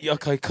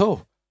 Okay,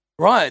 cool.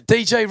 Right,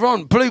 DJ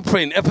Ron,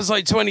 Blueprint,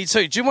 episode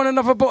 22. Do you want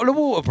another bottle of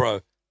water, bro?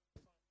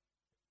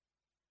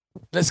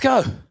 Let's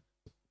go.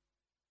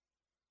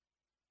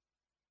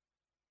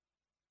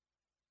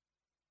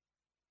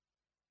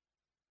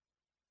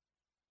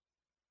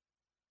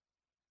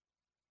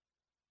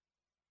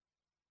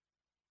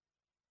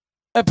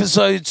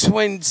 Episode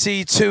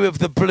 22 of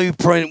the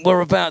Blueprint.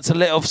 We're about to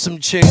let off some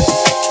tunes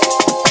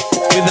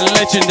with the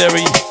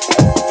legendary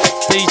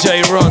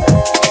DJ Ron.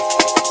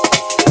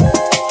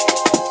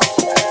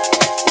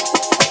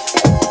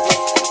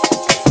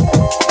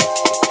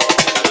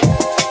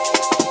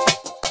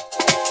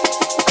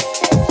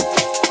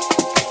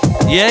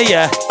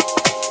 Yeah.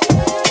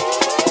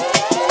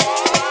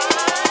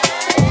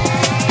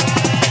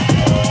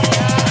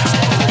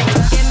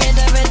 Give me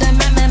the rhythm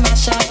and me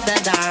mash up the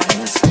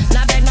dance.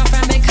 Not beg no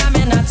friend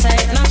becoming, not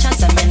take no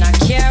chance. I mean, not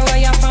care where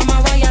you're from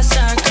or what your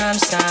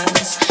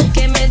circumstance.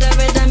 Give me the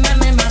rhythm and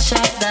me mash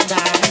up the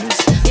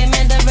dance. Give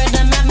me the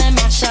rhythm and me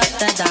mash up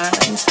the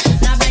dance.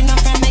 Not beg no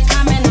friend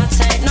becoming, not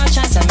take no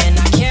chance. I mean,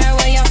 not care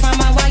where you're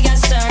from or what your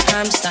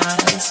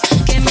circumstance.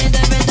 Give me the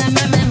rhythm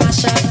and me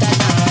mash up the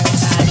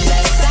dance.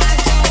 Unless I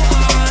go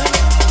on,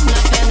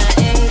 nothing to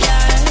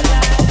England.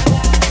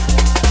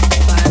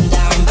 Burn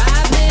down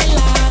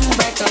Babylon,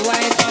 break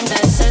away from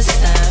the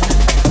system.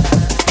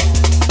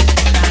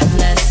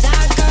 Unless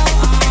I go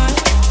on,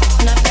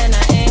 nothing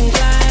to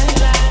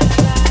England.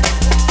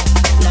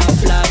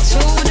 Love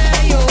to the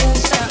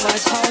youth, that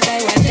was how they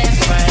were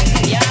different.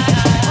 Yeah.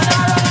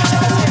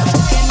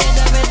 Give me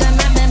the rhythm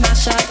and me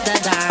mash up the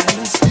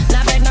dance.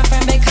 Not beg no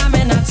friend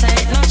becoming, not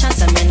take no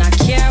chance. I mean, not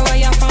care where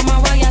you're from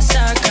or what your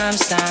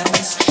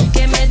circumstance.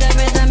 Give me the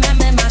rhythm and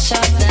me mash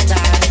up the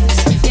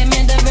dance. Give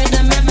me the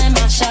rhythm and me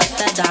mash up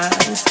the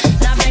dance.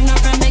 Not beg no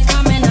friend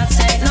becoming, not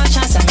take no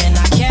chance. I mean,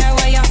 not care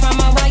where you're from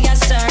or what your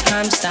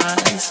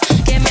circumstance.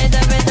 Give me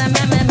the rhythm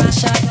and me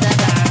mash up the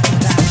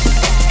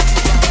dance.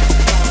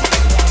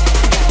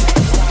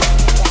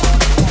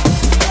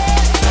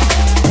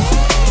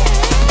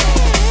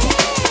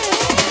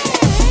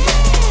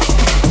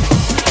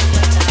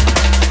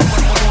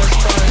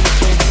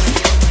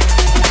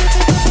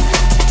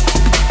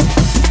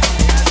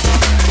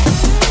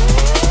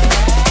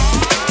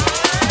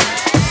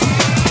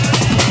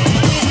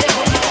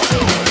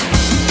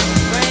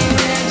 Bring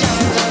the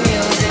jungle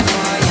music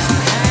for your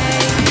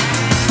eye.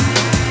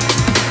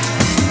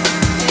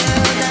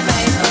 Feel the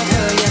bass go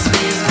through your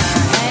speaker.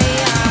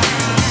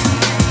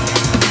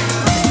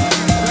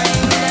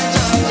 Bring the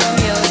jungle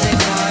music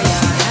for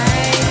your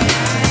eye.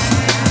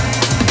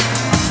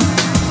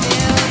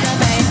 Feel the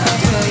bass go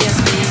through your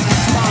speaker.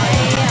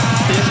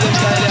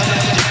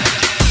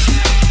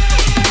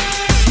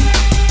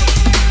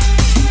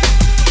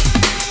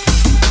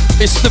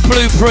 It's the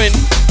Blueprint.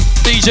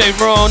 DJ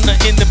Ron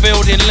in the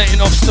building,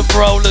 letting off some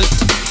rollers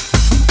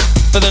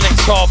for the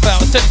next half hour.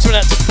 Send this one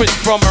out to Chris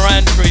Brommer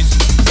Andrews.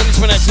 Send this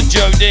one out to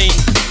Jodine.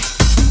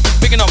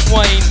 Picking up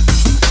Wayne.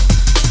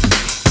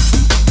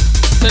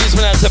 Send this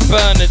one out to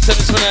Bernard. Send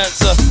this one out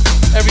to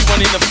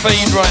everyone in the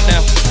feed right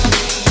now.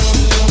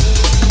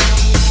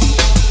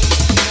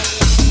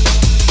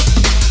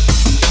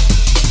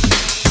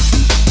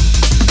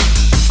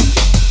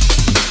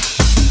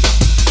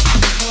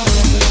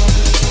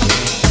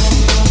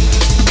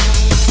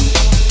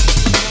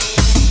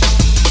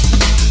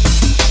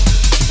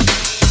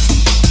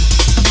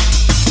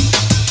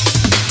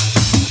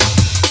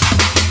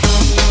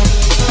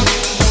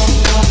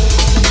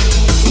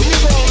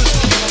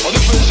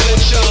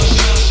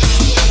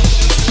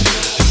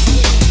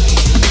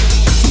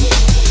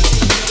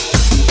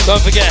 Don't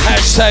forget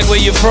hashtag where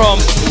you're from.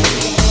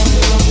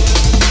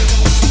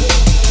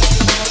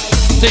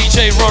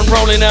 DJ Ron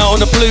rolling out on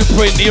the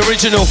Blueprint, the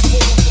original.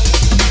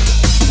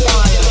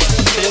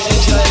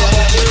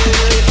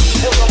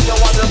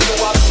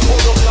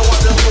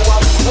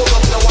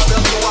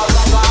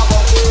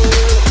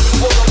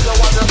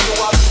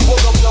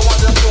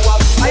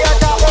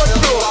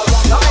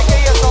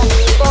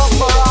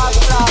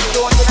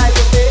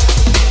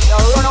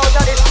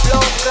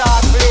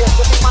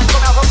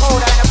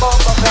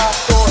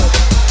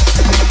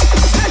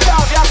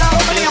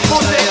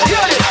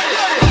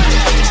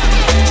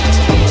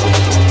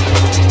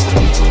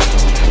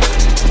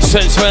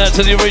 Send this one out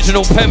to the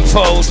original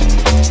Penfold.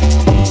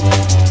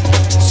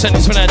 Send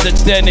this one out to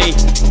Denny.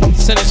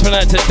 Send this one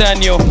out to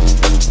Daniel.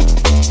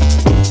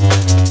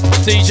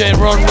 DJ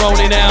Ron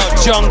rolling out.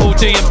 Jungle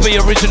D&B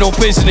original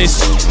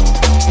business.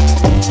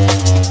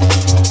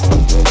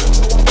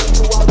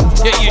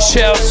 Get your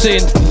shouts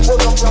in.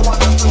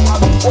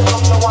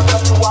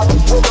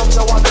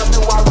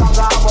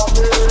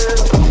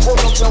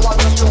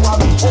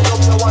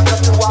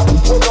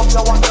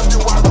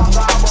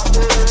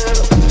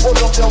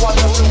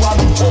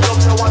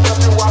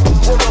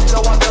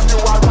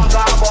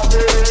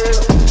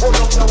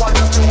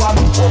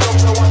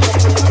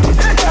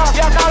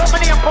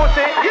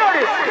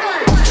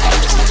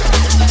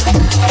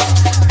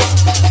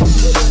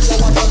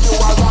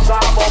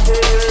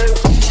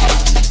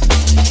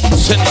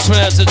 Send this one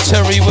out to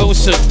Terry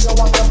Wilson.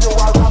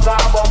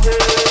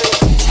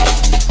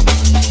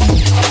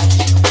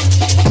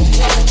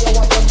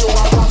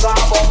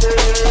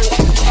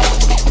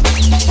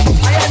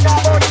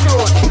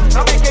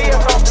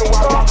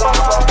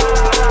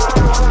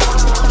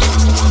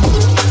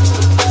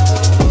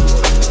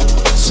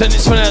 Send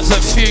this one out to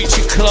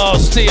Future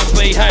Class,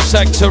 DMB,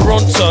 hashtag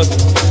Toronto.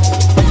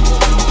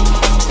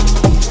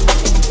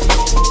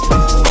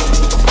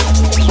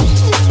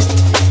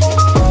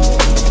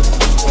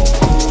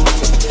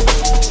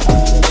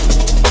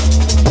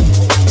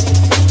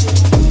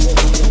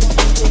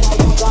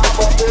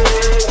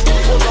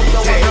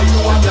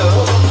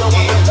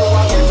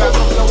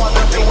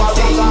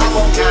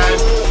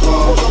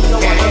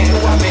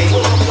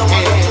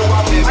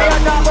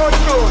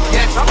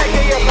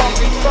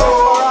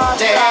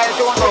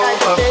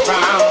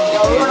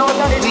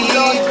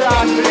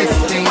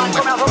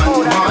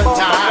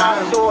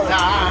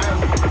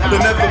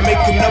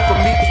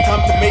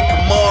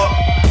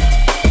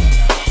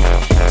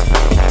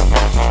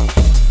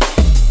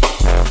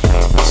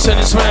 Send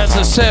this one out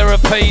to Sarah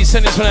P.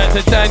 Send this one out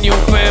to Daniel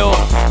Bill.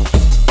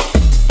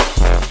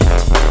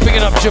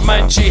 Picking up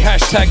Jumanji,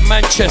 hashtag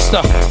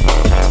Manchester.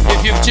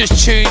 If you've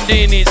just tuned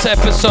in, it's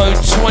episode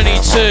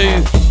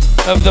 22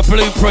 of The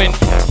Blueprint.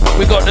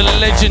 We've got the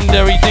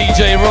legendary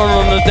DJ Ron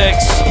on the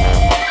decks.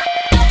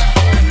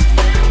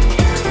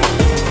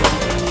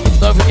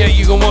 Don't forget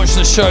you can watch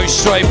the show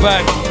straight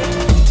back.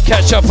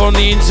 Catch up on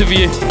the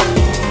interview.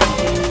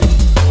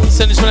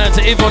 Send this one out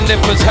to Yvonne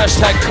Lippers,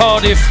 hashtag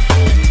Cardiff.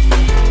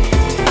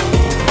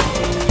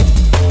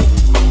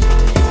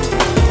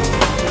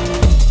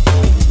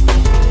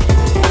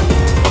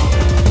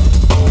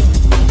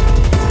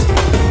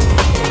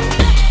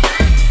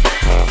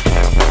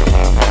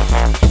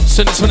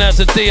 Send this one out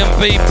to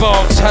DMB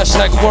Barks,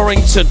 hashtag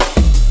Warrington.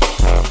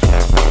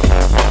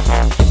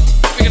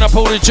 Picking up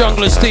all the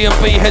junglers,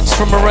 DMB heads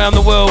from around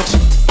the world.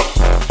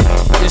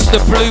 It's The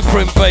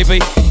Blueprint, baby.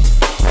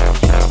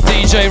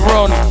 DJ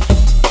Ron.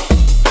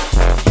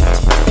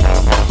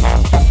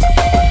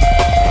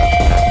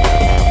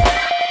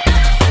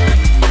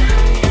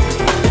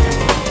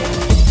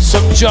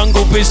 Some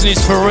jungle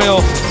business for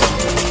real.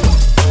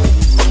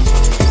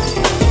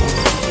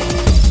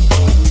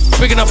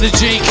 Picking up the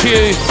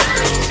GQ.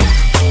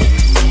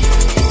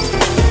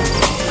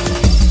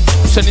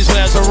 Send this one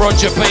out to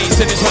Roger B.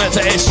 Send this one out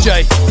to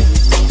SJ.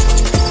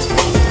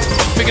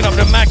 Picking up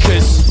the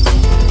Maccas.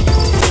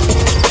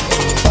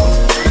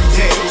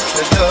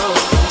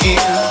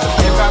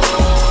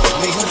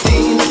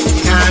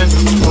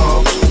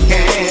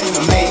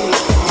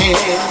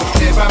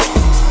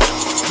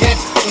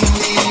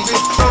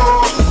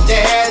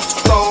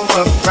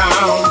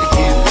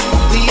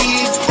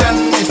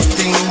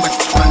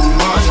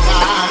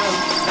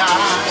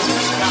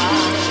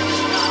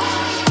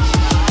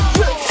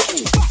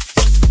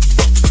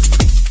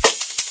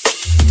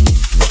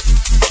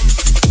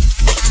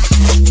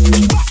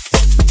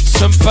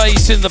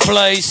 Bass in the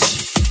place.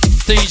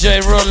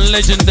 DJ Ron,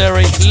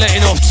 legendary,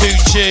 letting off 2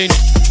 tune.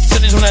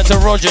 Send this one out to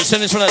Roger,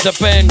 send this one out to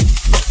Ben.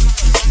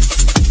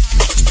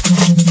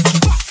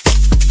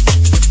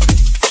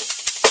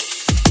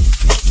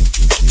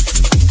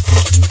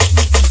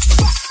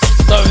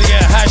 Don't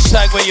forget,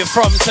 hashtag where you're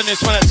from, send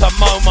this one out to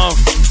Momo.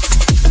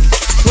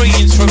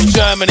 Greetings from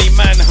Germany,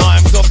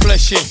 Mannheim, God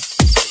bless you.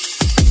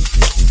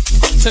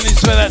 Send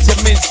this one out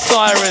to Mid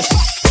Cyrus,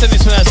 send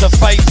this one out to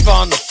Faith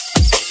Fun.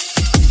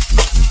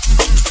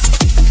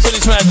 Send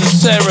this one out to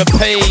Sarah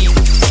P.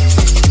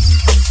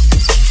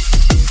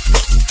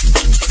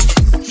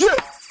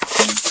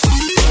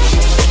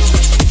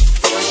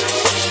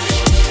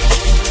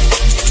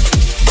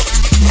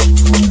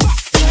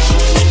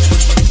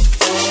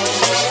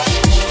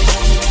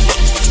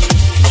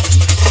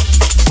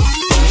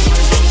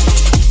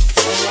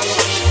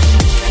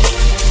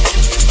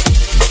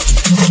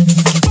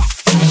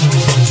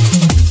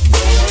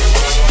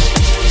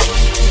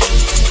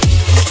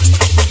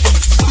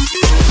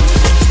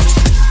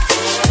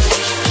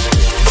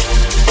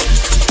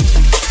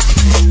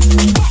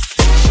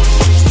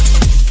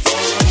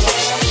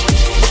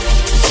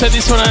 Send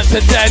this one out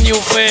to Daniel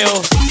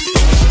Beale.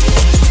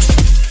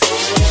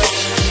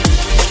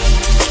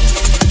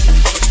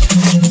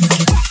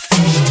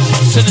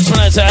 Send this one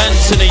out to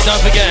Anthony. Don't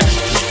forget,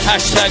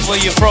 hashtag where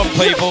you're from,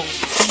 people.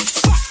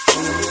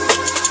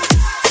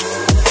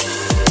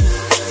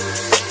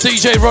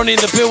 DJ Ron in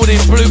the building,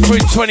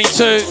 Blueprint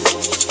 22.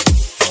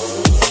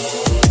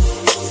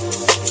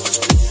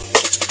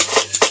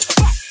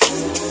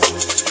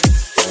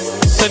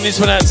 Send this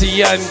one out to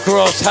Jan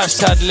Gross,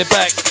 hashtag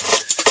Lebeck,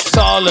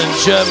 Saarland,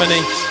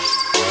 Germany.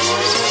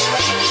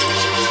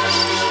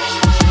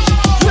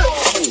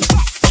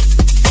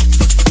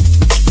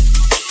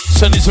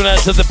 Send this one out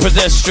to The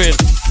Pedestrian.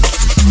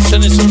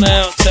 Send this one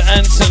out to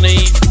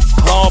Anthony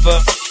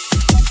Harbour.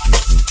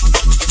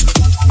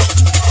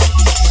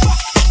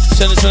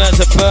 Send this one out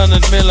to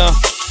Bernard Miller,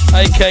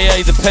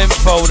 aka The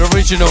Penfold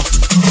Original.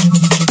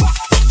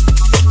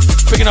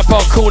 Picking up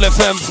our Cool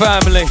FM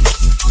family.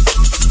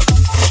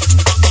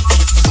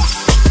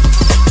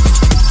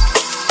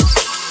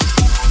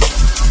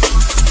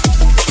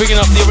 Picking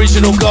up the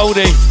original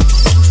Goldie,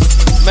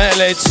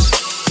 Metalheads.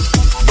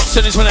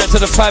 Send this one out to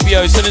the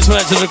Fabio, send this one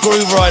out to the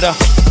Groove Rider.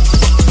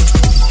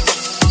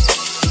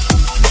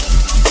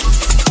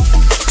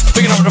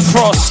 Picking up the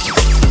Frost.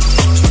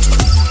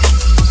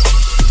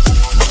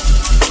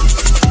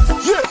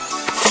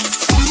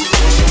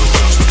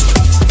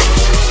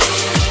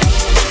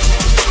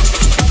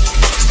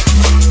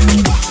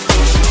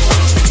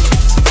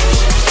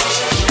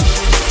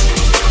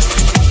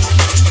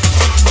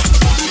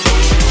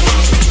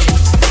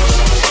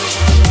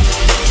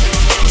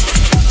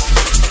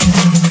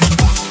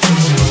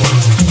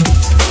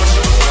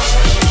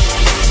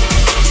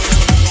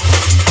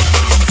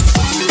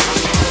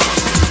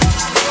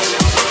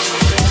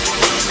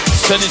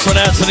 Send this one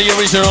out to the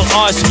original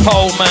Ice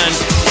Pole Man,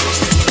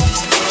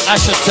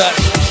 Ash Attack.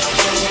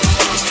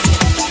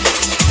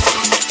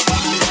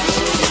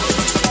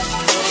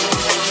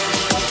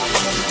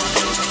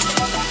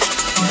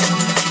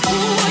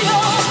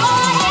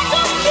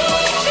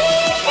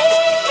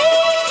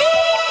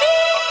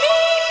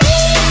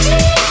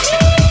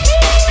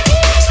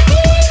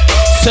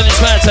 Send this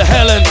one out to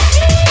Helen.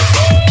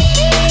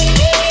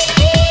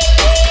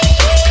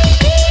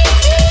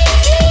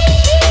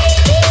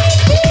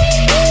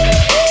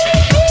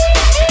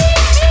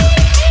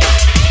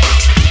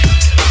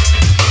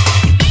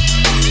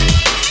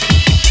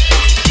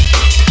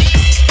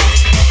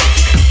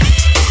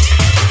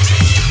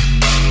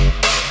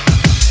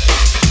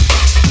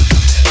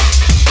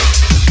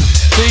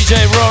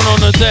 DJ Ron on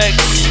the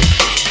decks.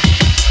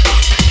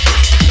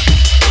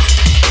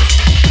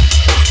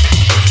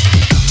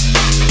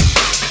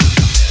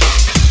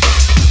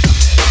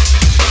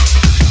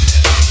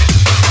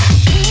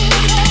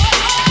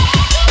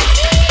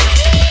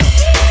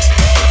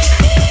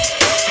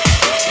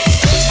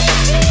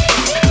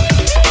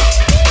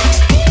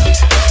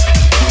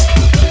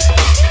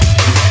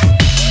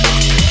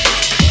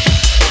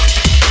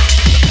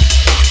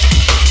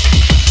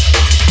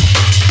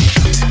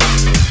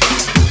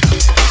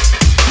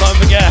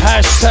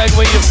 Hashtag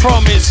where you're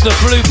from, it's the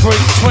Blueprint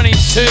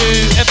 22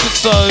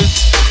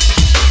 episodes.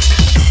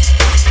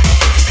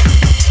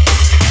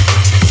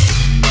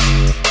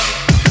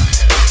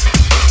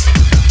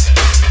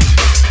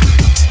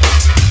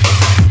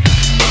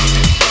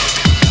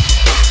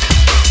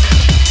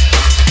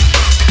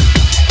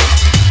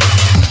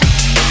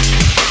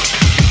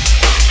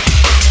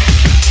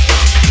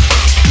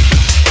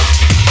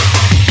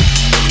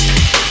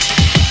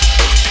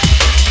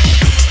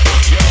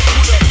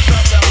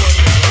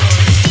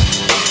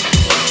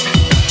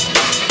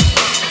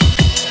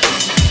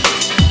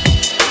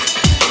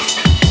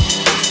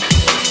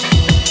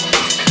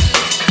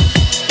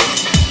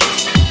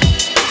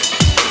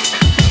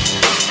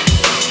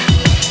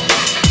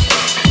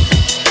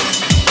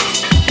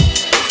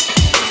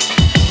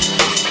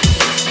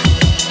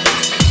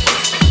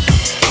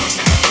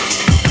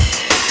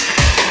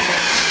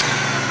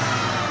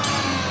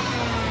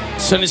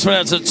 Send this one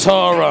out to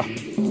Tara.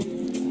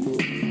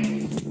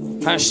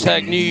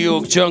 Hashtag New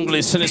York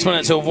Junglist. Send this one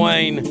out to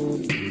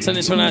Wayne. Send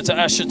this one out to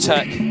Ash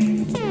Attack.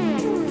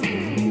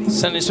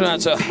 Send this one out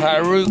to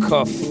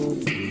Harukov.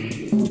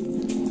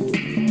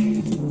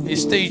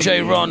 It's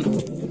DJ Ron.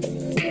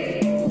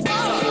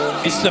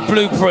 It's the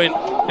Blueprint,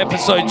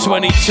 episode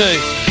 22.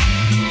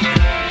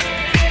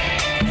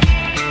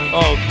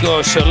 Oh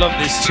gosh, I love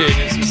this tune.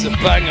 It's a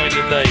banger in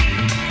the day.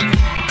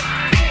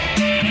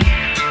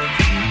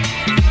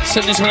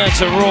 Send this one out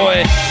to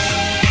Roy.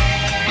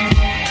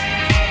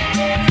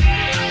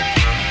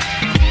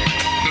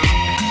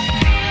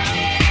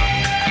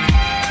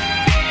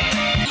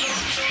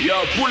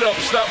 Yo, pull up,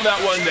 stop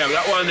that one there.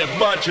 That one there,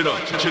 bad, you know.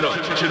 How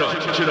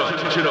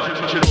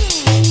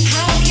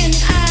can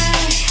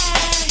I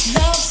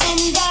love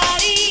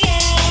somebody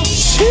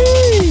else?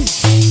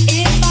 Jeez.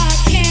 If I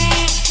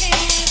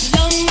can't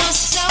love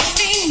myself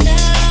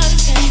enough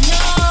to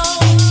know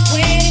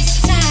when it's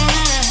time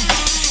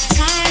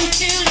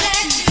to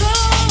let go.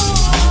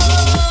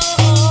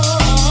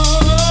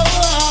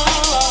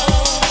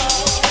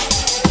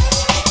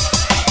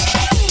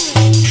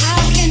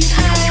 How can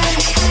I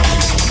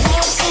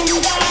love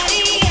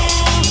somebody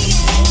else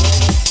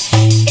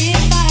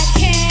if I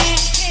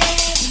can't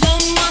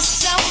love myself?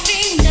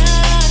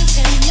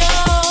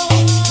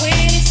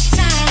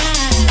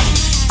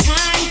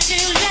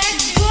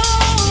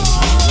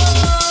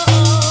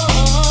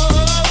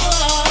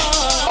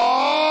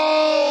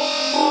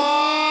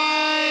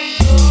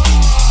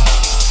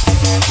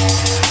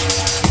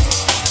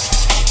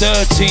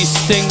 Dirty,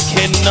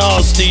 stinking,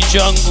 nasty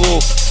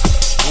jungle.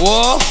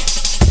 What?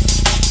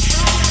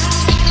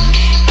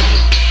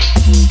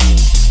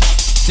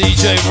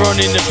 DJ Ron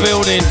in the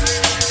building.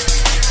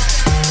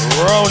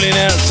 Rolling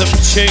out some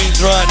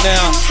tunes right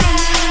now.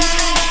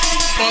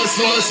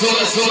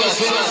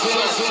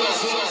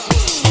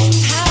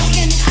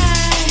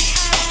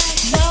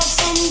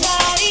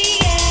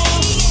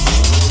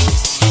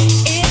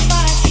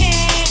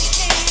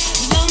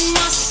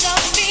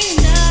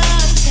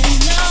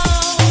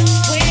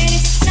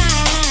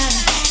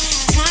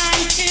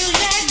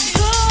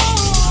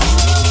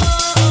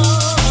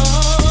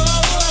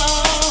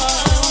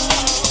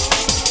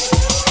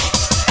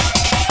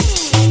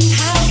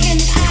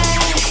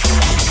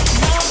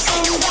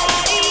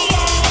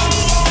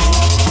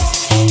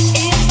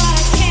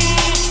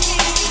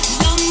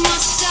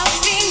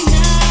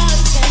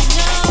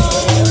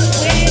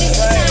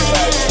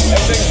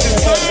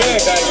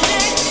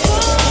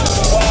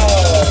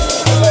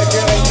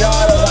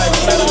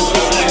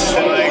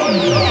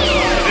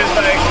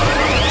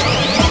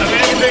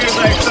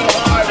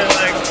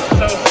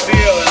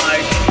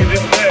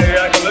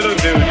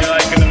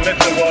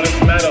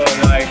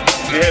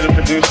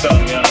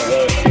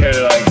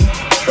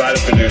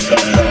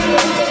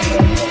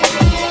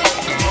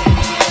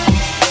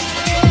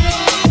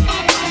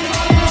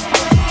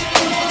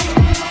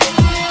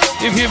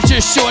 If you've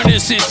just joined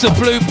us, it's the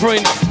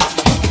Blueprint.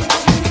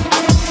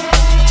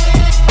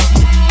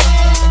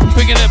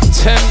 Picking up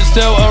Thames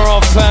Delta,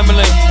 our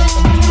family,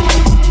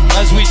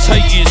 as we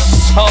take you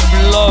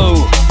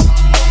sub-low.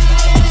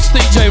 It's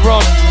DJ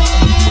Ron.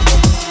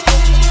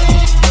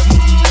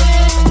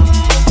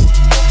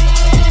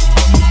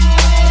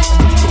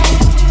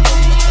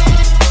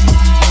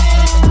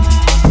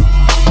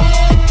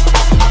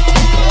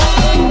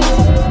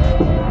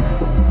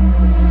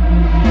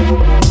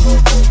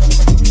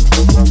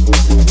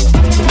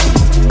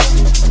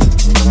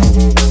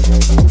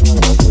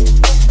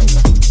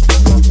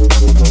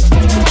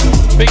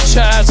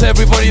 Shout out to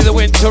everybody that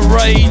went to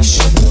Rage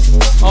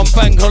on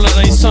Bank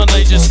Holiday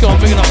Sunday just gone,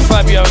 picking up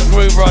Fabio and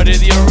Groove Rider,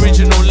 the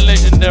original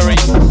legendary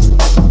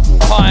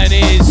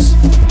pioneers.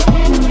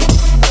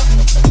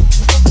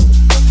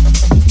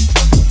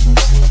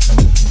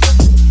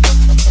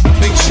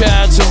 Big shout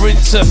out to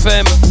Rinse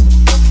FM.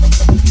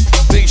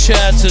 Big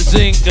shout out to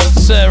Zinc and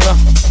Sarah.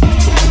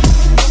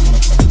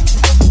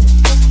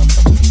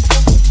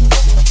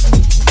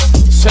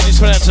 Send this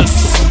one out to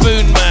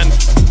Spoon Man.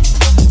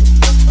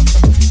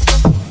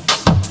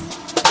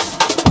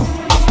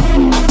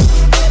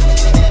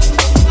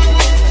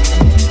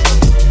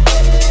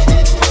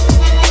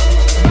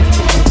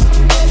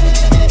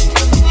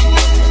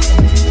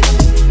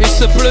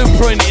 The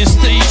Blueprint is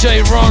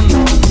DJ Ron,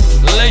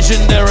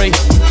 legendary,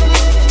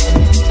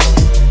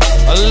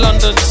 a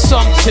London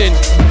something.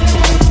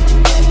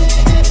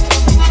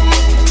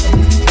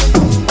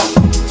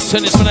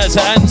 Send this one out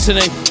to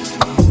Anthony.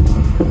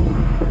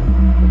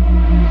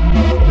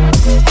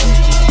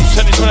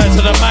 Send this one out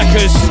to the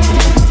Maccas.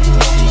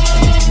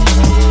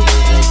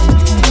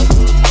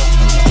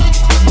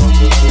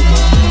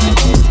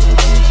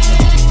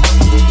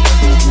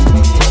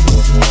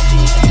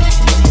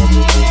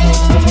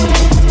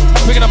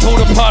 Picking up all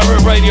the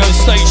pirate radio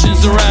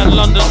stations around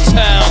London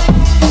town.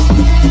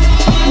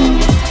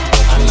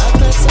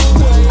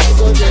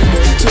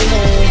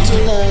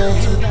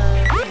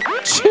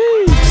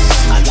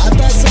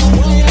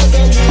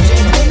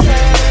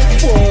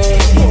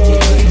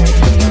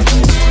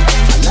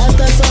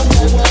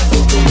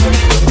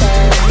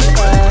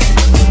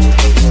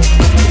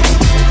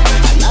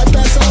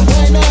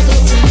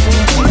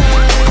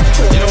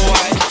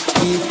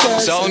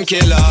 Sound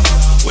killer.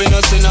 We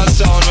no sing a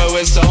sound where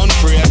we sound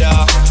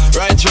fraider.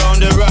 Right round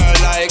the world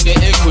like the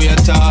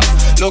equator.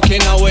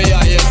 Looking away,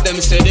 yes,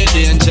 them see the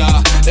danger.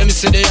 Them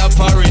see the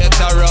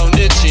operator around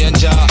the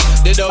changer.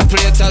 The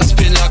operator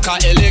spin like a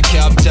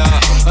helicopter.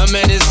 And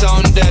many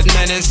sound dead,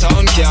 many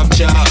sound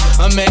capture.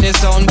 And many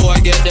sound boy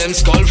get them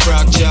skull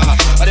fracture.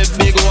 And the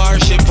big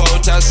warship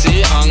out at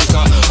sea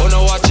anchor. Oh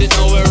no, watch it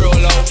now, we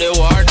roll out the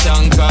war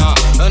tanker.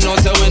 And no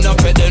say we no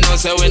pet, them no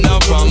say we no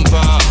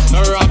pamper. No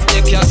rock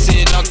the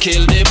casino, no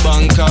kill the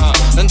banker.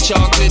 And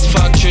chocolate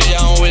factory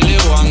and Willy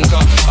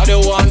Wonka. I the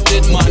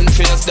wanted man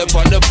face up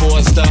on the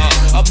poster.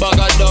 A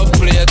bag of dub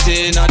plate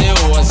in a the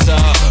holster.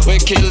 We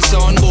kill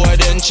sound boy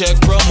then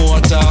check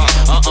promoter. A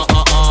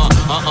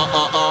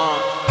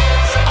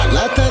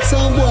lot of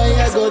some boy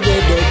I go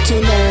dead up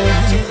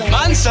tonight.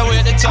 Man say we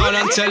at the town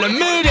and tell the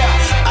media.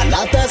 A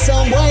lot of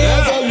some boy I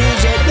go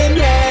lose up them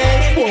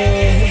life,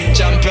 boy.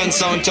 Champion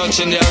sound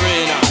touching the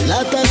arena. A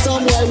lot of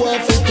some boy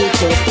want to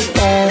pick up the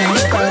fire.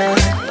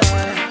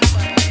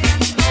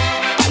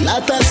 A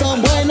lot of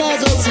some boy not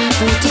go see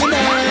food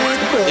tonight,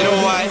 boy. You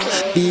know why?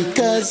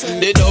 Because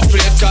the dub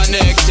plate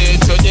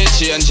connected to the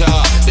changer.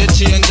 The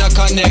changer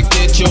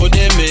connected to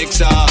the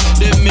mixer.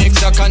 The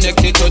mixer connected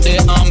connected to the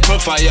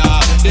amplifier.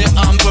 The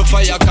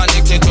amplifier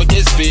connected to the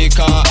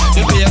speaker.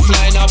 The bass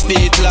line a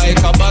beat like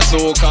a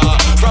bazooka.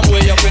 From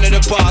way up into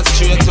the past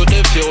straight to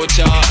the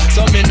future.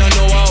 So me no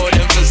know how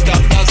them to stop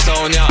that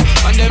sound, yeah.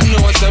 And them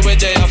know say we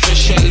there for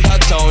shell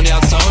that town,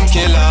 yeah. Sound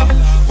killer.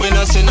 We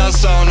no see no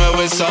sound where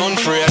we sound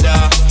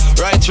fraider.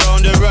 Right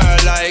round the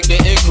world like the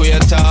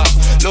equator.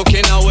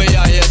 Looking away,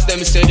 yes,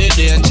 them see the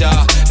danger.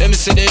 Them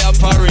see the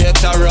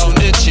operator round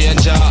the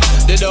changer.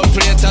 The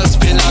operator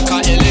spin like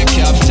a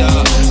helicopter.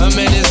 And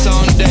many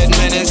sound dead,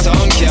 many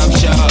sound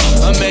capture.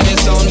 And many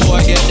sound boy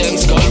get them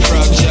skull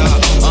fracture.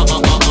 My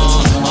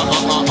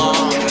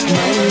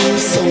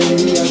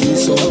sound, we are the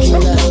sound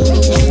killer.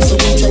 So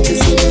we try to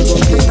see them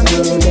gon' get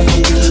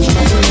murdered.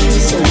 My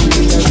sound,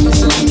 we are the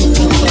sound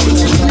killer.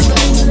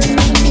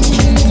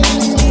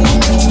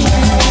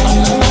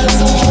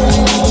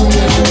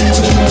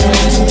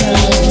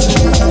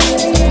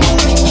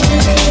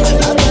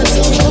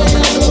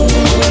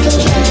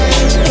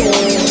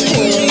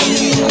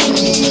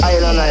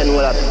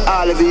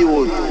 All of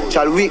you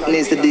shall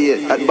witness the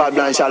day that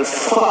Babylon shall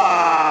fall.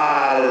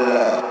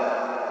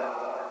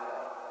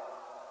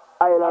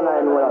 Island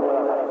and what?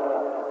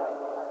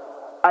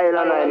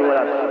 Island and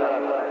what?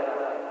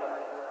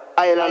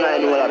 Island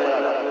and what?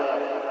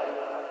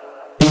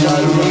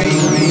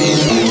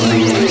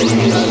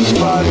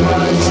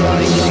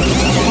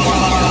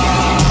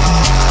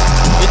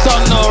 You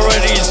don't know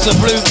already, it's the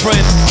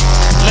Blueprint.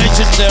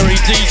 Legendary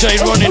DJ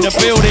Ron in the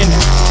building.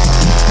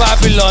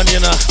 Babylon, you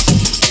know.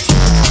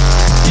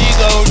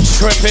 Ego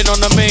tripping on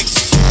the mix.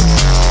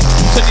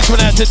 Send this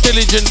one out to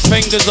Diligent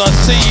Fingers. I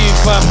see you,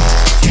 fam.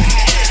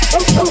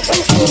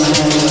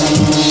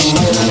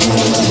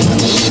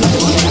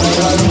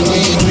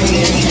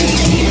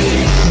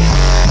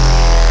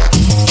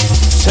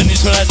 Send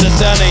this one out to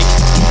Danny.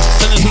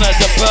 Send this one out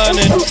to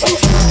Bernard.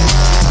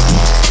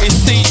 It's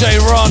DJ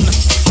Ron.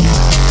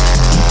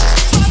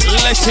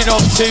 Letting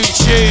off 2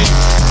 tune.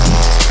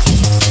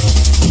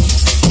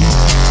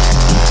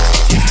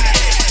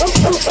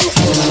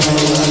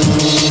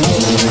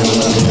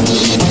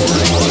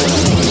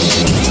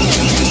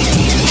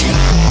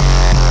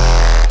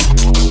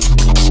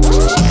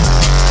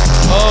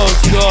 Oh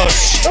gosh.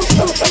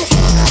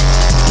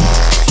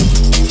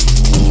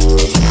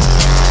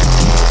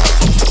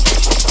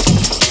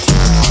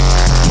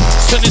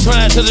 Send this one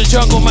out to the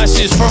jungle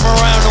masses from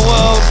around the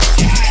world.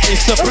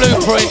 It's the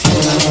Blueprint.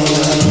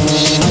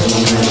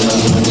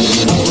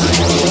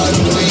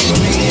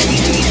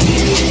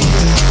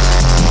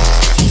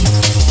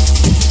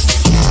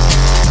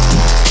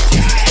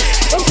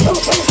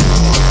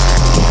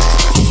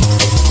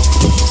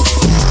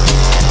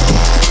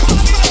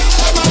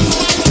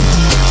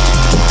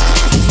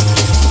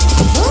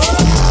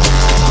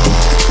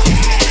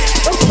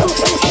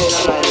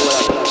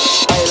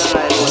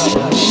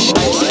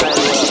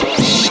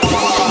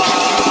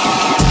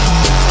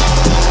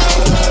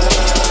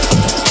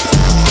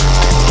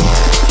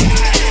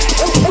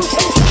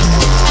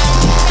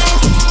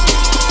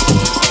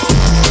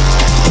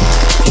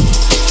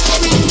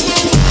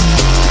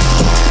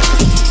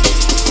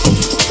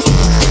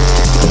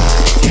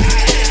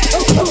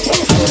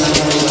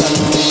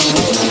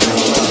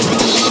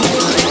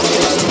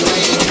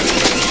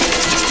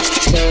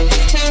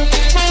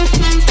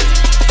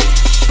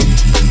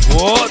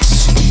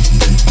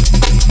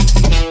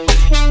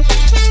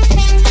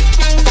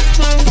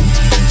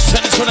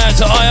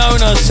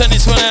 Send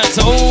this one out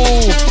to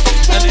all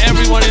and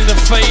everyone in the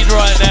feed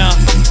right now.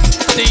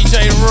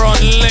 DJ Ron,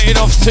 let it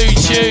off 2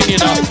 tune, you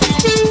know.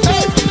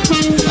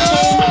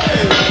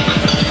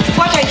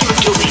 What are you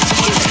doing?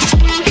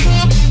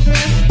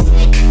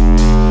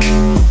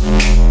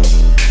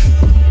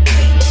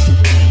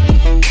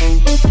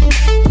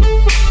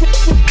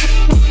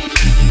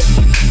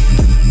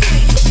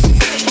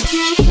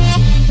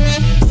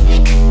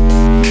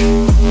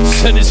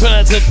 Send this one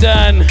out to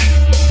Dan.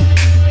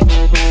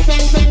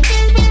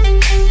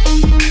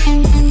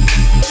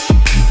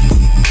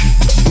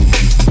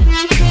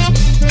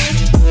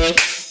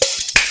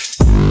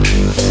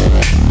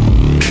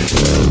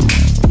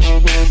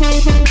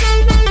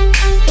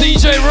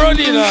 DJ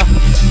Rodina,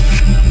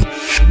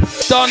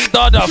 Don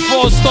Dada,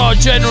 4-star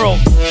general.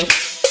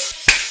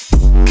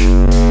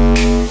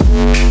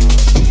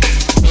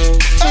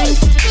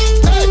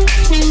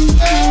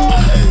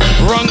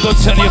 Run, go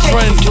tell your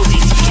friend.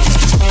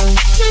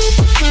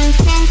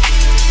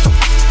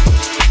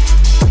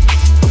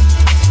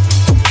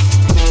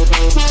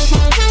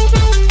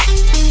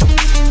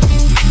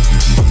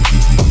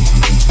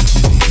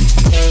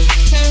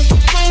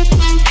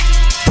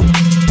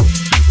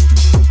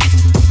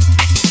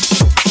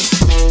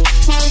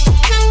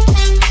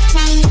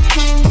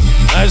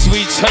 As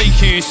we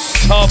take you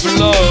sub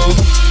low,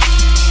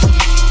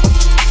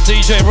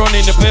 DJ Ron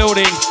in the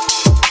building.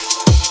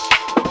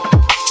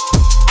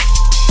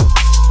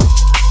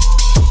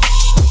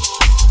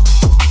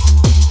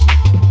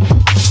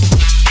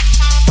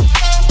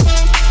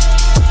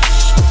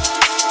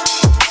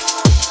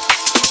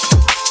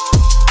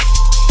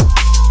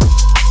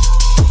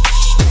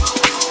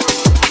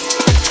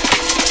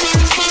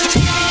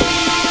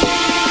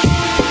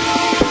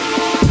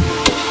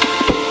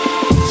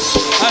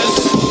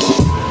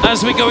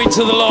 As we go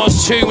into the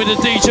last tune with the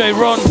DJ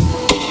Ron,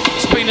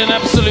 it's been an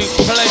absolute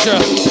pleasure.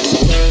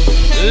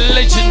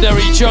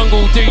 Legendary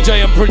jungle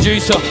DJ and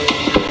producer.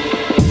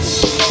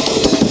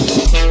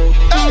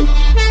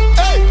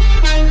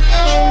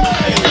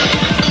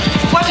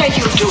 What are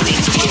you doing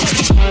here?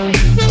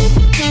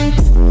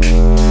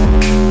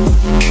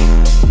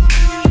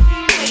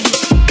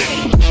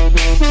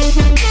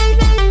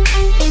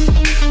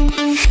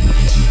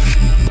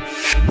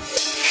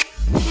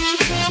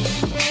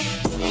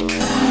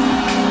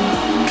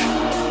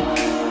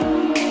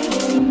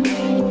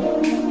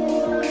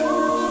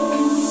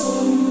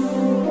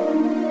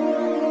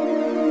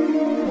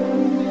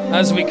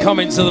 As we come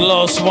into the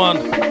last one,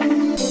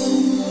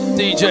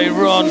 DJ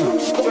Ron.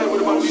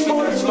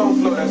 Slow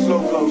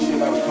flow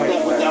shit I was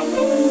playing.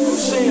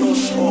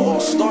 Or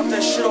start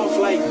that shit off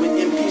like with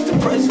MP's the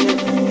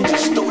president and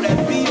just throw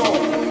that beat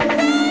on.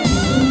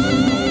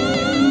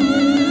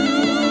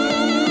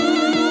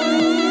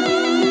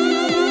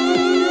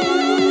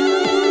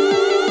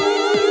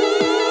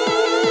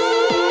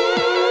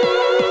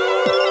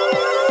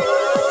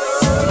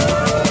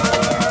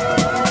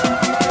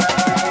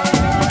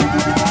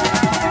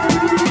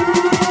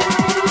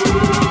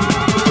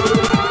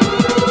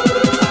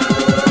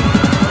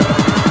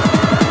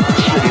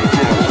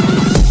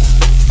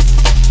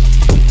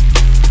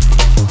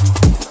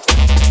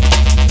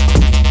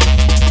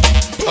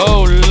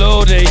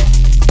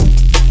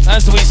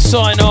 As we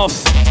sign off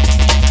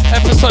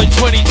episode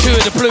 22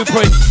 of The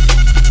Blueprint.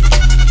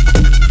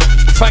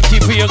 Thank you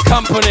for your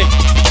company.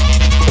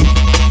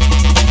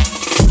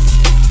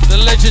 The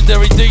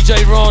legendary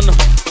DJ Ron,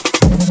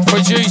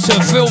 producer,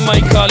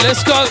 filmmaker.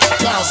 Let's go.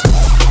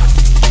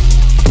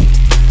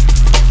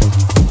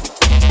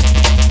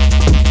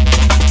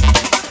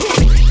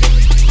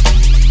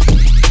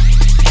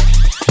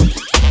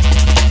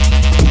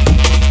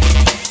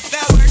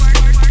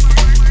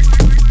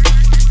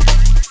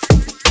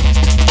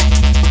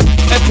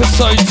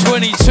 Episode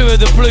 22 of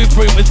The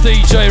Blueprint with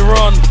DJ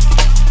Ron.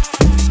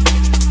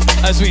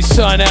 As we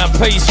sign out,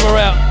 peace, we're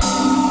out.